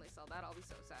accidentally sell that? I'll be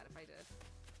so sad if I did.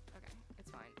 Okay, it's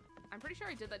fine. I'm pretty sure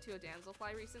I did that to a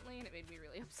damselfly recently, and it made me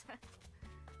really upset.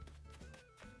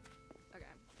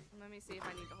 Okay, let me see if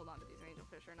I need to hold on to these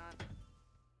angelfish or not.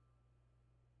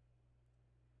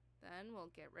 Then we'll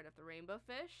get rid of the rainbow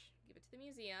fish, give it to the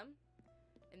museum,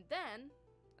 and then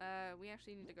we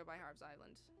actually need to go by Harv's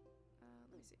Island.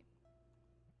 Let me see.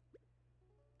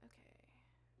 Okay.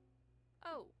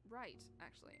 Oh, right.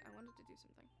 Actually, I wanted to do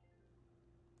something.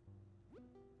 There.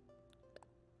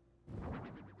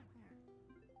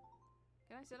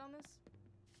 Can I sit on this?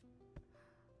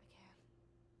 I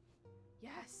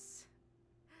can. Yes!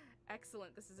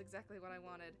 Excellent. This is exactly what I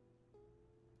wanted.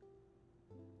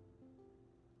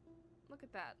 Look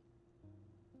at that.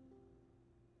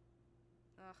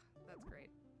 Ugh, that's great.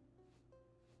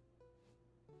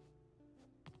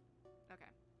 Okay.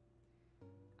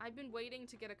 I've been waiting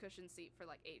to get a cushion seat for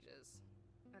like ages.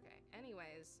 Okay,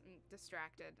 anyways, I'm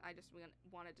distracted. I just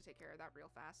wanted to take care of that real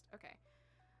fast. Okay,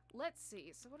 let's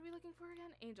see. So what are we looking for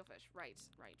again? Angelfish. Right.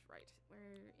 We're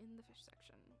in the fish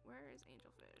section. Where is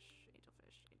angelfish?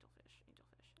 Angelfish.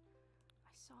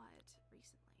 I saw it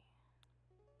recently.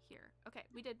 Here. Okay,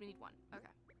 we need one. Okay.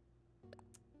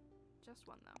 Just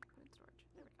one, though. Put it in storage.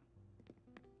 There we go.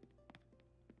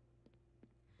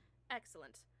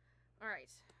 Excellent.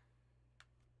 Alright.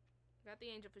 Got the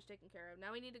angelfish taken care of.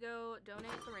 Now we need to go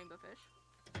donate the rainbow fish.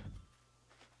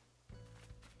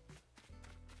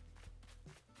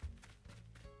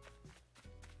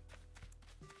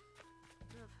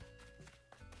 Ugh.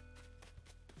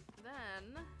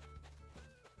 Then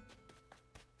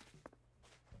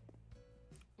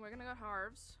we're gonna go to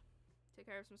Harv's. Take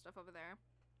care of some stuff over there.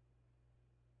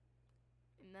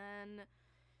 And then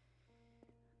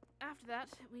after that,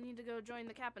 we need to go join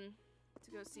the captain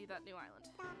to go see that new island.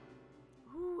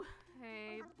 Ooh,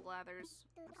 hey, Blathers.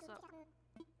 What's up?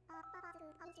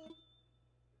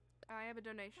 I have a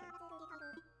donation.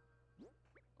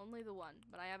 Only the one,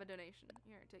 but I have a donation.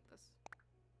 Here, take this.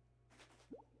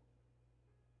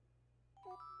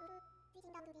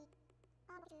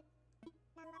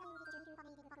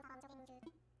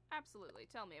 Absolutely,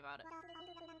 tell me about it.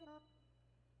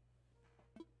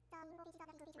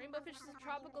 Rainbow fish is a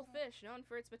tropical fish known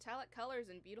for its metallic colors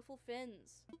and beautiful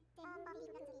fins.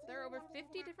 There are over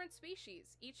 50 different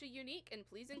species, each a unique and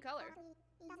pleasing color.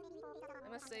 I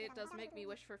must say it does make me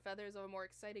wish for feathers of a more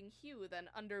exciting hue than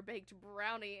underbaked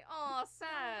brownie. Aw,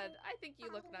 sad. I think you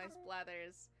look nice,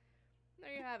 Blathers.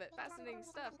 There you have it. Fascinating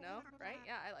stuff, no? Right?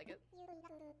 Yeah, I like it.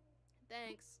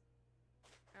 Thanks.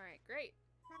 Alright, great.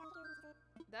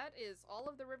 That is all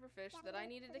of the river fish that I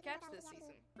needed to catch this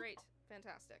season. Great.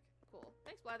 Fantastic. Cool.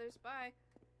 Thanks, Blathers. Bye.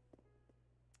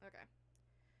 Okay.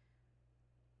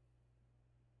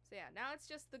 So yeah, now it's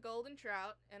just the golden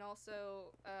trout and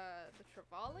also the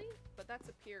trevally, but that's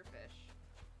a pier fish.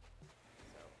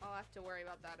 So I'll have to worry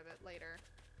about that a bit later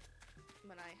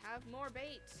when I have more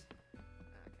bait.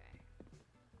 Okay.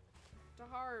 To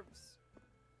Harv's.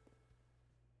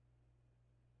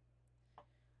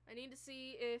 I need to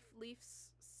see if Leaf's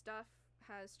stuff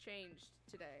has changed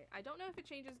today. I don't know if it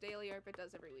changes daily or if it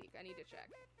does every week. I need to check.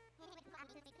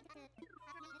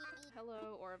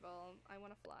 Hello, Orville. I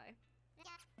want to fly.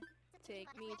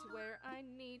 Take me to where I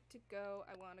need to go.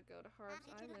 I want to go to Harb's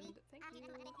Island. Thank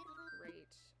you. Great.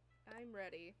 I'm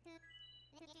ready.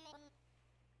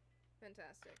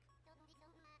 Fantastic.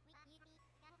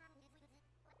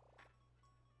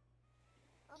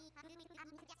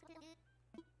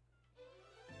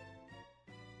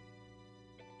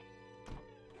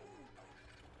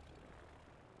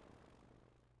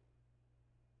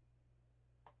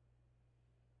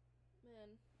 Man,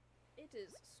 it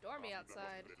is stormy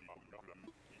outside.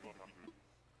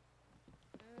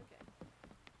 Okay.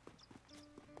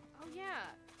 Oh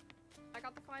yeah! I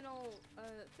got the final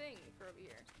thing for over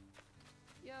here.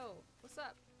 Yo, what's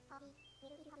up?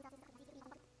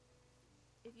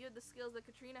 If you had the skills that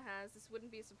Katrina has, this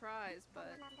wouldn't be a surprise,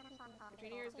 but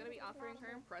Katrina here is going to be offering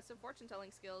her impressive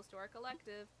fortune-telling skills to our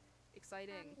collective.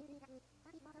 Exciting.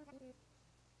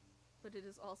 But it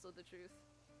is also the truth.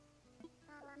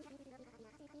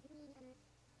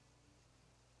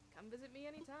 Come visit me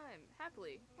anytime.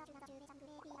 Happily.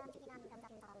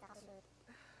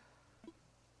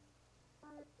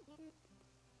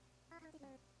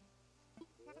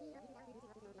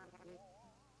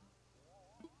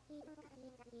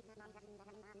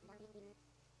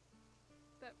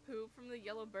 That poo from the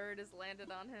yellow bird has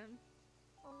landed on him.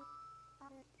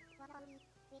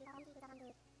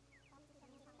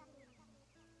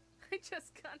 I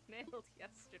just got nailed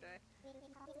yesterday.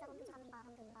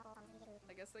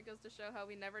 I guess that goes to show how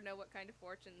we never know what kind of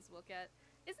fortunes we'll get.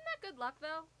 Isn't that good luck,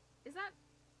 though? Is that...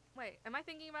 Wait, am I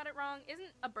thinking about it wrong?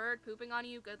 Isn't a bird pooping on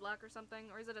you good luck or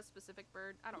something? Or is it a specific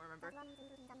bird? I don't remember.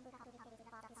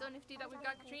 So nifty that we've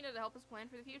got Katrina to help us plan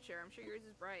for the future. I'm sure yours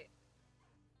is bright.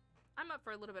 I'm up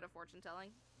for a little bit of fortune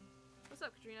telling. What's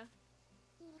up, Katrina?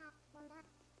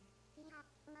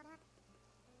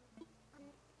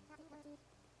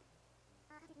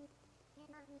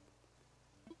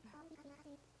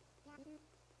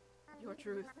 Your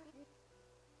truth.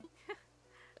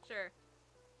 Sure.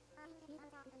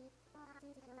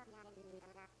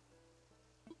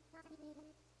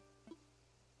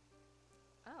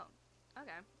 Oh,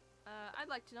 okay. I'd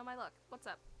like to know my luck. What's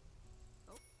up?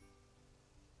 Oh.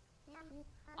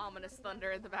 Ominous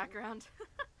thunder in the background.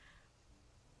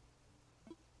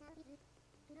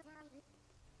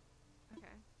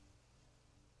 Okay.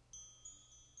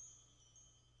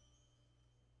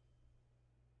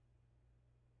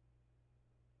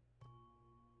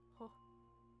 Oh.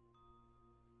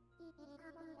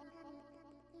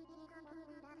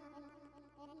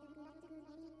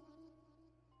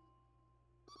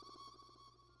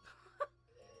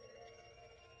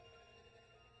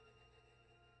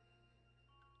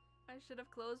 I should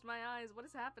have closed my eyes. What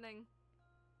is happening?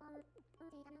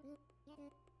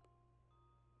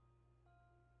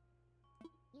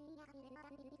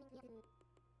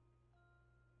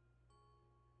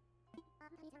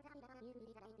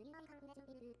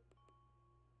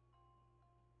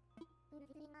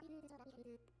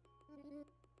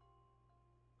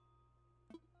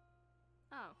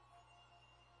 Oh.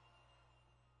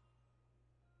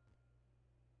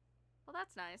 Well,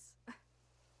 that's nice.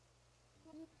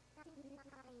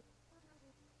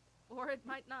 Or it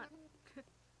might not.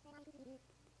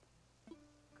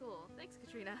 Cool. Thanks,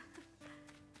 Katrina.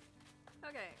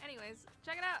 Okay, anyways,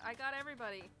 check it out. I got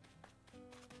everybody.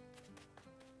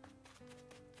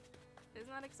 Isn't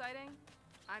that exciting?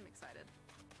 I'm excited.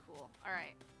 Cool.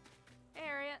 Alright. Hey,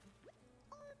 Harriet.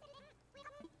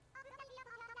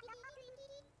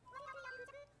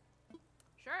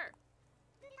 Sure.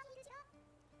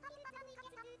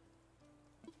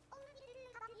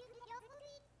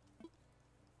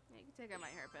 Yeah, you can take out my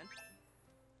hairpin.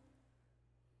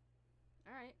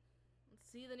 Alright.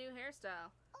 Let's see the new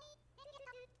hairstyle.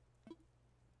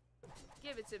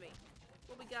 Give it to me.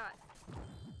 What we got?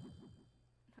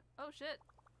 Oh shit.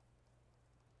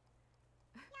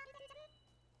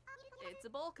 It's a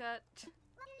bowl cut.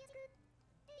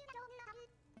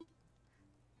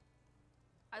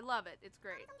 I love it. It's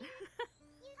great.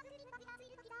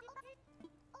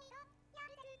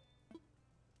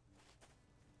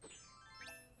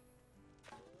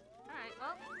 Alright,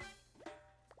 well.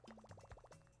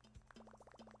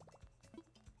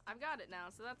 I've got it now,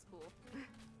 so that's cool.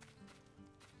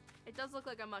 It does look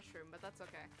like a mushroom, but that's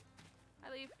okay.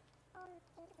 I leave.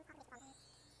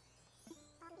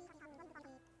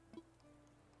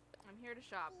 I'm here to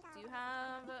shop. Do you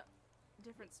have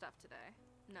different stuff today?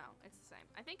 No, it's the same.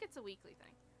 I think it's a weekly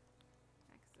thing.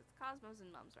 Yeah, 'cause it's Cosmos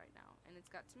and Mums right now. And it's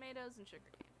got tomatoes and sugar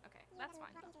cane. Okay, that's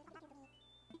fine.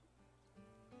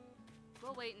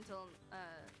 We'll wait until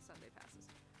Sunday passes.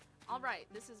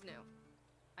 Alright, this is new.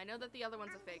 I know that the other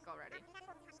one's a fake already.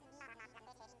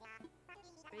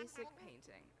 Basic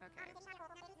painting. Okay.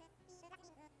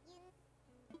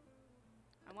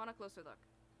 I want a closer look.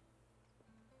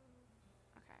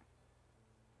 Okay.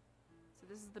 So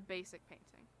this is the basic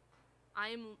painting.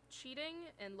 I'm cheating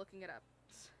and looking it up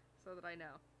so that I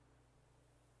know.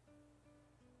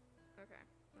 Okay,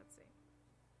 let's see.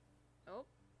 Oh.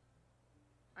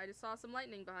 I just saw some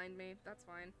lightning behind me. That's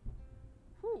fine.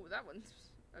 Whew, that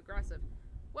one's aggressive.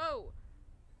 Whoa!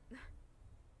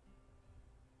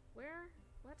 Where?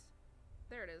 What?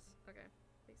 There it is. Okay.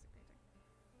 Basic painting.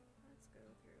 Let's go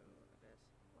through a bit.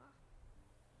 Wow.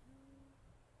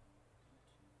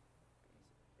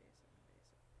 Basic.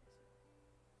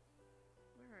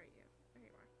 Where are you? There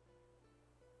you are.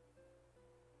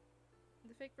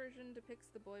 The fake version depicts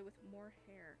the boy with more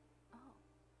hair. Oh.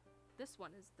 This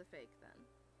one is the fake then.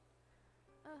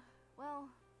 Well.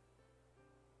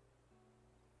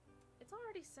 It's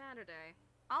already Saturday.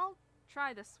 I'll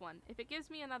try this one. If it gives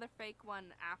me another fake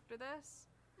one after this,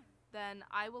 then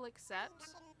I will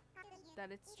accept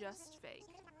that it's just fake,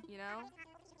 you know?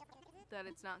 That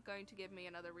it's not going to give me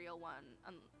another real one,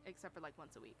 except for like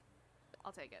once a week.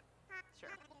 I'll take it. Sure.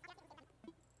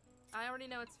 I already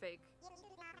know it's fake.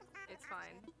 It's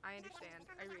fine. I understand.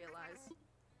 I realize.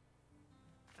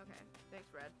 Okay.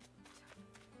 Thanks, Red.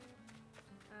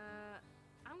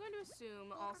 I'm going to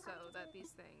assume also that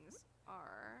these things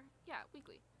are, yeah,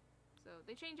 weekly. So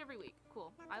they change every week.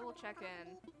 Cool. I will check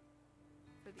in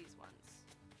for these ones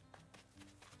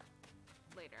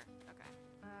later. Okay.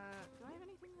 Do I have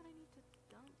anything that I need to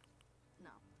dump?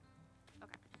 No.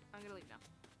 Okay. I'm gonna leave now.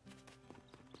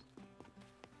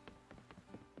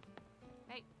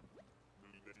 Hey.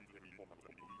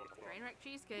 Trainwreck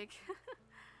cheesecake.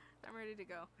 I'm ready to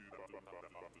go.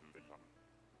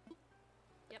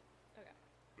 Yep. Okay.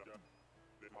 Let's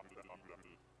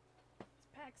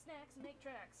pack snacks and make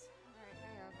tracks. Alright,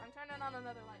 hang on. I'm turning on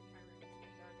another light in my room. It's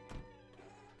getting dark again.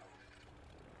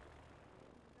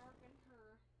 Darken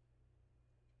her.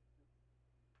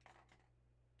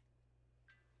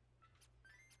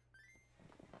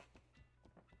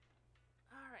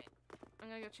 Alright. I'm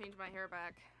gonna go change my hair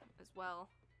back as well.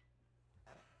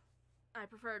 I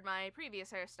preferred my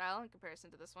previous hairstyle in comparison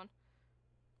to this one.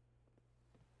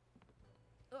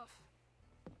 Ugh.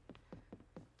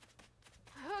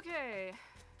 Okay.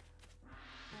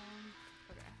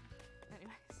 Okay.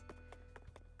 Anyways. This way.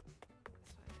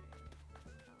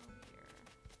 Oh, here.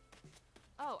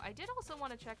 Oh, I did also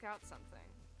want to check out something.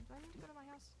 Do I need to go to my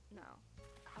house? No.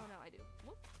 Oh, no, I do.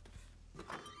 Whoop.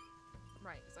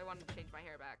 Right, because I wanted to change my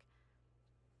hair back.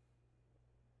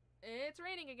 It's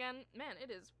raining again. Man,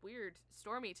 it is weird.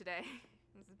 Stormy today.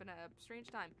 This has been a strange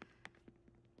time.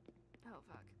 Oh,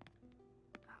 fuck.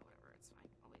 Whatever. It's fine.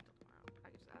 I'll wait till tomorrow.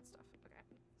 I can just add stuff. Okay.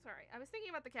 Sorry. I was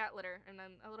thinking about the cat litter, and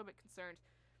I'm a little bit concerned.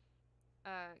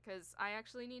 Because I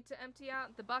actually need to empty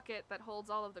out the bucket that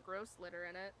holds all of the gross litter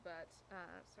in it, but,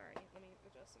 sorry. Let me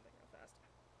adjust something real fast.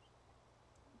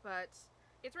 But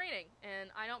it's raining, and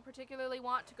I don't particularly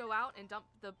want to go out and dump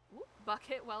the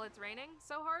bucket while it's raining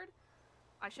so hard.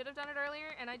 I should have done it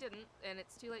earlier, and I didn't, and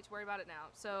it's too late to worry about it now.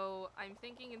 So I'm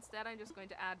thinking instead I'm just going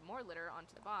to add more litter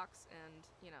onto the box and,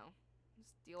 you know,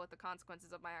 just deal with the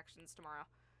consequences of my actions tomorrow.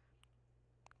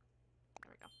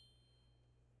 There we go.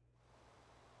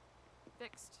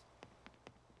 Fixed.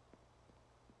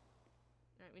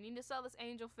 Alright, we need to sell this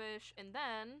angelfish, and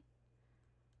then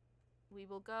we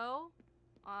will go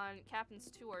on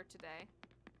Captain's tour today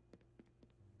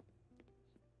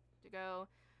to go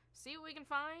see what we can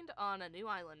find on a new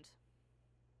island.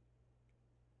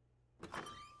 And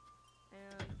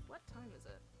what time is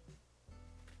it?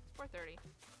 It's 4:30.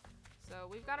 So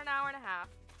we've got an hour and a half.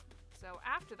 So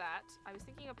after that, I was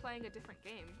thinking of playing a different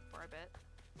game for a bit.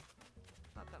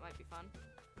 Thought that might be fun.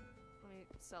 Let me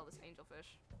sell this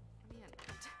angelfish. Man.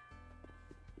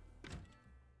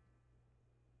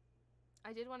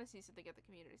 I did want to see something at the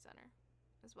community center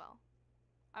as well.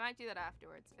 I might do that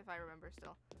afterwards, if I remember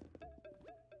still.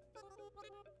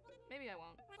 Maybe I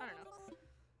won't. I don't know.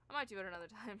 I might do it another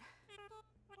time.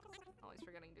 Always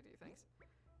forgetting to do things.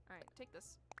 Alright, take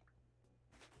this.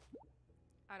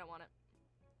 I don't want it.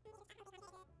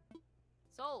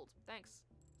 Sold! Thanks.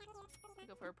 I'll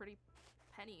go for a pretty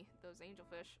penny, those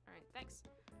angelfish. Alright, thanks.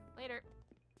 Later.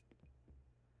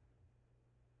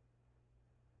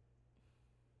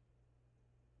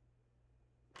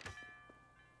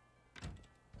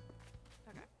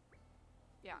 Okay.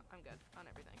 Yeah, I'm good on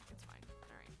everything. It's fine.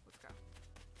 Alright, let's go.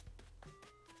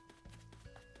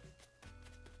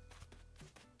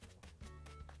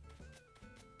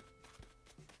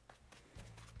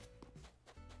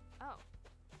 Oh.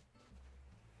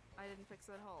 I didn't fix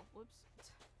that hole. Whoops.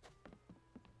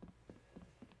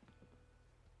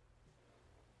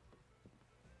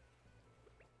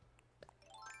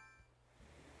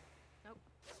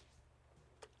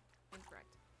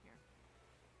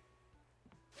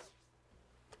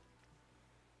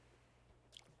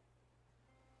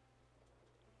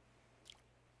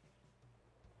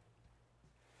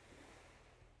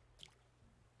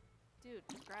 Dude,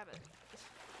 just grab it.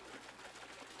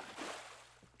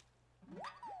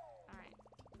 Alright.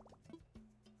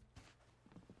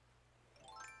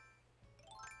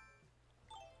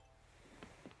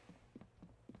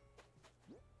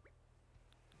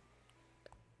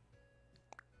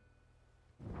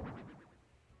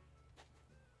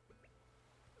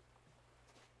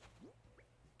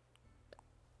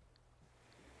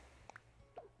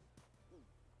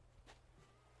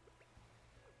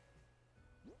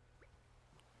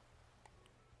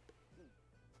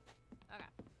 Okay.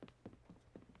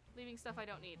 Leaving stuff I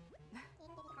don't need.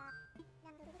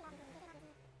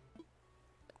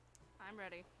 I'm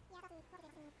ready.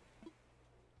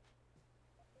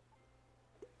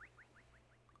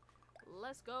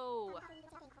 Let's go!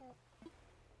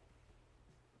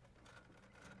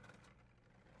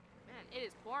 Man, it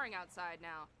is pouring outside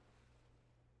now.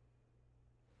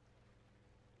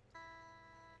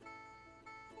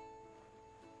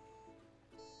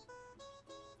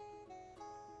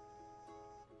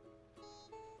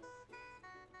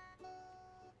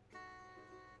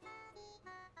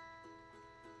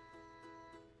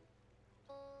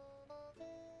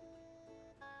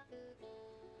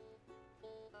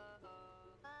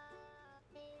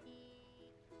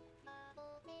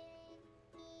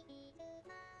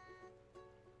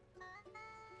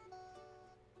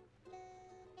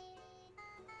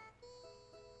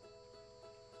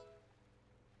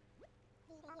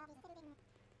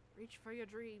 Reach for your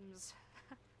dreams.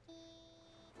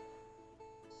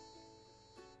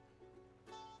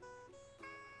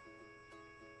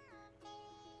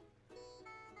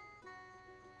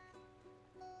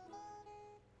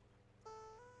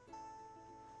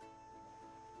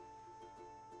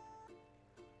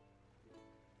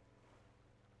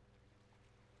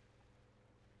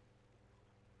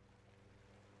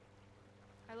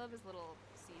 I love his little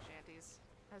sea shanties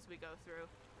as we go through.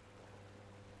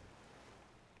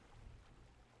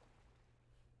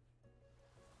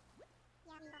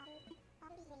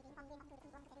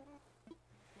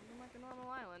 Looking like a normal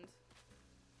island.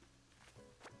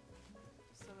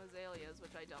 Just some azaleas,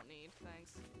 which I don't need,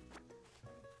 thanks.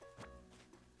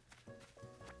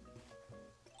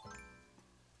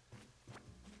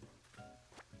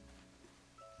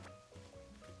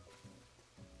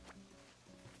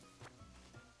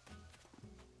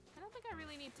 I don't think I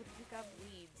really need to pick up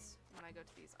weeds when I go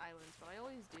to these islands, but I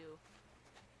always do.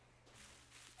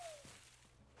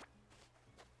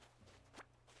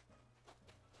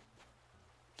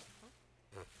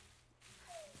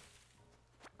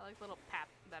 I like the little pap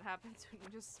that happens when you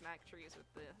just smack trees with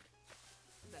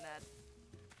the net.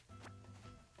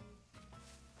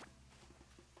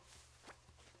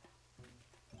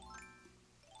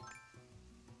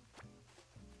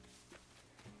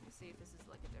 Let me see if this is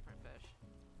like a different fish.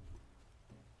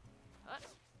 What?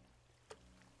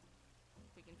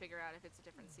 We can figure out if it's a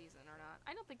different season or not.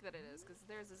 I don't think that it is, because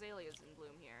there's azaleas in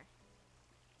bloom here.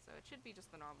 So it should be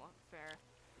just the normal fare.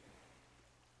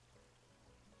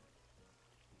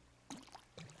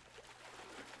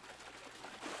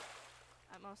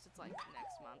 At most, it's like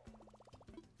next month.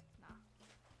 Nah.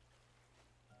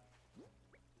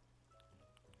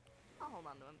 I'll hold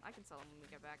on to him. I can sell him when we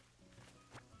get back.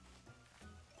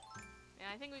 Yeah,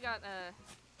 I think we got a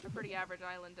pretty average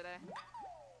island today.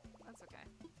 That's okay.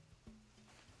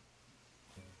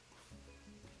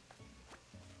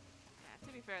 Yeah,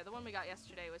 to be fair, the one we got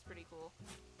yesterday was pretty cool.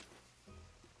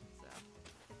 So,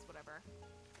 it's whatever.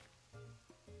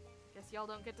 Guess y'all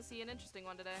don't get to see an interesting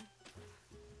one today.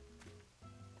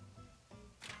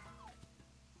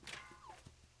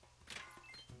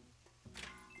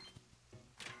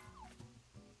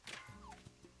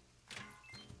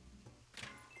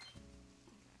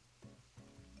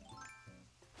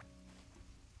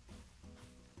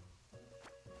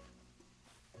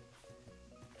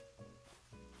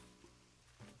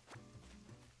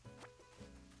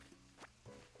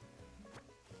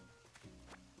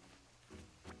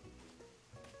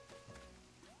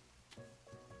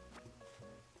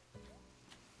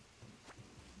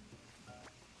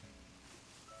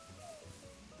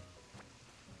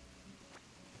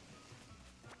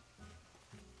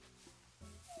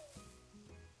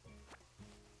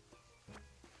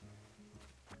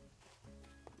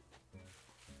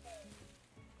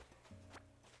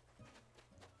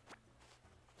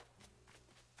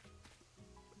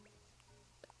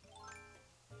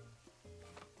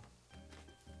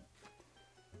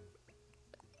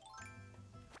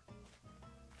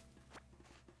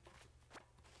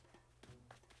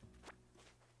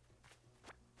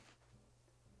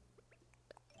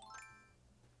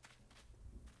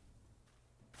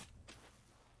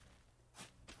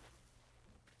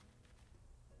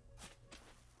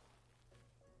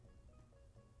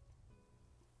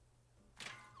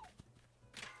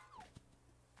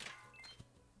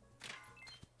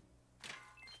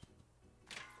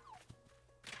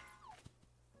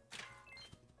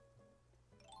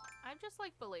 just,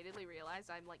 like, belatedly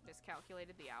realized I'm, like,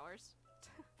 miscalculated the hours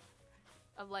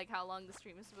of, like, how long the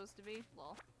stream is supposed to be.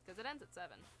 Lol. Because it ends at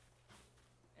 7.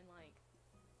 And, like,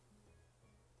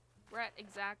 we're at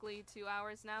exactly 2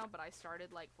 hours now, but I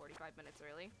started, like, 45 minutes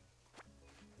early.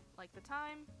 Like, the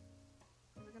time...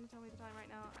 Is it gonna tell me the time right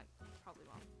now? I probably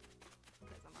won't.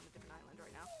 Because I'm on a different island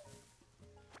right now.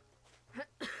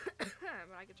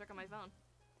 But I can check on my phone.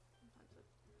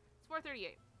 It's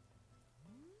 4:38.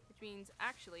 Which means,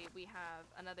 actually, we have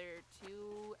another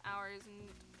 2 hours and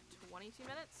 22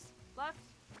 minutes left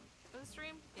for the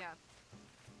stream. Yeah.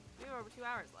 We have over 2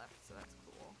 hours left, so that's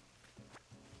cool.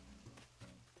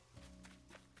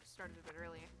 Started a bit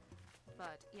early.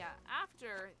 But, yeah,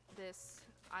 after this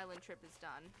island trip is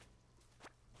done,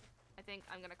 I think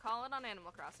I'm gonna call it on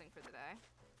Animal Crossing for the day.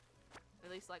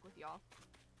 At least, like, with y'all.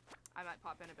 I might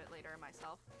pop in a bit later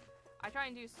myself. I try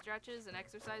and do stretches and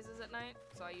exercises at night,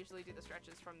 so I usually do the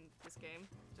stretches from this game,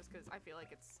 just because I feel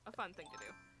like it's a fun thing to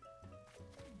do.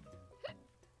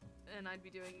 And I'd be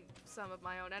doing some of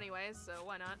my own anyways, so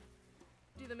why not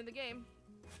do them in the game?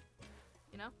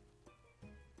 You know?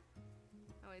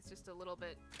 Oh, it's just a little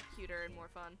bit cuter and more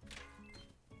fun.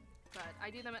 But I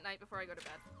do them at night before I go to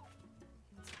bed.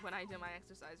 It's when I do my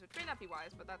exercise, which may not be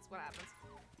wise, but that's what happens.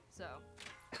 So...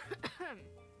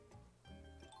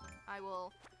 I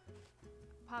will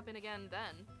pop in again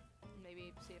then.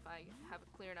 Maybe see if I have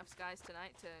clear enough skies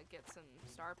tonight to get some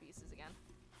star pieces again.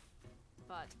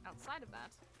 But outside of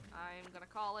that, I'm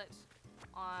gonna call it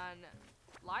on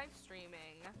live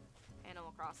streaming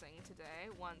Animal Crossing today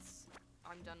once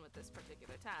I'm done with this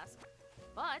particular task.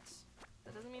 But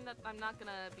that doesn't mean that I'm not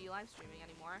gonna be live streaming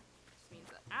anymore. It just means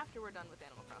that after we're done with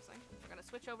Animal Crossing, we're gonna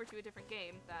switch over to a different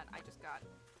game that I just got.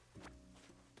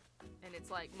 And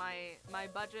it's like my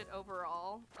budget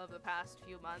overall of the past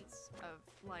few months of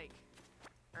like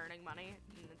earning money,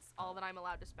 and it's all that I'm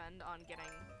allowed to spend on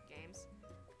getting games.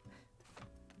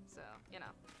 So, you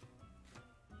know.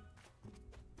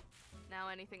 Now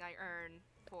anything I earn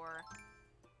for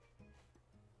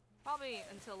probably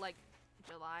until like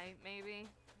July maybe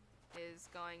is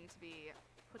going to be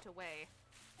put away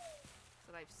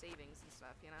so that I have savings and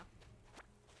stuff, you know.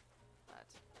 But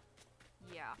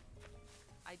yeah.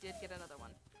 I did get another one.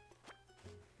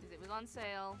 Because it was on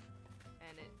sale,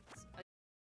 and it